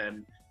that. And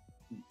then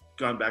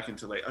gone back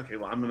into like, okay,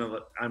 well, I'm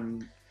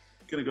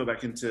gonna go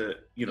back into,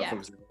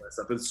 focusing on that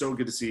stuff. But it's so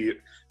good to see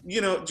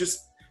you,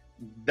 just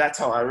that's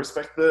how I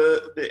respect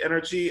the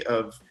energy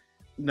of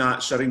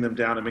not shutting them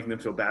down and making them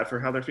feel bad for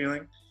how they're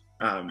feeling.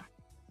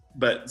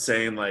 But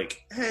saying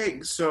like,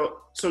 hey, so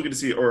good to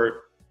see you,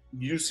 or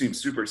you seem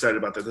super excited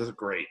about that. That's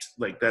great.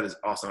 Like, that is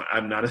awesome.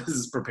 I'm not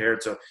as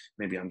prepared, so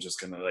maybe I'm just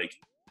gonna like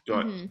go.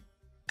 Mm-hmm.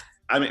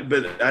 I mean,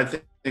 but I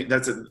think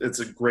it's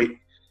a great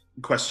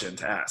question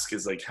to ask,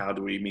 is like, how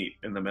do we meet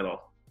in the middle?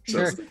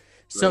 Sure.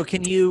 So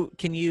can you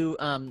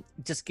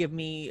just give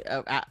me,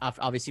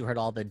 obviously you heard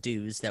all the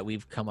do's that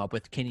we've come up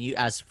with. Can you,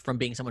 as from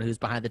being someone who's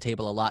behind the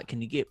table a lot,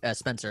 can you give,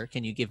 Spencer,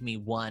 can you give me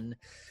one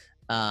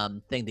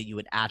thing that you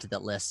would add to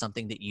that list,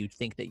 something that you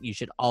think that you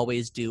should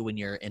always do when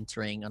you're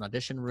entering an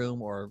audition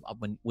room, or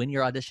when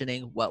you're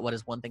auditioning? What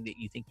is one thing that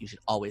you think you should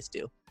always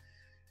do?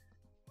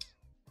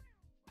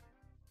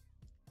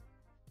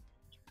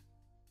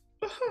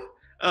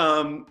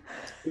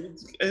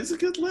 It's a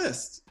good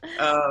list.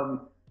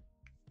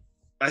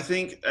 I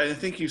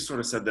think you sort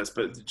of said this,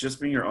 but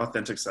just being your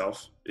authentic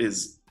self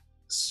is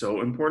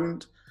so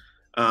important.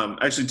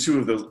 Actually, two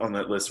of those on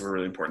that list were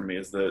really important to me,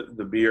 is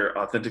the be your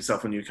authentic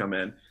self when you come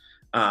in.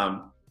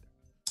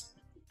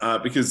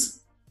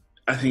 Because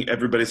I think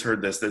everybody's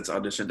heard this that's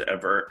auditioned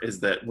ever,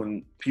 is that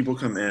when people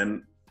come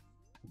in,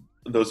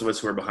 those of us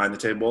who are behind the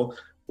table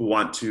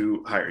want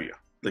to hire you.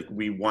 Like,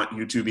 we want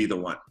you to be the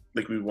one.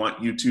 Like we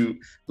want you to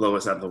blow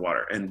us out of the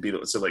water and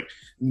so like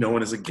no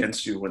one is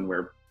against you when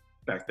we're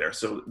back there.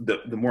 So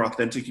the more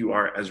authentic you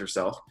are as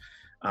yourself,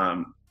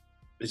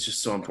 it's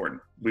just so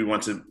important. We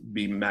want to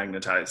be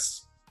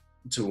magnetized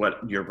to what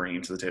you're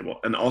bringing to the table,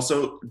 and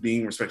also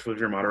being respectful of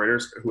your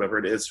moderators, whoever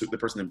it is, the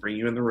person that bring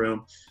you in the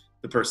room,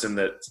 the person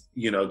that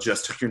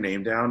just took your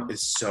name down,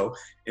 is so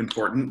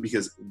important,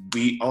 because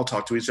we all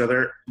talk to each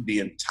other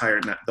the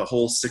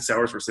whole 6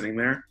 hours we're sitting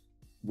there.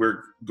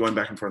 We're going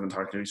back and forth and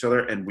talking to each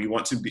other, and we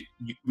want you to be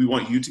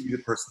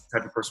the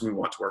type of person we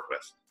want to work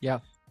with. Yeah.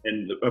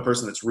 And a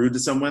person that's rude to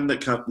someone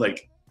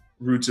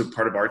rude to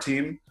part of our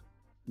team,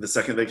 the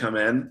second they come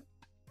in,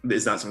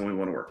 is not someone we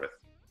want to work with.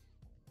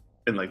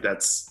 And like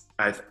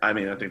I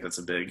think that's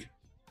a big,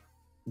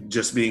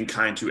 just being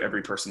kind to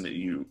every person that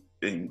you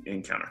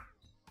encounter.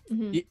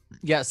 Mm-hmm.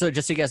 Yeah. So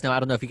just so you guys know, I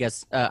don't know if you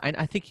guys,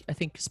 I think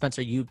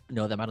Spencer, you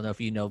know them. I don't know if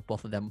you know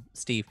both of them,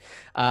 Steve.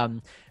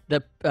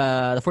 The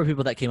 4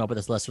 people that came up with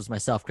this list was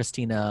myself,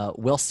 Christina,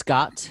 Will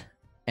Scott,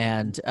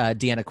 and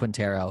Deanna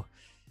Quintero.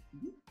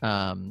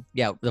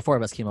 The 4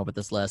 of us came up with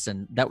this list,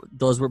 and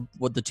those were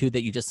the 2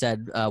 that you just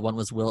said. One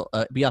was Will,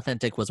 Be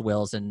Authentic was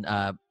Will's, and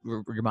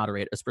your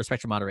moderator,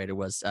 respect your moderator,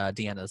 was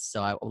Deanna's.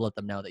 So I will let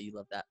them know that you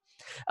love that.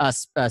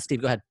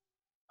 Steve, go ahead.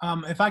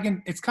 If I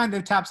can, it's kind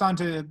of taps on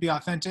to Be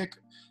Authentic,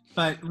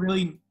 but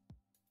really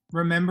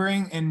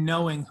remembering and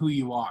knowing who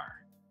you are.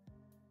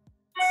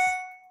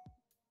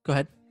 Go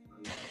ahead.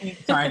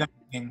 Sorry. No,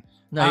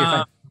 you're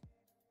fine.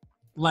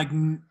 Like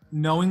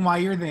knowing why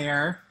you're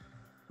there,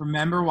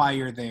 remember why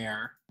you're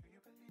there.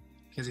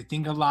 Because I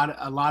think a lot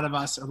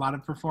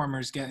of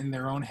performers get in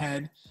their own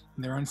head,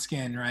 in their own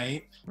skin,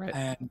 right?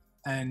 Right.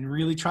 And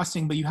really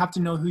trusting, but you have to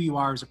know who you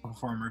are as a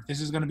performer. If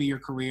this is going to be your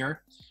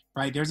career,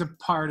 right? There's a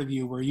part of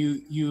you where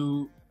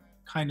you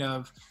kind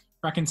of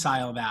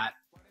reconcile that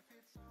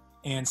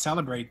and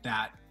celebrate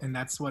that, and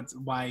that's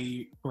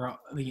why we're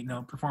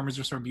performers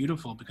are so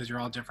beautiful, because you're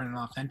all different and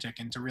authentic,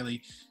 and to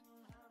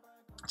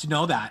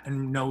know that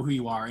and know who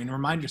you are and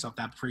remind yourself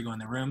that before you go in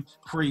the room,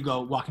 before you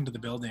walk into the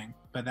building.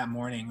 But that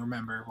morning,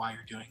 remember why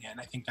you're doing it. And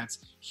I think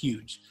that's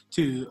huge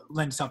to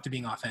lend itself to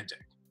being authentic.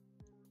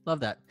 Love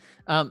that.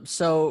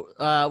 So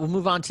we'll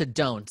move on to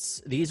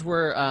don'ts. These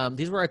were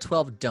our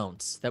 12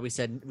 don'ts that we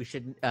said we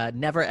should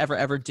never, ever,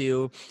 ever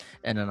do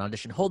in an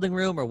audition holding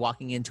room or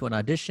walking into an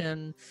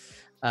audition.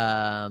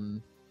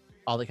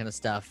 All that kind of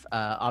stuff.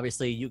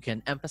 Obviously, you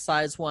can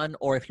emphasize one,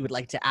 or if you would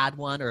like to add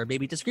one, or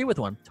maybe disagree with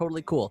one,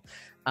 totally cool.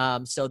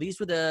 So these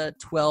were the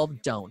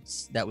 12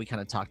 don'ts that we kind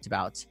of talked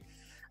about.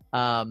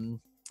 All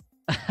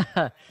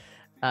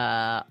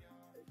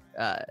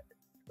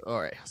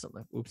right.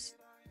 Oops.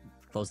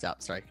 Closed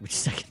out. Sorry. Give me 2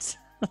 seconds.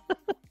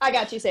 I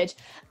got you, Sage.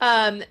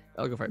 I'll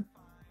go for it.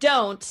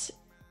 Don't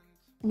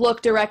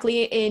look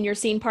directly in your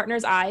scene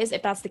partner's eyes.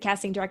 If that's the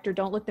casting director,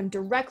 don't look them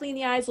directly in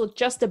the eyes. Look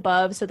just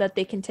above, so that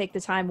they can take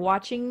the time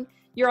watching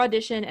your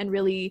audition and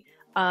really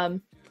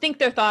think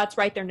their thoughts,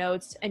 write their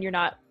notes, and you're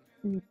not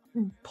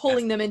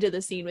pulling them into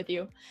the scene with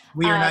you.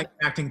 We are not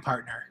your acting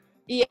partner.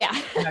 Yeah.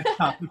 That's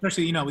tough.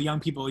 Especially, with young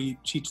people, you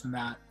teach them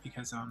that,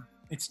 because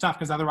it's tough,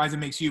 because otherwise it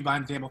makes you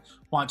behind the table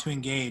want to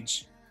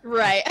engage.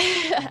 Right.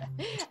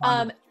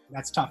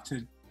 That's tough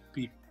to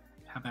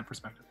have that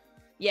perspective.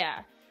 Yeah.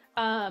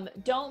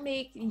 Don't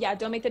make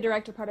the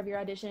director part of your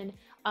audition.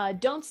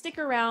 Don't stick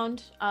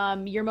around.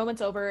 Your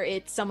moment's over.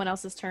 It's someone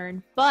else's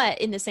turn. But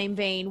in the same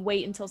vein,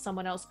 wait until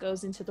someone else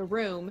goes into the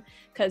room,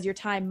 because your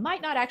time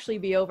might not actually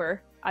be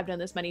over. I've done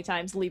this many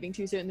times, leaving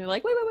too soon. And they're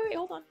like, wait,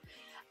 hold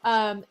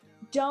on.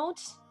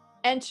 Don't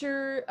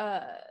enter.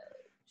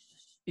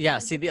 Yeah.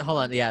 See, hold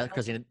on. Yeah,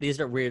 Christina, these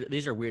are weird.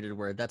 These are weirded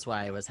words. That's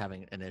why I was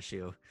having an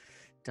issue.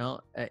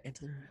 Don't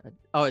enter.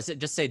 Is it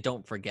just say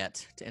don't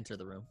forget to enter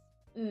the room?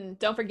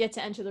 Don't forget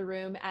to enter the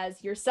room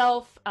as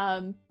yourself.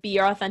 Be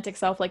your authentic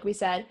self, like we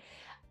said.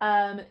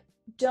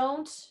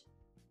 Don't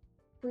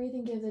breathe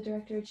and give the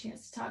director a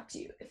chance to talk to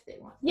you if they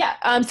want.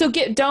 Yeah. So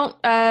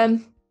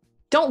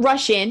don't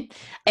rush in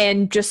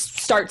and just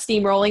start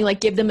steamrolling. Like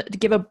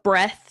give a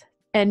breath,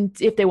 and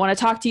if they want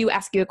to talk to you,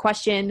 ask you a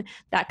question.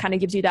 That kind of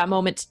gives you that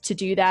moment to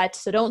do that.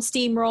 So don't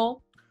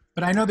steamroll.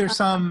 But I know there's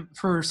some,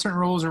 for certain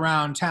roles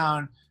around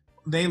town,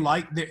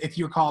 if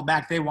you're called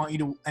back, they want you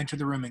to enter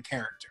the room in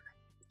character.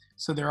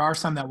 So there are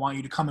some that want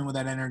you to come in with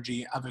that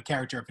energy of a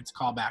character if it's a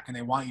callback, and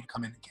they want you to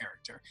come in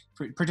character,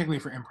 particularly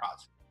for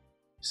improv.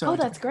 So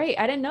that's great.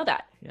 I didn't know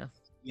that. Yeah.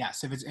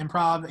 Yes, if it's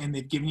improv and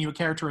they've given you a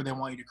character, or they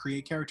want you to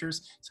create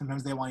characters,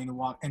 sometimes they want you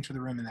to enter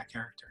the room in that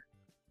character.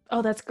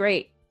 Oh, that's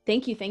great.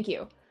 Thank you.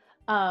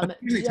 But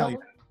usually tell you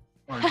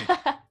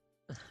that.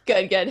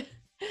 Good.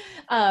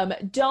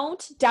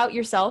 Don't doubt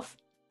yourself.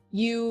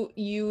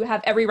 You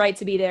have every right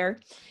to be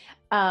there,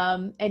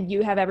 and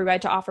you have every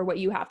right to offer what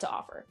you have to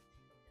offer.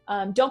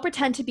 Don't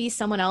pretend to be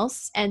someone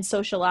else and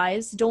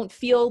socialize. Don't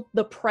feel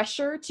the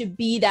pressure to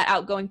be that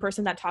outgoing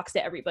person that talks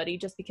to everybody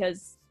just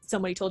because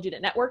somebody told you to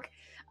network.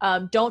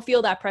 Don't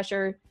feel that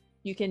pressure.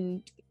 You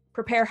can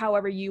prepare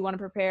however you want to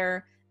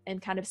prepare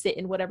and kind of sit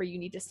in whatever you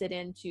need to sit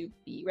in to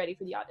be ready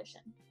for the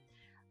audition.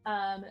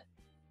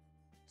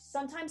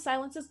 sometimes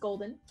silence is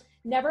golden.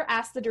 Never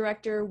ask the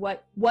director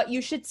what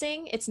you should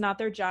sing. It's not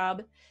their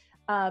job.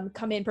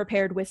 Come in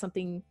prepared with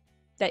something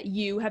that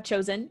you have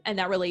chosen and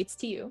that relates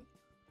to you.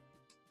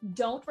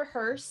 Don't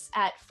rehearse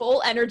at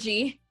full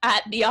energy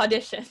at the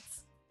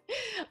auditions.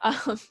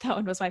 That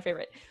one was my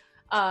favorite.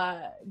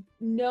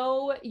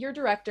 Know your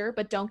director,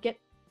 but don't get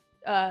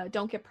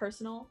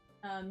personal.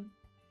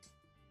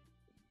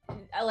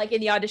 Like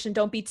in the audition,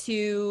 don't be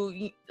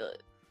too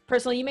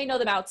personal. You may know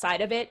them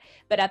outside of it,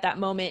 but at that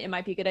moment, it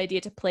might be a good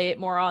idea to play it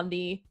more on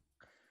the,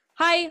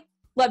 hi,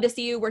 love to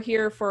see you. We're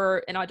here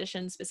for an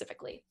audition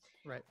specifically.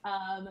 Right.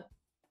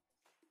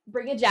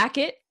 Bring a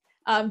jacket.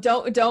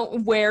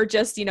 Don't wear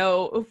just,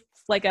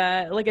 like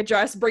a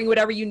dress. Bring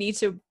whatever you need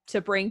to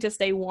bring to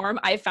stay warm.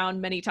 I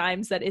found many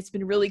times that it's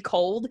been really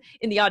cold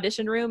in the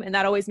audition room, and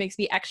that always makes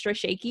me extra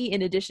shaky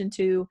in addition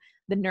to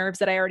the nerves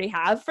that I already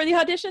have for the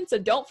audition. So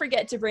don't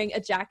forget to bring a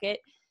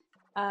jacket.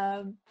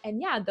 And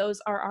yeah, those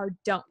are our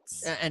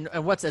don'ts. And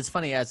what's it's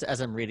funny as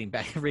I'm reading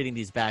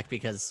these back,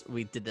 because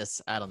we did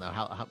this, I don't know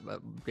how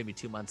maybe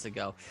 2 months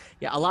ago.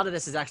 Yeah, a lot of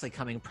this is actually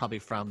coming probably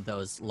from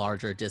those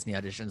larger Disney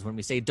auditions when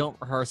we say don't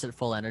rehearse at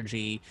full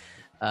energy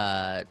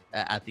at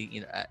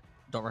the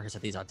don't rehearse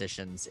at these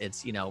auditions.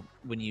 It's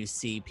when you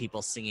see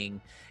people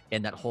singing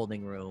in that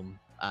holding room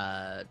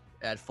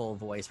at full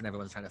voice when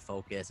everyone's trying to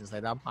focus, it's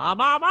like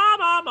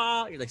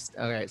ma. You're like,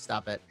 all right,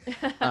 stop it.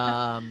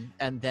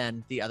 And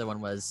then the other one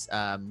was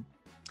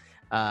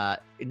know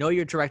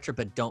your director,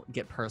 but don't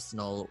get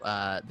personal.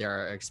 There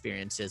are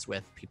experiences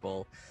with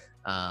people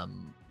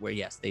where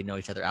yes, they know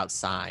each other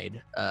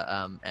outside,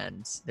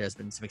 and there's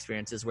been some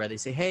experiences where they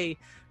say, hey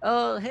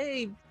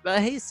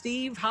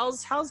Steve,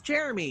 how's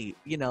Jeremy?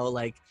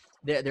 Like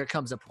there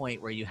comes a point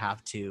where you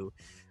have to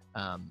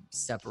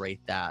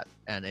separate that,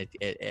 and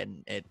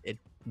it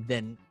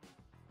then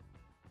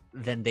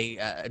they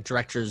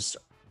directors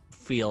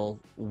feel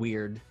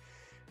weird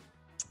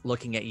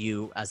looking at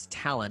you as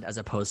talent as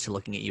opposed to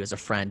looking at you as a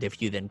friend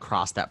if you then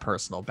cross that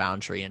personal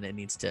boundary, and it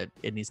needs to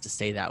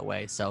stay that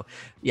way. So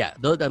yeah,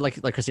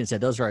 like Christine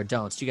said, those are our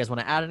don'ts. Do you guys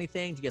want to add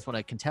anything? Do you guys want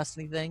to contest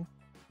anything?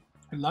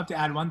 I'd love to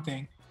add one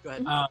thing. Go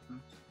ahead.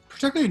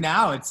 Particularly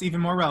now, it's even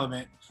more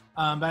relevant.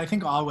 But I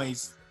think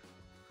always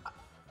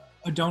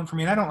a don't for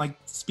me, and I don't like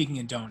speaking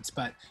in don'ts,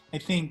 but I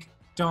think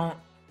don't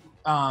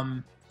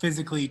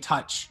physically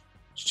touch,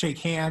 shake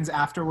hands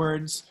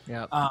afterwards.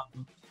 Yeah.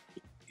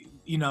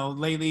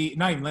 Lately,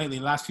 not even lately,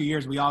 the last few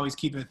years, we always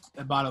keep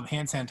a bottle of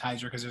hand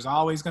sanitizer because there's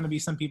always going to be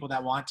some people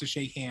that want to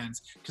shake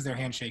hands because they're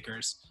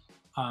handshakers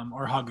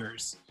or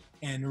huggers.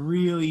 And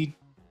really,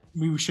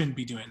 we shouldn't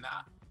be doing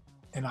that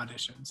in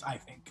auditions. I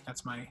think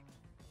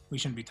we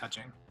shouldn't be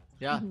touching.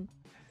 Yeah. Mm-hmm.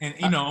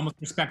 And, almost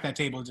respect that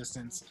table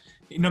distance,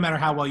 no matter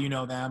how well you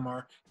know them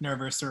or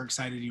nervous or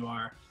excited you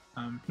are.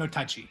 No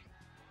touchy.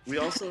 We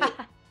also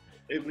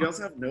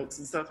have notes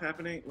and stuff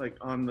happening like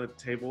on the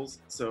tables.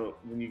 So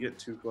when you get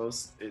too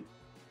close,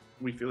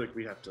 we feel like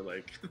we have to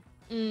like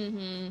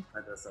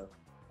hide that stuff.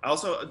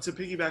 Also, to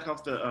piggyback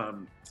off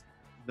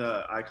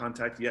the eye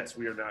contact, yes,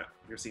 we are not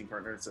your scene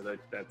partner, so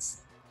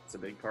that's a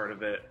big part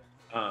of it.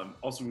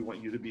 Also, we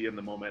want you to be in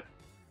the moment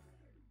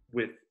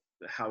with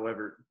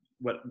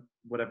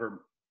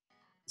whatever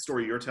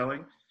story you're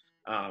telling.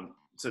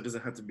 So it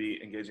doesn't have to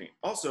be engaging.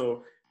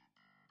 Also,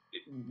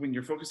 when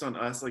you're focused on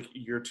us, like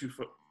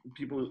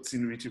people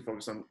seem to be too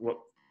focused on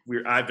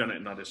I've done it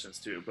in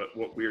auditions too, but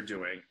what we're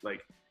doing,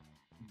 like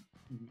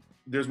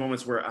there's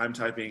moments where I'm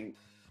typing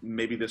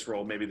maybe this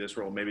role, maybe this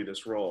role, maybe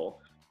this role.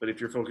 But if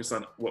you're focused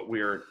on what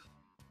we're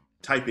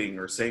typing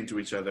or saying to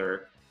each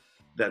other,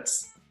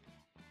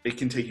 it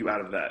can take you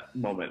out of that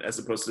moment, as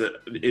opposed to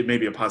it may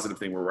be a positive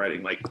thing we're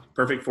writing, like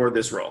perfect for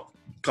this role,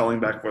 calling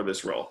back for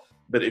this role.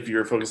 But if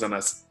you're focused on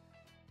us,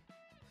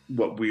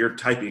 what we're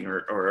typing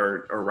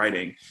or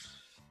writing,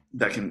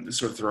 that can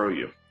sort of throw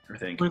you, I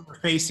think. With their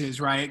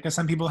faces, right? Because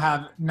some people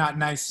have not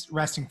nice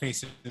resting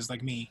faces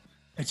like me.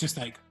 It's just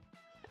like,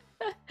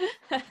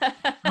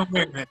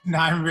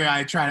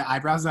 I try to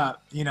eyebrows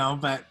up,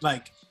 but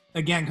like,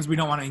 again, because we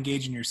don't want to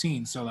engage in your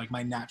scene. So like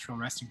my natural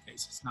resting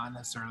face is not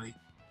necessarily.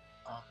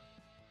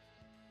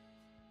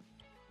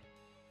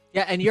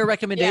 Yeah, and your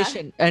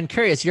recommendation, and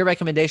curious, your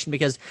recommendation,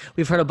 because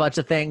we've heard a bunch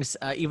of things,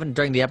 even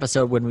during the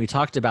episode when we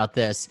talked about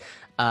this,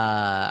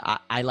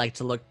 I like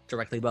to look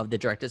directly above the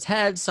director's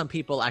head. Some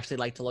people actually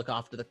like to look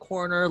off to the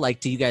corner. Like,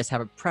 do you guys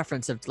have a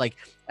preference of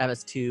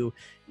as to,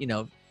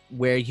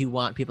 where you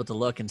want people to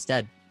look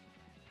instead?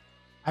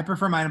 I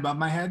prefer mine above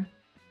my head.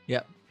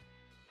 Yep.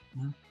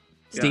 Mm-hmm.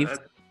 Steve?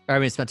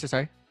 Spencer,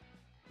 sorry.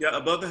 Yeah,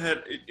 above the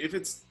head, if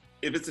it's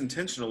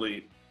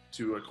intentionally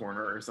to a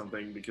corner or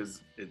something,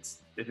 because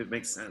if it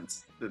makes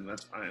sense, then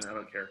that's fine. I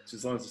don't care,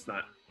 as long as it's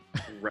not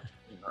right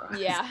in our eyes.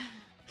 Yeah.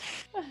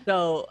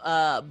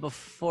 So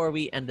before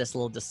we end this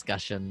little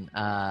discussion,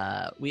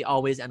 we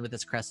always end with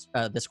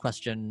this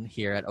question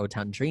here at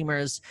O-Town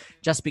Dreamers,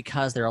 just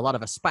because there are a lot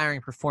of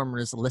aspiring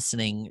performers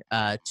listening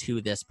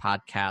to this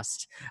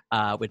podcast,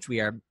 which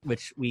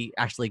we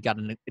actually got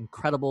an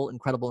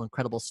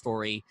incredible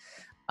story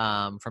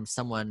from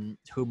someone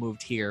who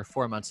moved here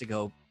 4 months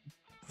ago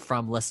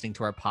from listening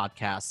to our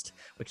podcast,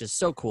 which is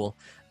so cool.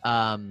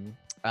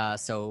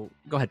 So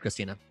go ahead,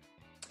 Christina.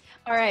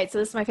 All right. So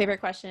this is my favorite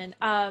question.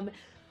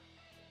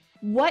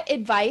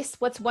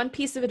 What's one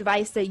piece of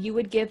advice that you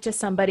would give to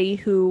somebody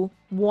who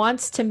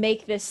wants to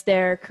make this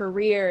their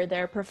career,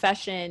 their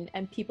profession,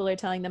 and people are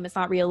telling them it's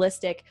not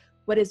realistic?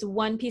 What is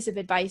one piece of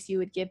advice you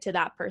would give to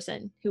that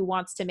person who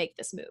wants to make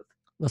this move?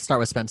 Let's start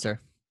with Spencer.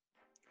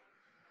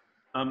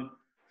 I'm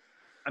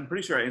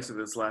pretty sure I answered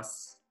this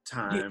last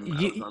time.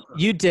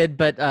 You did,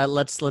 but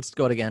let's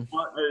go it again.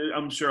 Well,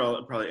 I'm sure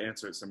I'll probably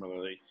answer it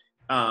similarly.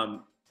 My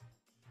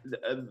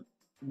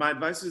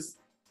advice is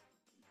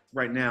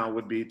right now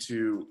would be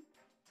to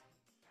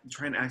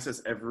try and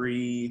access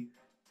every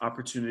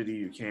opportunity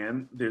you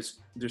can. It's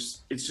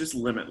just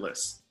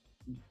limitless,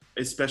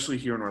 especially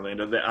here in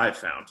Orlando that I've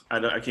found.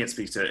 I can't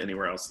speak to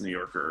anywhere else, New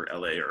York or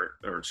LA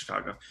or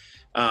Chicago.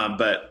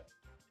 But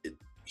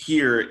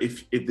here,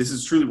 if this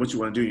is truly what you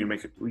want to do,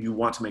 you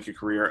want to make a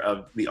career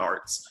of the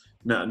arts,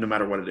 no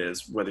matter what it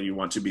is, whether you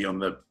want to be on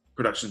the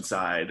production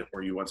side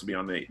or you want to be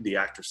on the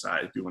actor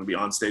side, if you want to be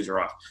on stage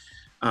or off.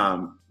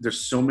 There's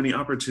so many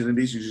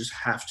opportunities. You just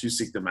have to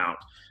seek them out.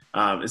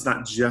 It's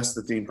not just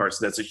the theme parks.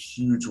 That's a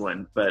huge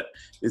one, but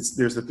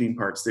there's the theme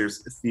parks,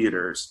 there's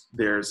theaters,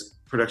 there's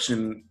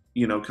production,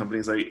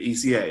 companies like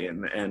ECA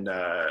and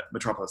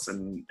Metropolis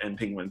and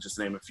Penguin, just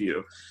to name a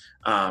few.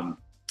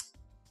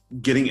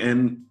 Getting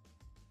in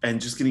and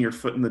just getting your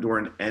foot in the door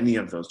in any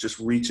of those, just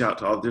reach out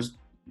to all.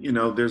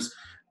 There's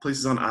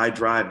places on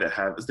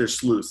iDrive there's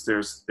Sleuths,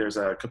 there's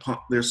a Capone,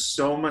 there's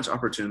so much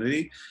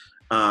opportunity.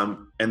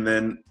 And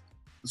then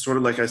sort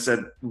of like I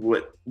said,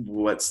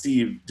 what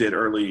Steve did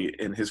early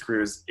in his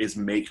career is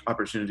make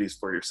opportunities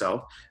for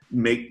yourself,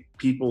 make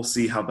people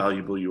see how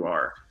valuable you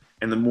are.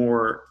 And the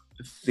more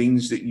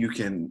things that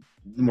the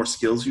more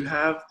skills you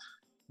have,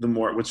 the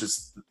more, which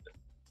is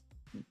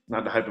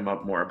not to hype him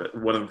up more, but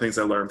one of the things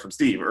I learned from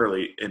Steve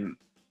early in,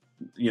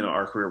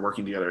 our career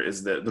working together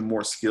is that the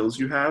more skills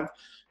you have,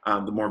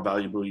 the more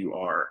valuable you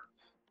are.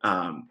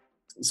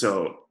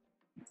 So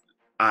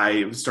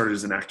I started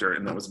as an actor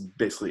and that was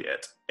basically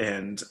it.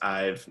 And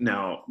I've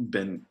now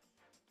been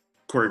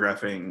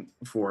choreographing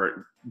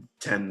for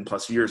 10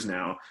 plus years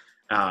now,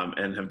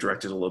 and have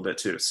directed a little bit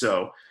too.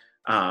 So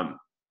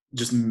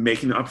just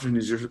making the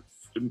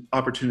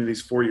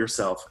opportunities for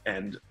yourself.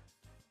 And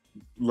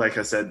like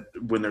I said,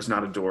 when there's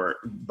not a door,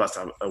 bust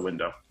out a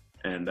window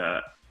and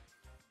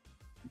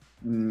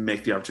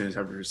make the opportunities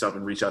happen for yourself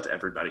and reach out to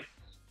everybody.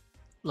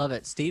 Love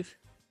it. Steve?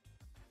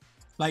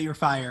 Light your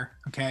fire,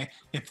 okay?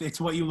 If it's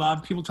what you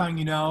love, people telling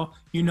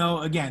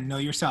again, know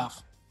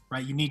yourself,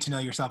 right? You need to know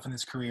yourself in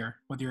this career,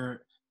 whether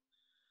you're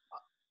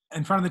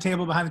in front of the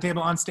table, behind the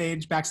table, on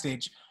stage,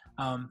 backstage.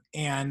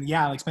 And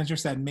yeah, like Spencer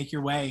said, make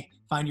your way,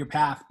 find your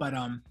path. But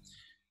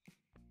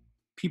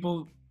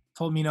people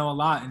told me no a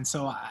lot. And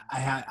so I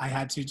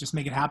had to just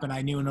make it happen.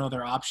 I knew no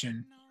other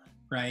option,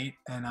 right?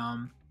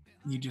 And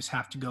you just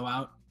have to go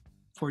out,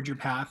 forge your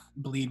path,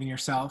 believe in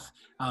yourself.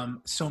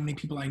 So many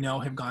people I know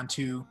have gone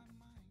to,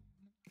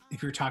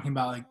 if you're talking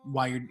about like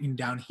why you're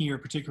down here,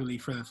 particularly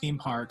for the theme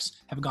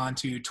parks, have gone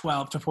to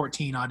 12 to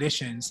 14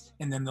 auditions,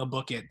 and then they'll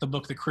book it. They'll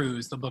book the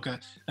cruise. They'll book a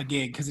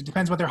gig, because it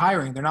depends what they're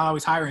hiring. They're not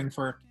always hiring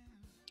for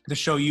the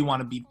show you want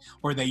to be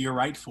or that you're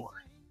right for,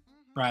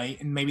 right?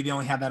 And maybe they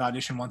only have that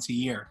audition once a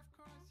year.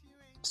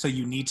 So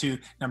you need to,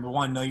 number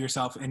one, know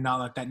yourself and not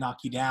let that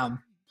knock you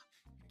down,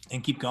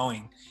 and keep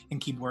going and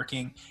keep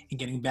working and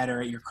getting better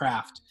at your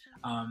craft.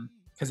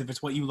 Because if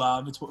it's what you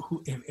love,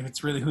 if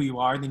it's really who you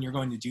are, then you're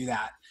going to do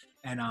that.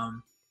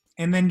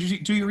 And then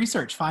do your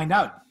research, find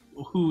out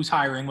who's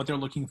hiring, what they're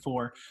looking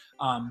for.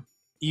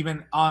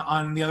 Even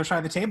on the other side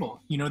of the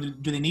table,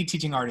 do they need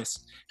teaching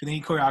artists? Do they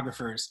need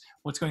choreographers?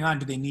 What's going on?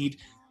 Do they need,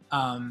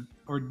 are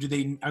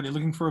they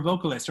looking for a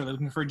vocalist? Are they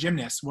looking for a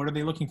gymnast? What are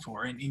they looking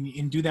for?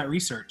 And do that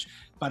research.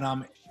 But,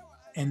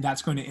 and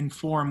that's going to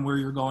inform where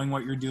you're going,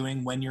 what you're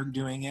doing, when you're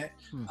doing it.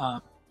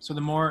 So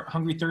the more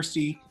hungry,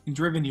 thirsty, and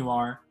driven you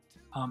are,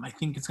 I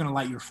think it's going to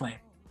light your flame.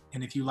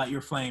 And if you light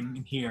your flame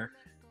in here,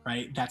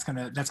 right, that's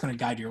gonna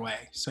guide your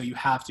way. So you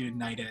have to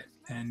ignite it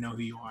and know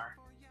who you are.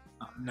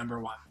 Number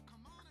one.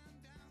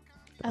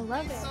 I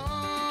love it.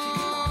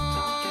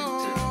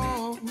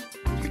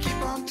 You keep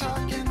on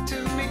talking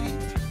to me.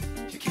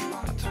 You keep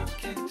on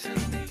talking to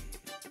me.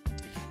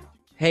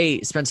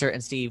 Hey, Spencer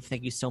and Steve,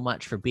 thank you so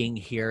much for being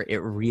here. It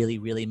really,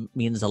 really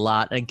means a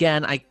lot.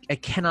 Again, I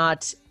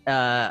cannot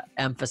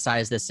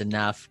emphasize this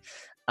enough.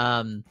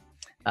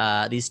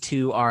 These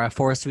two are a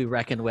force to be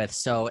reckoned with.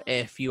 So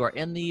if you are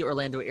in the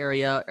Orlando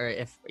area, or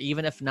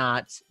even if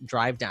not,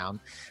 drive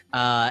down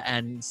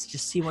and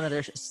just see one of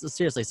their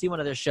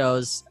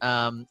shows.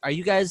 Are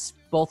you guys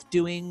both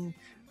doing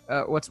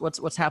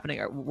what's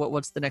happening? Or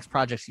what's the next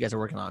projects you guys are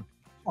working on?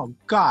 Oh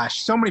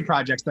gosh, so many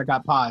projects that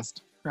got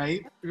paused,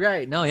 right?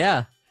 Right. No,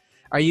 yeah.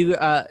 Are you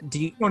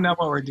we don't know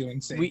what we're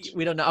doing, Sage.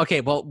 We don't know.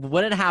 Okay, well,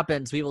 when it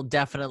happens, we will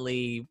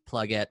definitely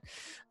plug it.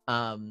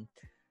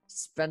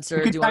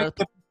 Spencer, do you want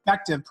to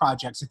perspective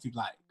projects if you'd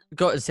like?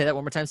 Go say that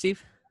one more time,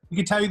 Steve. We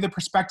can tell you the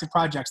prospective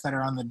projects that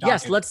are on the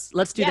docket. Yes,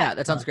 let's do that.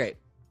 That sounds great.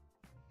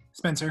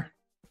 Spencer.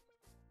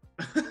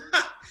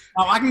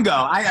 Oh, I can go.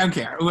 I don't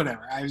care.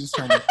 Whatever. I was just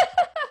trying to.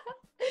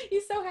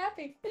 He's so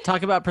happy.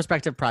 Talk about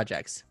prospective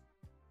projects.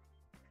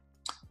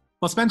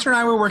 Well, Spencer and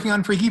I were working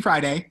on Freaky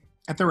Friday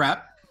at the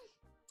Rep,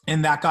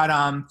 and that got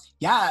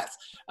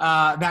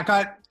that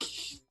got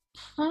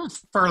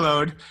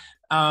furloughed.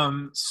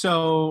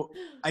 So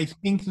I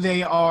think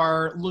they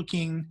are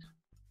looking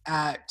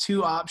at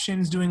two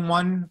options, doing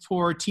one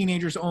for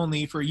teenagers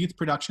only for youth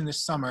production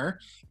this summer,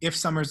 if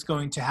summer's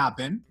going to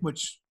happen,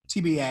 which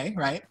TBA,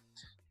 right?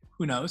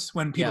 Who knows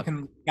when people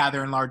can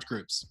gather in large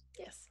groups.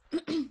 Yes.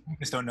 We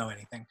just don't know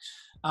anything.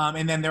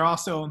 And then they're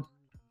also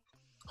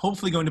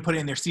hopefully going to put it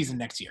in their season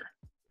next year.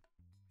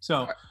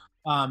 So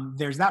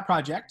there's that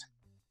project.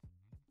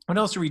 What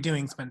else are we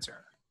doing,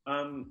 Spencer?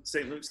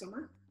 St. Luke's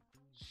summer.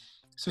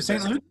 So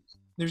St. Luke,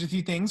 there's a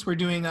few things. We're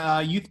doing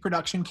a youth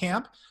production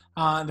camp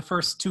the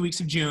first 2 weeks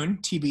of June,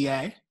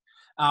 TBA.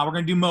 We're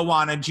going to do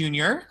Moana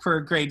Junior for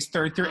grades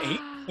 3rd through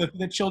 8th. So for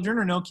the children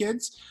or no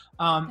kids.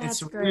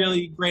 It's a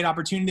really great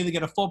opportunity to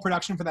get a full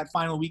production for that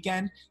final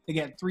weekend. They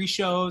get 3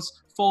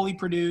 shows, fully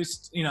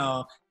produced,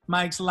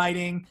 mics,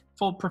 lighting,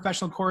 full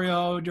professional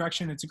choreo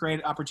direction. It's a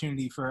great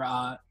opportunity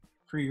for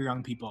your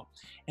young people.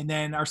 And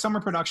then our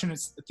summer production,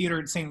 it's the theater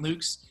at St.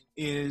 Luke's,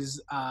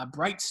 is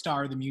Bright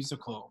Star the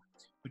Musical,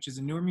 which is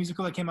a newer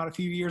musical that came out a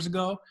few years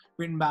ago,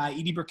 written by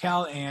Edie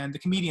Brickell and the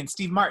comedian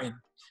Steve Martin.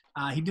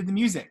 He did the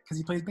music because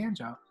he plays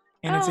banjo.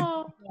 And it's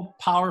a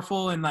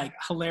powerful and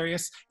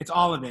hilarious, it's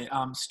all of it,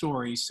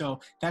 story. So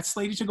that's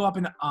slated to go up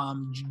in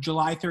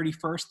July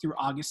 31st through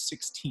August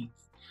 16th.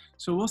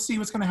 So we'll see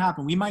what's going to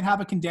happen. We might have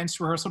a condensed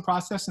rehearsal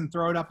process and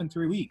throw it up in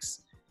 3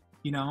 weeks.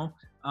 We're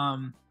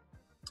going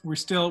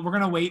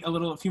to wait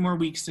a few more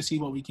weeks to see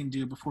what we can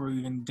do before we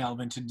even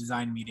delve into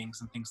design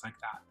meetings and things like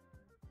that.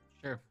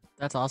 Sure.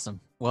 That's awesome.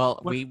 Well,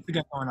 What we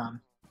got going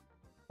on?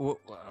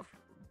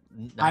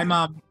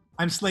 No.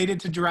 I'm slated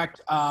to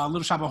direct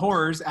Little Shop of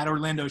Horrors at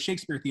Orlando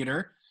Shakespeare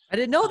Theater. I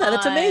didn't know that.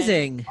 That's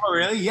amazing. Oh,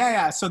 really?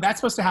 Yeah. So that's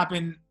supposed to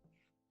happen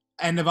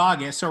end of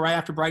August. So right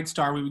after Bright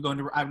Star, I would go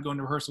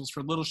into rehearsals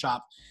for Little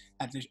Shop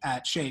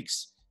at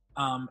Shakes,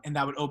 and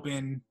that would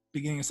open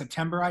beginning of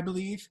September, I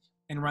believe,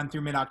 and run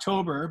through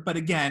mid-October. But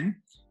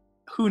again,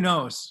 who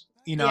knows?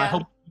 I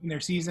hope in their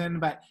season,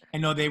 but I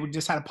know they would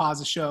just had to pause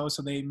the show,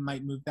 so they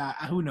might move that.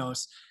 Who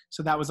knows?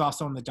 So that was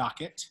also on the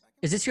docket.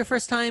 Is this your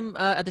first time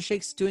at the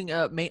Shakes doing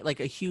a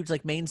huge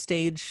main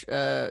stage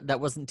that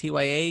wasn't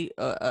TYA?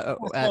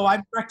 So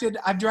I've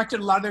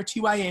directed a lot of their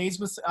TYAs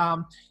with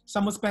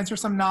some with Spencer,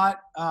 some not.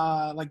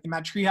 Like the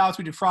Mad Treehouse,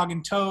 we did Frog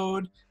and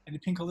Toad. I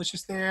did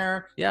Pinkalicious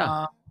there.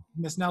 Yeah.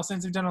 Miss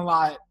Nelson's have done a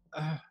lot.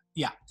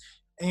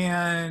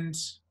 And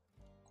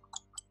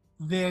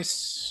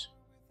this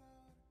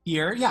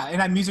year,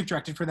 and I music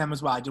directed for them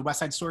as well. I did West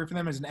Side Story for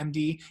them as an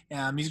MD,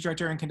 music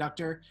director and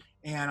conductor,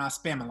 and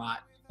Spam-A-Lot.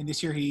 And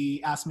this year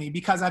he asked me,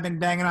 because I've been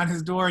banging on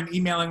his door and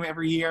emailing him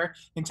every year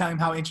and telling him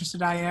how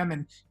interested I am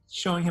and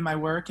showing him my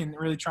work and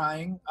really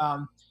trying.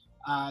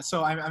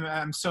 So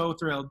I'm so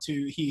thrilled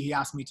he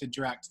asked me to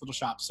direct Little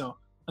Shop. So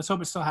let's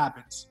hope it still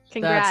happens.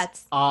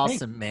 Congrats. That's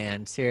awesome,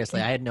 man. Seriously,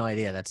 I had no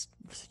idea. That's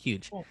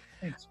huge. Cool.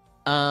 Thanks.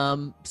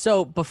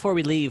 So before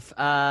we leave,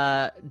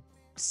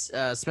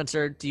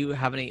 Spencer, do you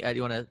have any, do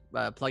you want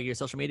to plug your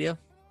social media?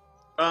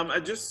 I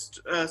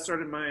just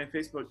started my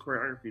Facebook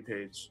choreography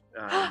page.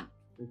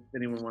 If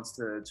anyone wants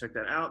to check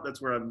that out, that's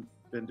where I've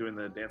been doing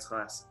the dance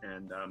class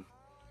and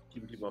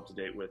keeping people up to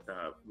date with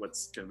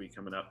what's going to be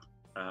coming up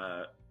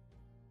on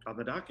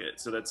the docket.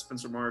 So that's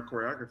Spencer Moore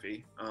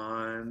Choreography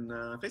on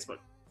Facebook.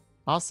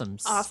 Awesome.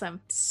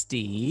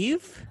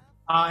 Steve?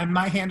 And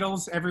my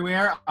handles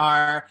everywhere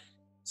are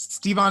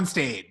Steve on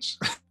Stage.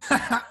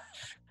 Because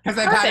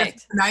I've had it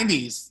since the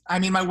 90s. I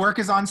mean, my work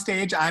is on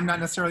stage. I'm not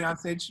necessarily on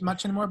stage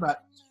much anymore,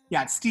 but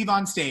yeah, it's Steve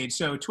on Stage.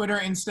 So Twitter,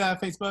 Insta,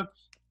 Facebook,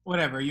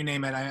 whatever, you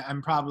name it,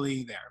 I'm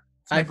probably there.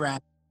 It's my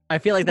brand. I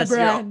feel like that's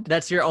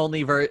your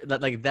only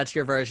that's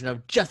your version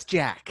of Just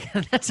Jack.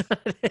 That's what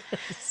it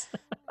is.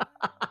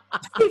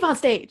 Steve on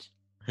Stage.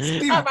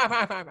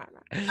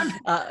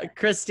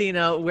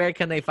 Christina, where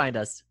can they find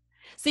us?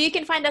 So you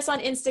can find us on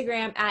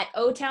Instagram at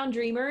O-Town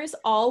Dreamers,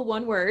 all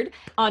one word,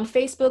 on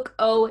Facebook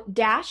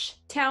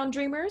O-Town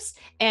Dreamers,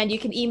 and you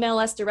can email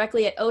us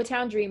directly at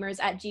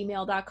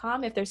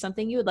otowndreamers@gmail.com if there's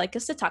something you would like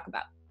us to talk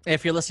about.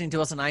 If you're listening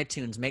to us on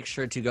iTunes, make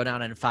sure to go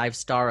down and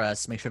 5-star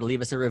us. Make sure to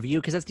leave us a review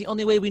because that's the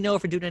only way we know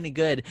if we're doing any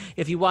good.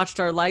 If you watched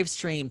our live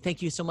stream,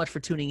 thank you so much for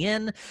tuning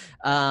in.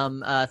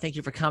 Thank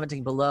you for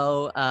commenting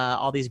below.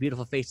 All these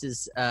beautiful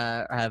faces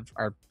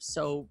are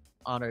so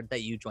honored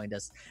that you joined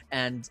us.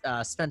 And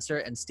Spencer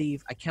and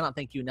Steve, I cannot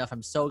thank you enough.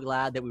 I'm so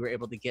glad that we were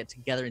able to get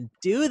together and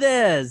do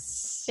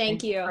this.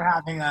 Thank you for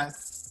having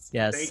us.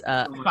 Yes.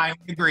 Finally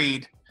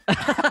agreed.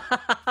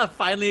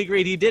 Finally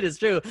agreed. He did. It's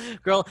true.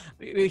 Girl,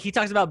 he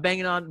talks about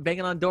banging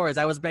on doors.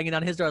 I was banging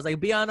on his door. I was like,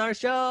 be on our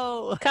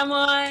show. Come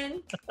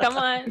on.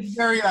 He's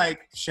very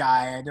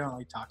shy. I don't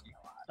like talking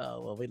a lot.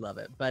 Oh, well, we love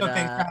it. But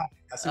thanks for having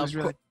us. It was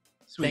really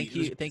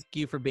Sweet. Thank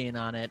you for being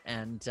on it.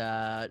 And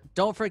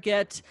don't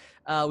forget,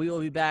 we will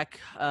be back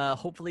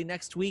hopefully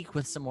next week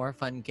with some more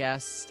fun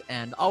guests.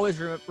 And always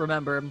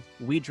remember,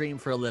 we dream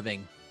for a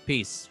living.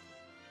 Peace.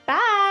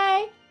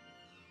 Bye.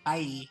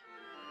 Bye.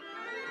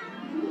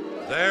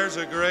 There's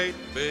a great,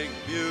 big,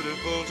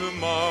 beautiful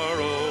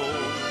tomorrow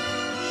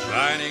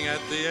shining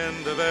at the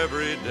end of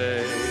every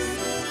day.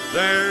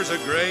 There's a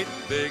great,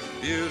 big,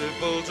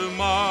 beautiful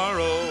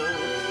tomorrow,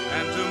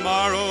 and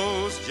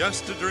tomorrow's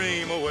just a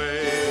dream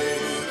away.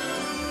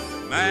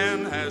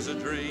 Man has a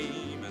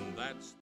dream